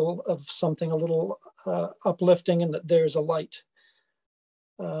feel of something a little uplifting and that there's a light.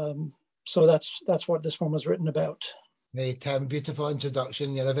 So that's what this one was written about. Hey, Tim, beautiful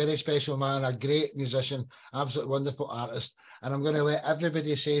introduction. You're a very special man, a great musician, absolutely wonderful artist. And I'm going to let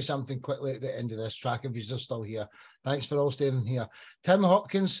everybody say something quickly at the end of this track if you're still here. Thanks for all staying here. Tim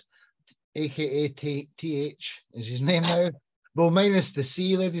Hopkins, aka TH, is his name now. Well, minus the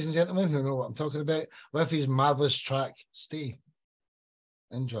C, ladies and gentlemen, who know what I'm talking about, with his marvellous track, Stay.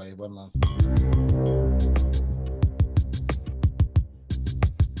 Enjoy, one love.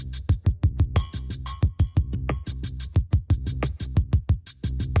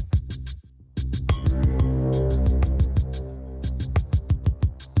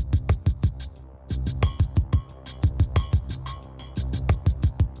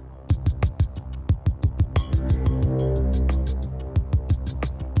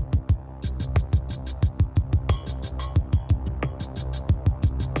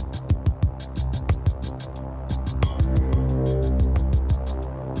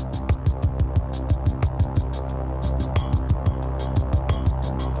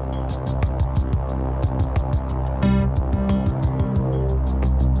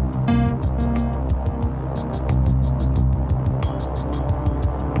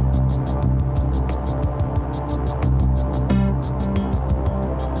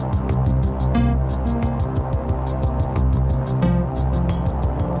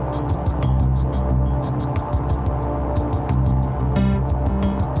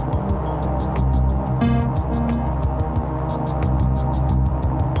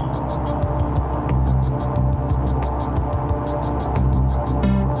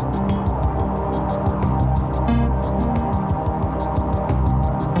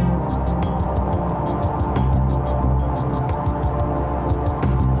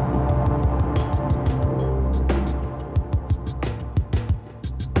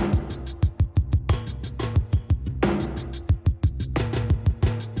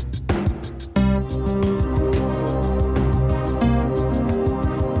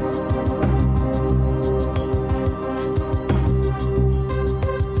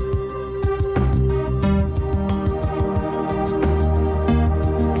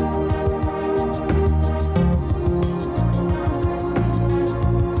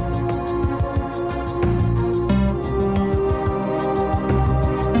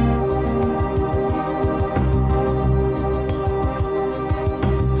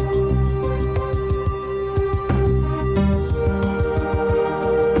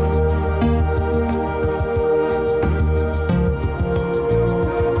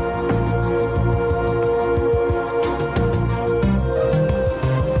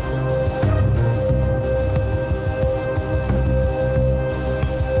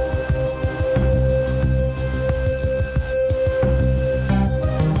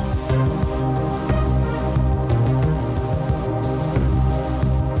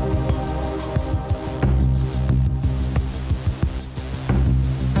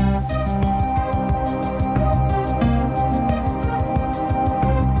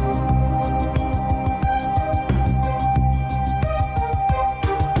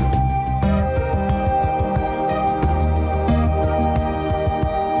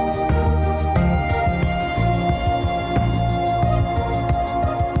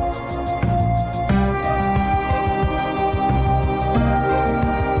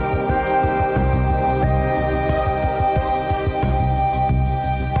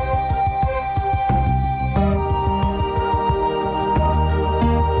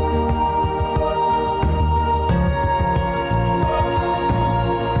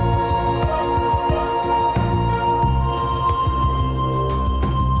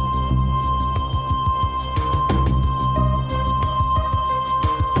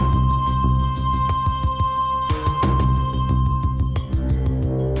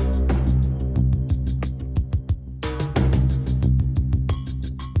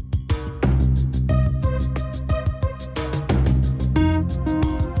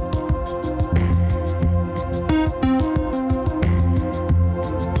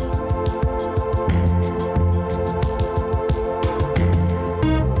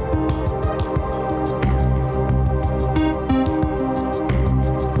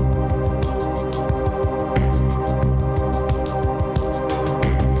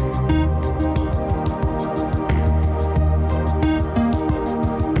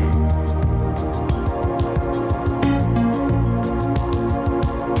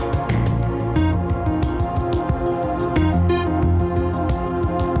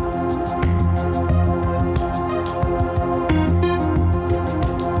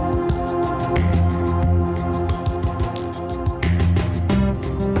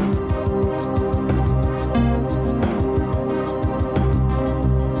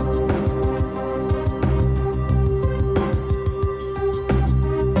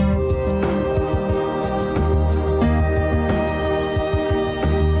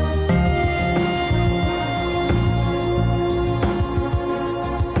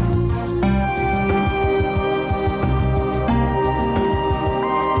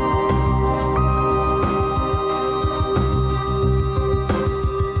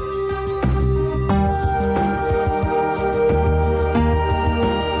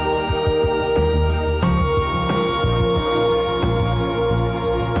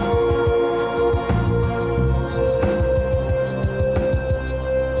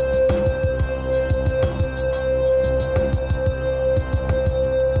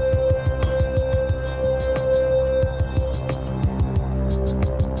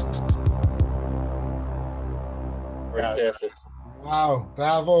 Wow,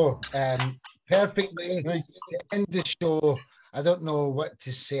 bravo. Perfectly in the show. I don't know what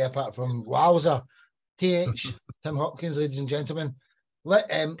to say apart from wowza. TH, Tim Hopkins, ladies and gentlemen.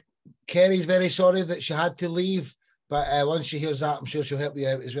 Kerry's very sorry that she had to leave, but once she hears that, I'm sure she'll help you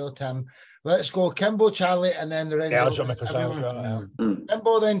out as well, Tim. Let's go Kimbo, Charlie, and then the rest. Yeah, I was going to make a sound.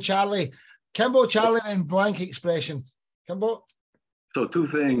 Kimbo, then Charlie. Kimbo, Charlie, then Blank Expression. Kimbo? So two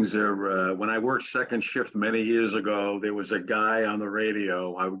things are, when I worked second shift many years ago, there was a guy on the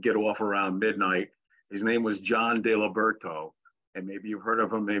radio. I would get off around midnight. His name was John DeLiberto. And maybe you've heard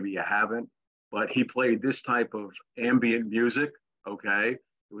of him, maybe you haven't. But he played this type of ambient music, okay?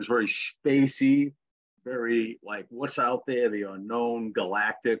 It was very spacey, very like what's out there, the unknown,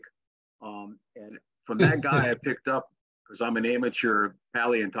 galactic. And from that guy, I picked up, because I'm an amateur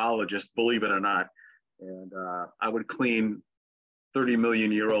paleontologist, believe it or not. And I would clean 30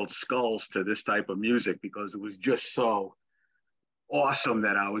 million year old skulls to this type of music because it was just so awesome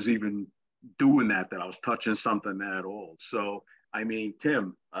that I was even doing that I was touching something that old. So, I mean,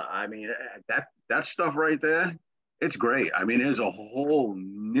 Tim, that stuff right there, it's great. I mean, there's a whole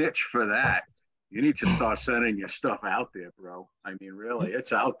niche for that. You need to start sending your stuff out there, bro. I mean, really,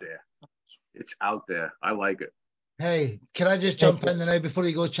 it's out there. It's out there. I like it. Hey, can I just jump in now before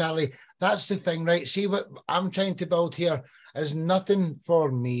you go, Charlie? That's the thing, right? See, what I'm trying to build here is nothing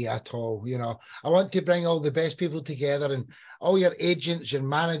for me at all. You know, I want to bring all the best people together, and all your agents, your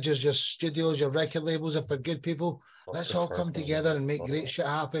managers, your studios, your record labels, if they're good people, let's all come together and make great shit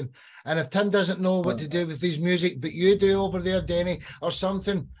happen. And if Tim doesn't know what to do with his music, but you do over there, Denny, or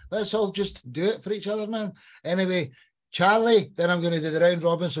something, let's all just do it for each other, man. Anyway, Charlie, then I'm going to do the round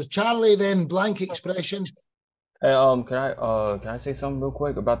robin. So Charlie, then Blank Expression. Hey, can I say something real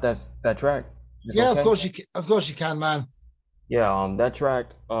quick about that track? Yeah, okay? Of course you can, man. Yeah, that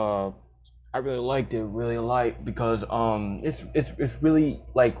track, I really liked it, because it's really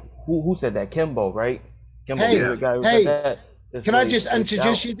like who said that? Kimbo, right? Kimbo, the guy who said that. Can I just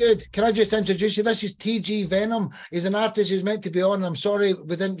introduce you, dude? Can I just introduce you? This is TG Venom. He's an artist who's meant to be on. I'm sorry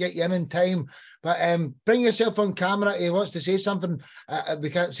we didn't get you in time, but bring yourself on camera. He wants to say something.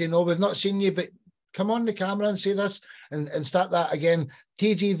 We can't say no. We've not seen you, but come on the camera and say this and start that again.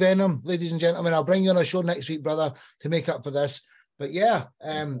 TG Venom, ladies and gentlemen. I'll bring you on a show next week, brother, to make up for this. But yeah,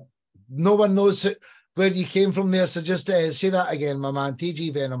 no one knows where you came from there. So just say that again, my man.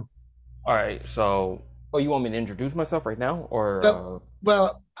 TG Venom. All right. So, you want me to introduce myself right now, or?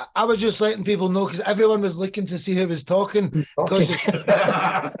 Well, I was just letting people know because everyone was looking to see who was talking. Okay.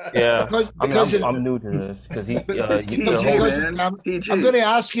 Yeah, I'm new to this because I'm going to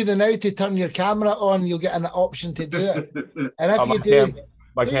ask you now to turn your camera on. You'll get an option to do it, and if you do,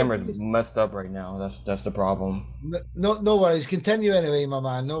 my camera's messed up right now. That's the problem. No worries. Continue anyway, my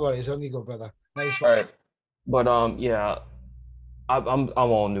man. No worries. On you go, brother. Nice one. All right, but yeah, I'm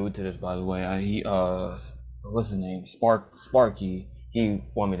all new to this, by the way. What's his name? Sparky. He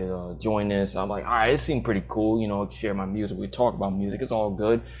wanted me to join this. I'm like, all right, it seemed pretty cool, you know, share my music. We talk about music. It's all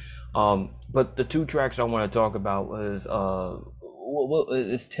good. But the two tracks I want to talk about was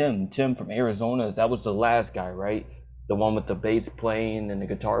it's Tim from Arizona. That was the last guy, right? The one with the bass playing and the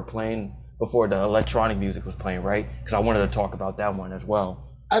guitar playing before the electronic music was playing, right? Because I wanted to talk about that one as well.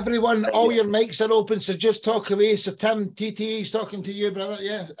 Everyone, all your mics are open, so just talk away. So Tim, TT, he's talking to you, brother.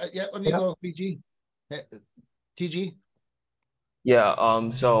 Yeah, when you go, PG. TG.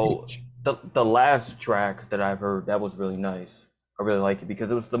 Yeah, so the last track that I've heard, that was really nice. I really liked it because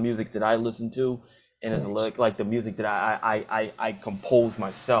it was the music that I listened to, and it's like the music that I compose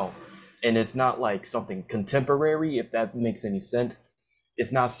myself. And it's not like something contemporary, if that makes any sense.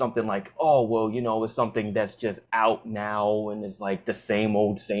 It's not something like, oh, well, you know, it's something that's just out now and it's like the same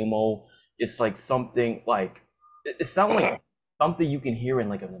old. It's like something like, it sounds like something you can hear in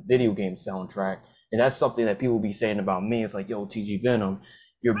like a video game soundtrack. And that's something that people be saying about me. It's like, yo, TG Venom,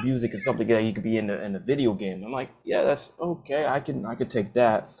 your music is something that you could be in a video game. I'm like, yeah, that's okay. I could take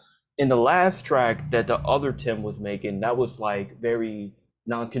that. In the last track that the other Tim was making, that was like very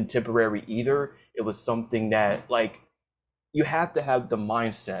non-contemporary either. It was something that like, you have to have the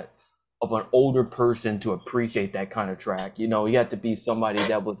mindset of an older person to appreciate that kind of track. You know, you have to be somebody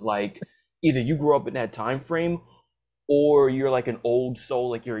that was like, either you grew up in that time frame, or you're like an old soul,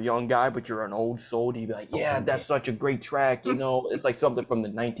 like you're a young guy, but you're an old soul. You'd be like, yeah, that's such a great track. You know, it's like something from the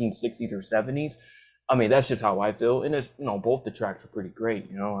 1960s or 70s. I mean, that's just how I feel. And it's, you know, both the tracks are pretty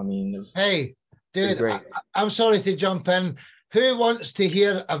great. You know, I mean, it was hey, dude, I'm sorry to jump in. Who wants to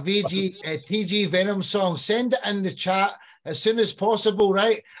hear a TG Venom song? Send it in the chat as soon as possible,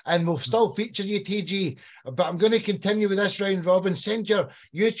 right? And we'll still feature you, TG. But I'm going to continue with this round robin. Send your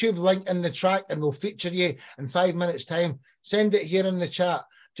YouTube link in the track and we'll feature you in 5 minutes' time. send it here in the chat.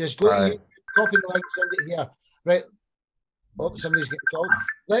 Just go to YouTube, copy the link, send it here. Right. Oh, somebody's getting called.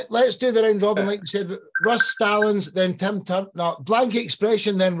 Let's do the round robin, like we said. Russ Stallings, then Tim Turner. No, Blank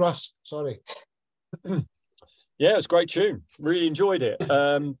Expression, then Russ. Sorry. Yeah, it was a great tune. Really enjoyed it.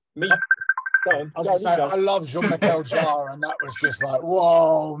 Me. I love Jean-Michel Jarre, and that was just like,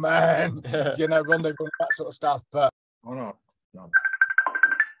 whoa, man. You know, Rendezvous, that sort of stuff. But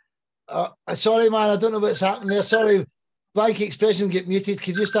sorry, man, I don't know what's happening there. Sorry, Blank Expression get muted.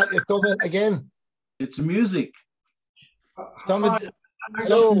 Could you start your comment again? It's music. Yeah,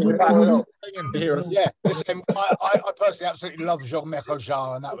 listen, I personally absolutely love Jean-Michel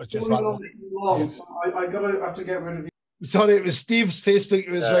Jarre, and that was just like. I have to get rid of you. Sorry, it was Steve's Facebook.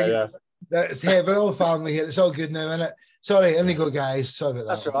 It was That's hey, we're all family here. It's all good now, isn't it? Sorry, in they go, guys. Sorry about that.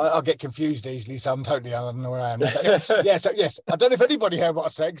 That's all right. I'll get confused easily, so I'm totally, I don't know where I am. Yes, I don't know if anybody heard what I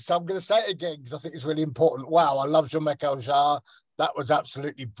said, so I'm going to say it again because I think it's really important. Wow, I love Jean-Michel Jarre. That was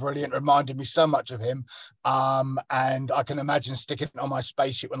absolutely brilliant. Reminded me so much of him. And I can imagine sticking it on my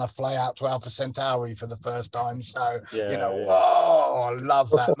spaceship when I fly out to Alpha Centauri for the first time. So, whoa, I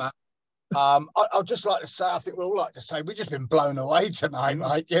love that, man. I'd just like to say, I think we all like to say, we've just been blown away tonight,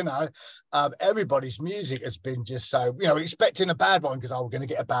 like, everybody's music has been just so, expecting a bad one because we're going to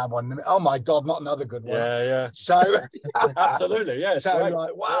get a bad one. Oh my God, not another good one. Yeah. So, absolutely, yeah. So,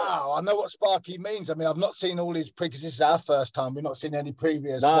 like, wow, I know what Sparky means. I mean, I've not seen all his because this is our first time. We've not seen any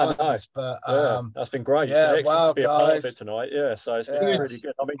previous ones, but that's been great. Yeah, wow, to be a part of it tonight. Yeah, so it's been really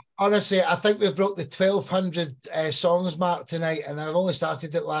good. I mean, honestly, I think we've broke the 1,200 songs mark tonight, and I've only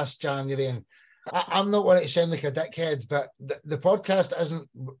started it last January. And I'm not wanting to sound like a dickhead, but the podcast isn't,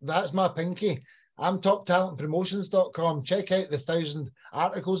 that's my pinky. I'm toptalentpromotions.com. Check out the 1,000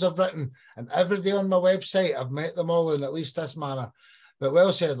 articles I've written, and every day on my website, I've met them all in at least this manner. But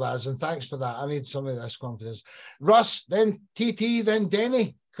well said, lads, and thanks for that. I need some of this confidence. Russ, then TT, then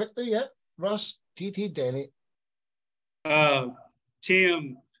Denny. Quickly, Russ, TT, Denny.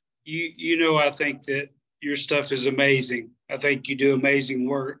 Tim, I think that your stuff is amazing. I think you do amazing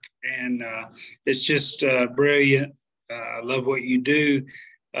work, and it's just brilliant. I love what you do.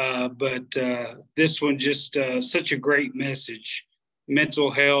 But this one just such a great message.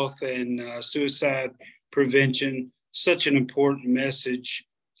 Mental health and suicide prevention, such an important message.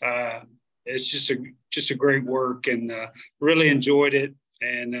 It's just a great work, and really enjoyed it.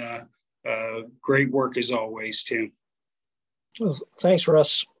 And great work as always, Tim. Well, thanks,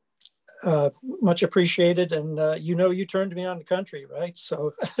 Russ. Much appreciated. And you turned me on to country, right?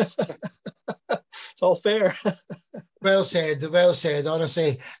 So it's all fair. Well said,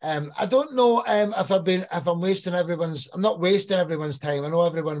 honestly. I don't know if I'm wasting I'm not wasting everyone's time. I know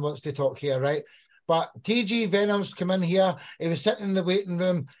everyone wants to talk here, right? But TG Venom's come in here. He was sitting in the waiting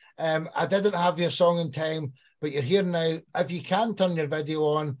room. I didn't have your song in time, but you're here now. If you can turn your video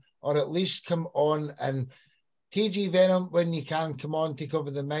on, or at least come on, and TG Venom, when you can, come on, take over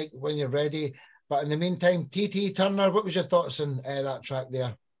the mic when you're ready. But in the meantime, TT Turner, what was your thoughts on that track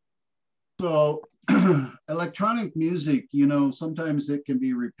there? So electronic music, sometimes it can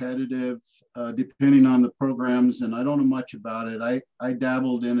be repetitive depending on the programs, and I don't know much about it. I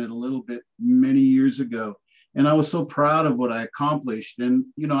dabbled in it a little bit many years ago, and I was so proud of what I accomplished. And,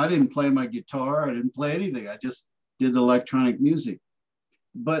 I didn't play my guitar. I didn't play anything. I just did electronic music.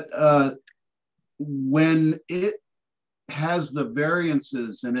 But when it has the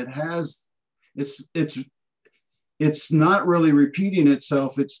variances and it's not really repeating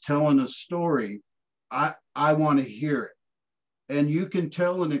itself, it's telling a story, I want to hear it. And you can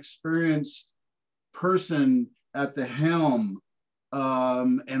tell an experienced person at the helm.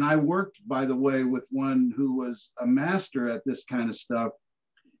 And I worked, by the way, with one who was a master at this kind of stuff.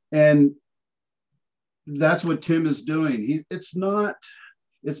 And that's what Tim is doing. It's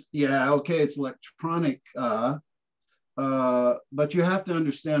electronic, but you have to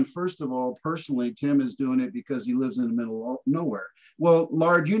understand, first of all, personally, Tim is doing it because he lives in the middle of nowhere. Well,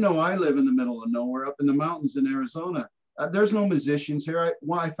 Lard, I live in the middle of nowhere, up in the mountains in Arizona. There's no musicians here.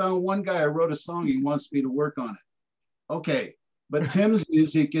 I found one guy, I wrote a song, he wants me to work on it. Okay, but Tim's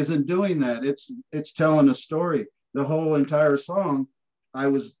music isn't doing that. It's telling a story. The whole entire song, I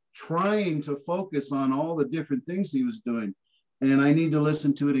was trying to focus on all the different things he was doing. And I need to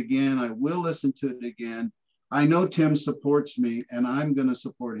listen to it again. I will listen to it again. I know Tim supports me, and I'm going to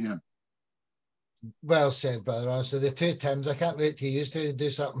support him. Well said, brother. Honestly, the two Tims, I can't wait to use to do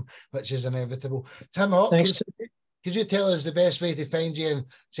something which is inevitable. Tim Hopkins, could you tell us the best way to find you and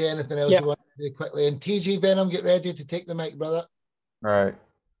say anything else you want to do quickly? And TG Venom, get ready to take the mic, brother. Right.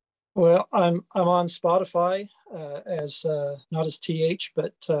 Well, I'm on Spotify as not as TH,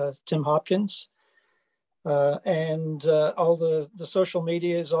 but Tim Hopkins. and all the social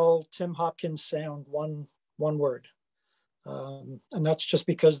media is all Tim Hopkins sound, one word. And that's just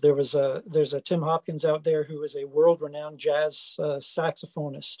because there's a Tim Hopkins out there who is a world-renowned jazz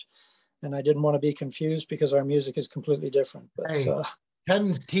saxophonist, and I didn't want to be confused because our music is completely different. But hey,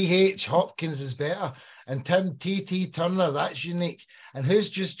 Tim T.H. Hopkins is better, and Tim T.T. Turner, that's unique. And who's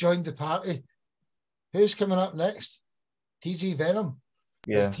just joined the party? Who's coming up next? T.G. Venom.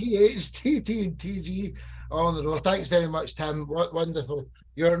 Yeah. It's T.H., T.T. and T.G. on the road. Thanks very much, Tim. Wonderful.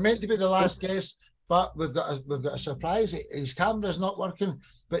 You're meant to be the last guest, but we've got a surprise. His camera's not working.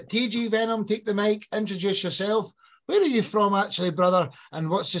 But T.G. Venom, take the mic, introduce yourself. Where are you from, actually, brother? And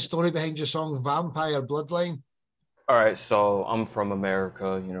what's the story behind your song Vampire Bloodline? All right, so I'm from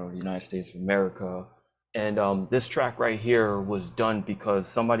America, you know, the United States of America. And this track right here was done because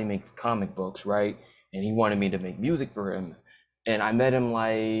somebody makes comic books, right? And he wanted me to make music for him. And I met him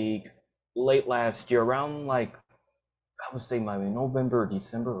like late last year, around like, I would say maybe November,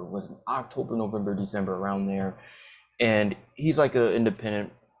 December, or was it October, November, December, around there. And he's like an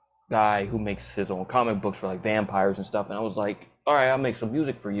independent guy who makes his own comic books for like vampires and stuff. And I was like, all right, I'll make some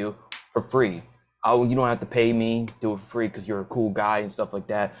music for you for free. You don't have to pay me, do it for free because you're a cool guy and stuff like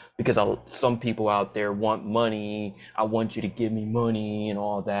that. Because some people out there want money. I want you to give me money and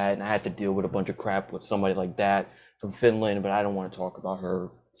all that. And I had to deal with a bunch of crap with somebody like that from Finland, but I don't want to talk about her.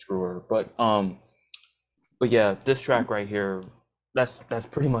 Screw her. But yeah, this track right here, that's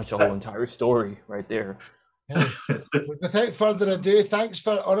pretty much the whole entire story right there. Without further ado, thanks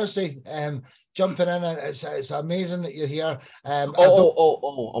for honestly jumping in. It's amazing that you're here. And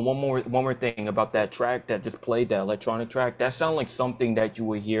one more thing about that track that just played, that electronic track. That sounded like something that you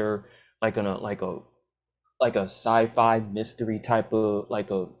would hear like on a sci-fi mystery type of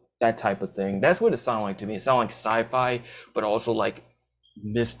that type of thing. That's what it sounded like to me. It sounded like sci-fi, but also like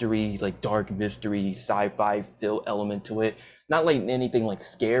mystery, like dark mystery, sci-fi feel element to it. Not like anything like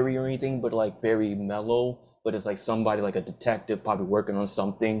scary or anything, but like very mellow. But it's like somebody, like a detective, probably working on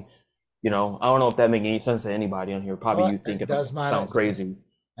something. You know, I don't know if that makes any sense to anybody on here. Probably you think it does sound crazy.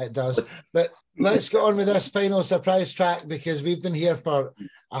 It does. But let's get on with this final surprise track, because we've been here for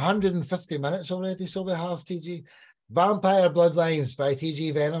 150 minutes already. So we have TG. Vampire Bloodlines by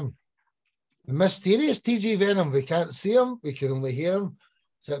TG Venom. Mysterious TG Venom. We can't see him. We can only hear him.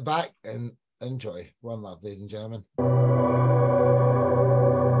 Sit back and enjoy. One love, ladies and gentlemen.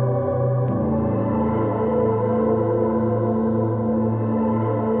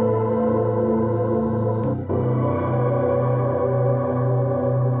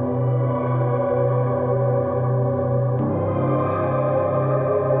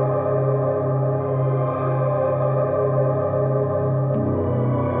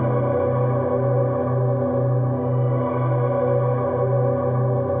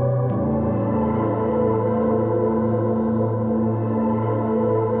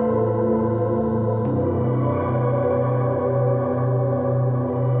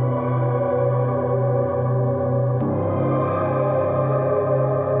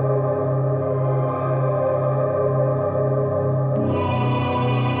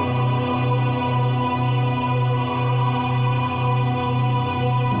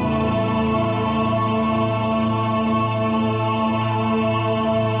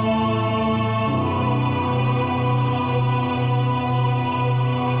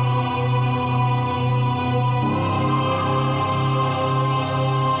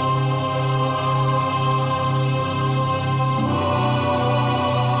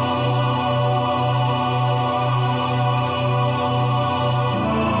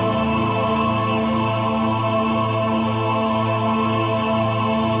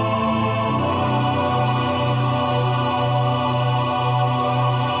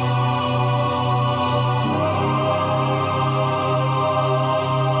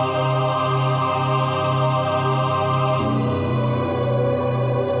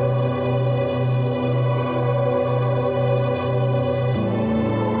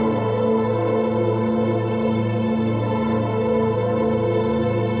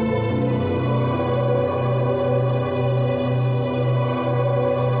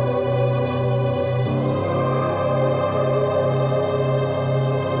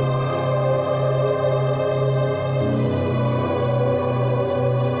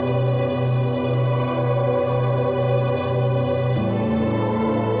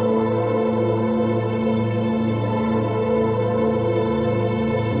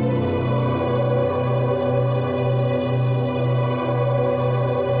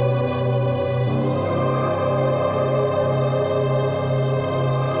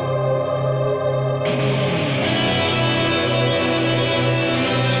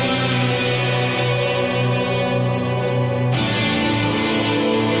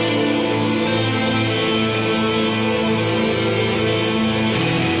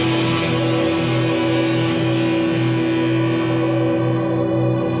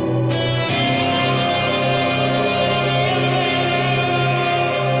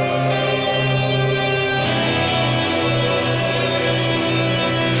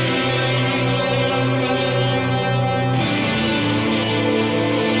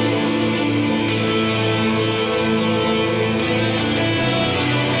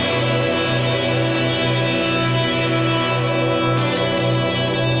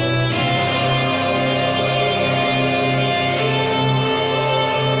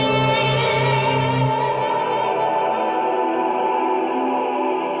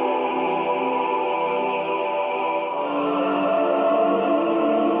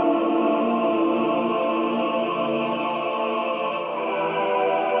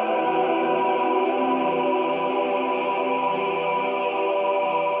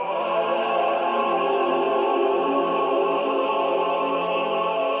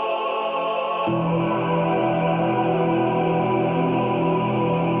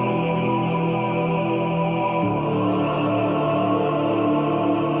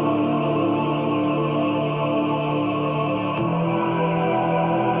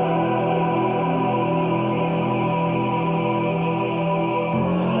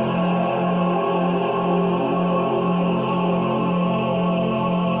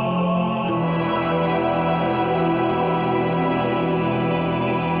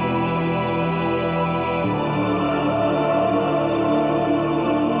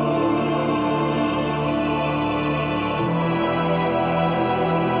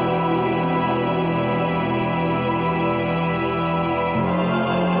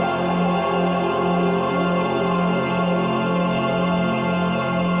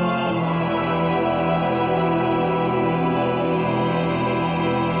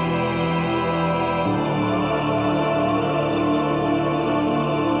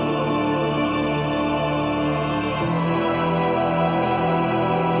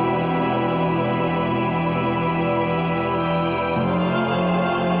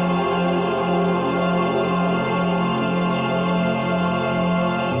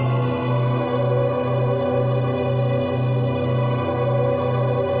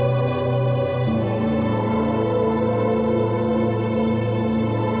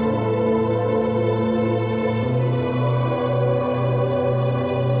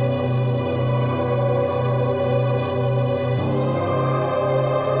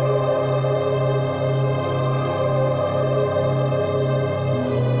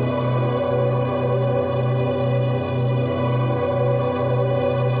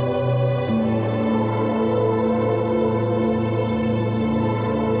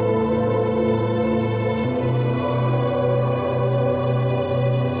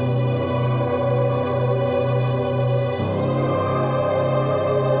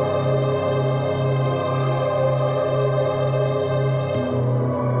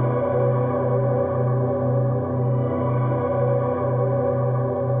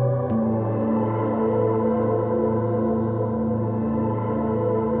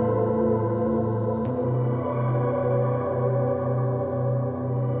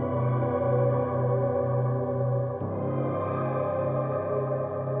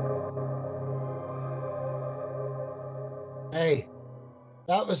 Hey,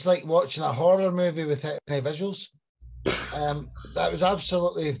 that was like watching a horror movie with any visuals. That was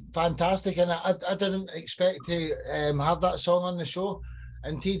absolutely fantastic, and I didn't expect to have that song on the show.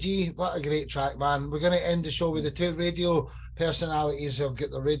 And TG, what a great track, man. We're going to end the show with the two radio personalities who have got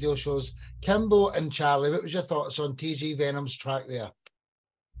the radio shows, Kimbo and Charlie. What was your thoughts on TG Venom's track there?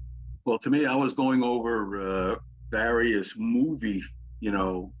 Well, to me, I was going over various movie,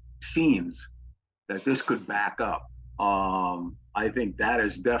 scenes that this could back up. I think that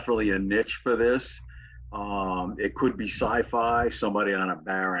is definitely a niche for this. It could be sci-fi, somebody on a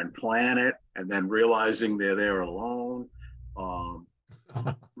barren planet, and then realizing they're there alone.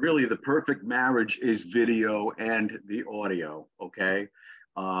 Really, the perfect marriage is video and the audio, okay?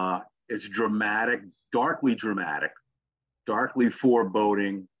 It's dramatic, darkly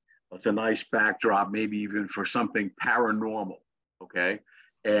foreboding. It's a nice backdrop, maybe even for something paranormal, okay?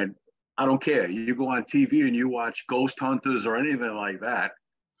 And I don't care. You go on TV and you watch Ghost Hunters or anything like that,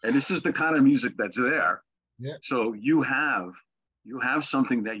 and this is the kind of music that's there. Yeah. So you have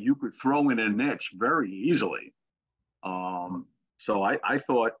something that you could throw in a niche very easily. So I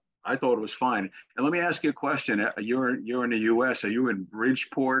thought it was fine. And let me ask you a question. You're in the U.S. Are you in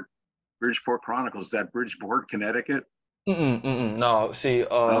Bridgeport Chronicles? Is that Bridgeport, Connecticut? No, see,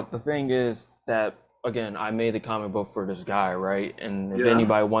 the thing is that, again, I made the comic book for this guy, right? And if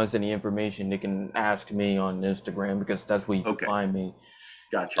anybody wants any information, they can ask me on Instagram, because that's where you can find me.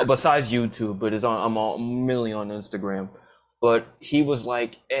 Gotcha. Besides YouTube, but I'm mainly on Instagram. But he was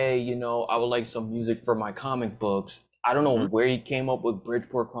like, hey, I would like some music for my comic books. I don't know where he came up with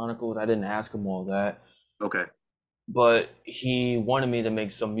Bridgeport Chronicles. I didn't ask him all that. Okay. But he wanted me to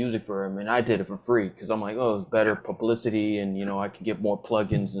make some music for him, and I did it for free, because I'm like, oh, it's better publicity, and I can get more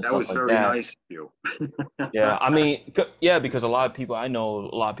plugins and stuff like that. That was very nice of you. Yeah, I mean, because a lot of people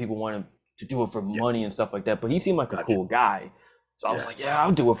wanted to do it for money and stuff like that, but he seemed like a cool guy. So I was like, yeah,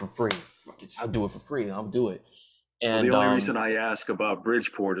 I'll do it for free. I'll do it for free. I'll do it. And the only reason I ask about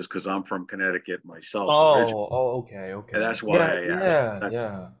Bridgeport is because I'm from Connecticut myself. Okay. And that's why I asked.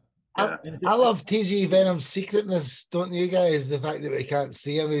 Yeah. I love TG Venom's secretness, don't you guys? The fact that we can't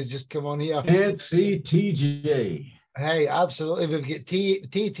see him, he's just come on here. Can't see TJ. Hey, absolutely. We've got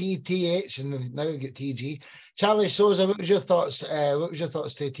TTTH, and now we've got TG. Charlie Souza, what was your thoughts? What was your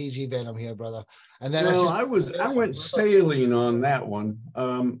thoughts to TG Venom here, brother? And then I went sailing on that one.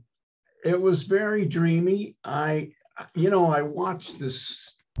 It was very dreamy. I watched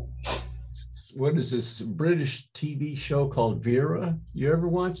this, what is this British TV show called Vera? You ever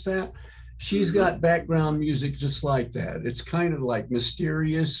watch that? She's got background music just like that. It's kind of like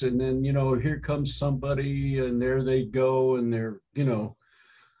mysterious, and then, here comes somebody and there they go, and they're,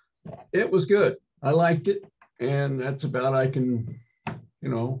 it was good. I liked it, and that's about I can.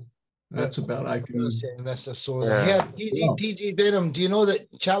 Mr. Souza. Yeah, TG Venom, do you know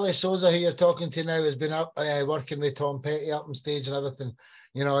that Charlie Souza, who you're talking to now, has been up working with Tom Petty up on stage and everything?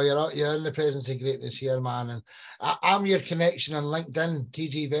 You're in the presence of greatness here, man. And I'm your connection on LinkedIn,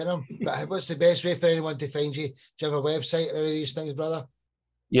 TG Venom. But what's the best way for anyone to find you? Do you have a website or any of these things, brother?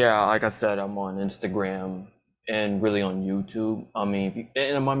 Yeah, like I said, I'm on Instagram and really on YouTube. I mean,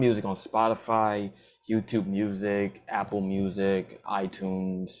 and my music on Spotify, YouTube Music, Apple Music,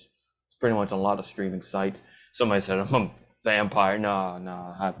 iTunes. It's pretty much on a lot of streaming sites. Somebody said I'm a vampire.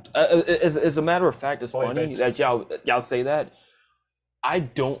 Nah. As a matter of fact, it's funny that y'all say that. I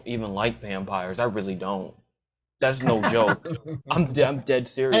don't even like vampires. I really don't. That's no joke. I'm dead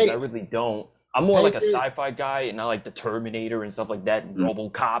serious. I really don't. I'm more like a sci-fi guy, and I like the Terminator and stuff like that, and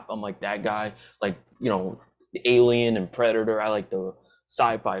RoboCop. I'm like that guy. Like, the Alien and Predator. I like the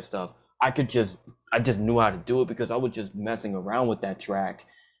sci-fi stuff. I just knew how to do it because I was just messing around with that track.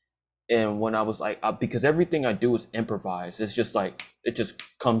 And when I was like, because everything I do is improvised. It's just like, it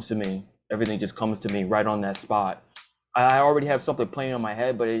just comes to me. Everything just comes to me right on that spot. I already have something playing on my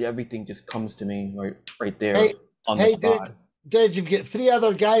head, but everything just comes to me right there on the spot. Dude, you've got three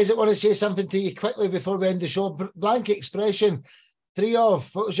other guys that want to say something to you quickly before we end the show. Blank Expression,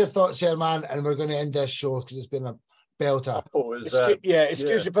 what was your thoughts here, man? And we're going to end this show because it's been a belter.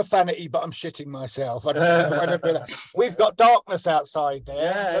 Excuse the profanity, but I'm shitting myself. We've got darkness outside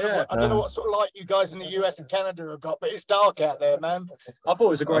there. I don't know what sort of light you guys in the US and Canada have got, but it's dark out there, man. I thought it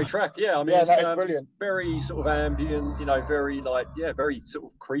was a great track. Yeah, I mean, that is brilliant. Very sort of ambient, very very sort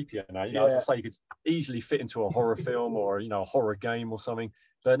of creepy. I'd say you could easily fit into a horror film or a horror game or something.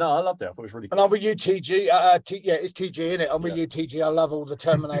 But no, I loved it. I thought it was really cool. And I'm with you, TG. It's TG, isn't it? I'm with you, TG. I love all the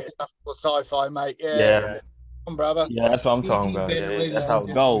Terminator stuff, or sci-fi, mate. Yeah. Brother. Yeah, that's what I'm talking about. That's how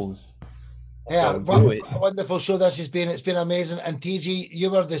it goes. Yeah, wonderful show this has been. It's been amazing. And TG, you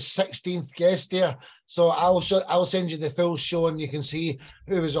were the 16th guest there, so I'll send you the full show and you can see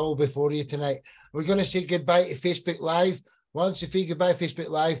who was all before you tonight. We're going to say goodbye to Facebook Live. Once you say goodbye to Facebook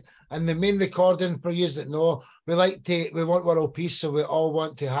Live, and the main recording for you that know, we want world peace, so we all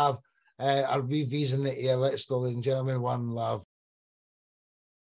want to have our VVs in the air. Let's go, ladies and gentlemen. One love.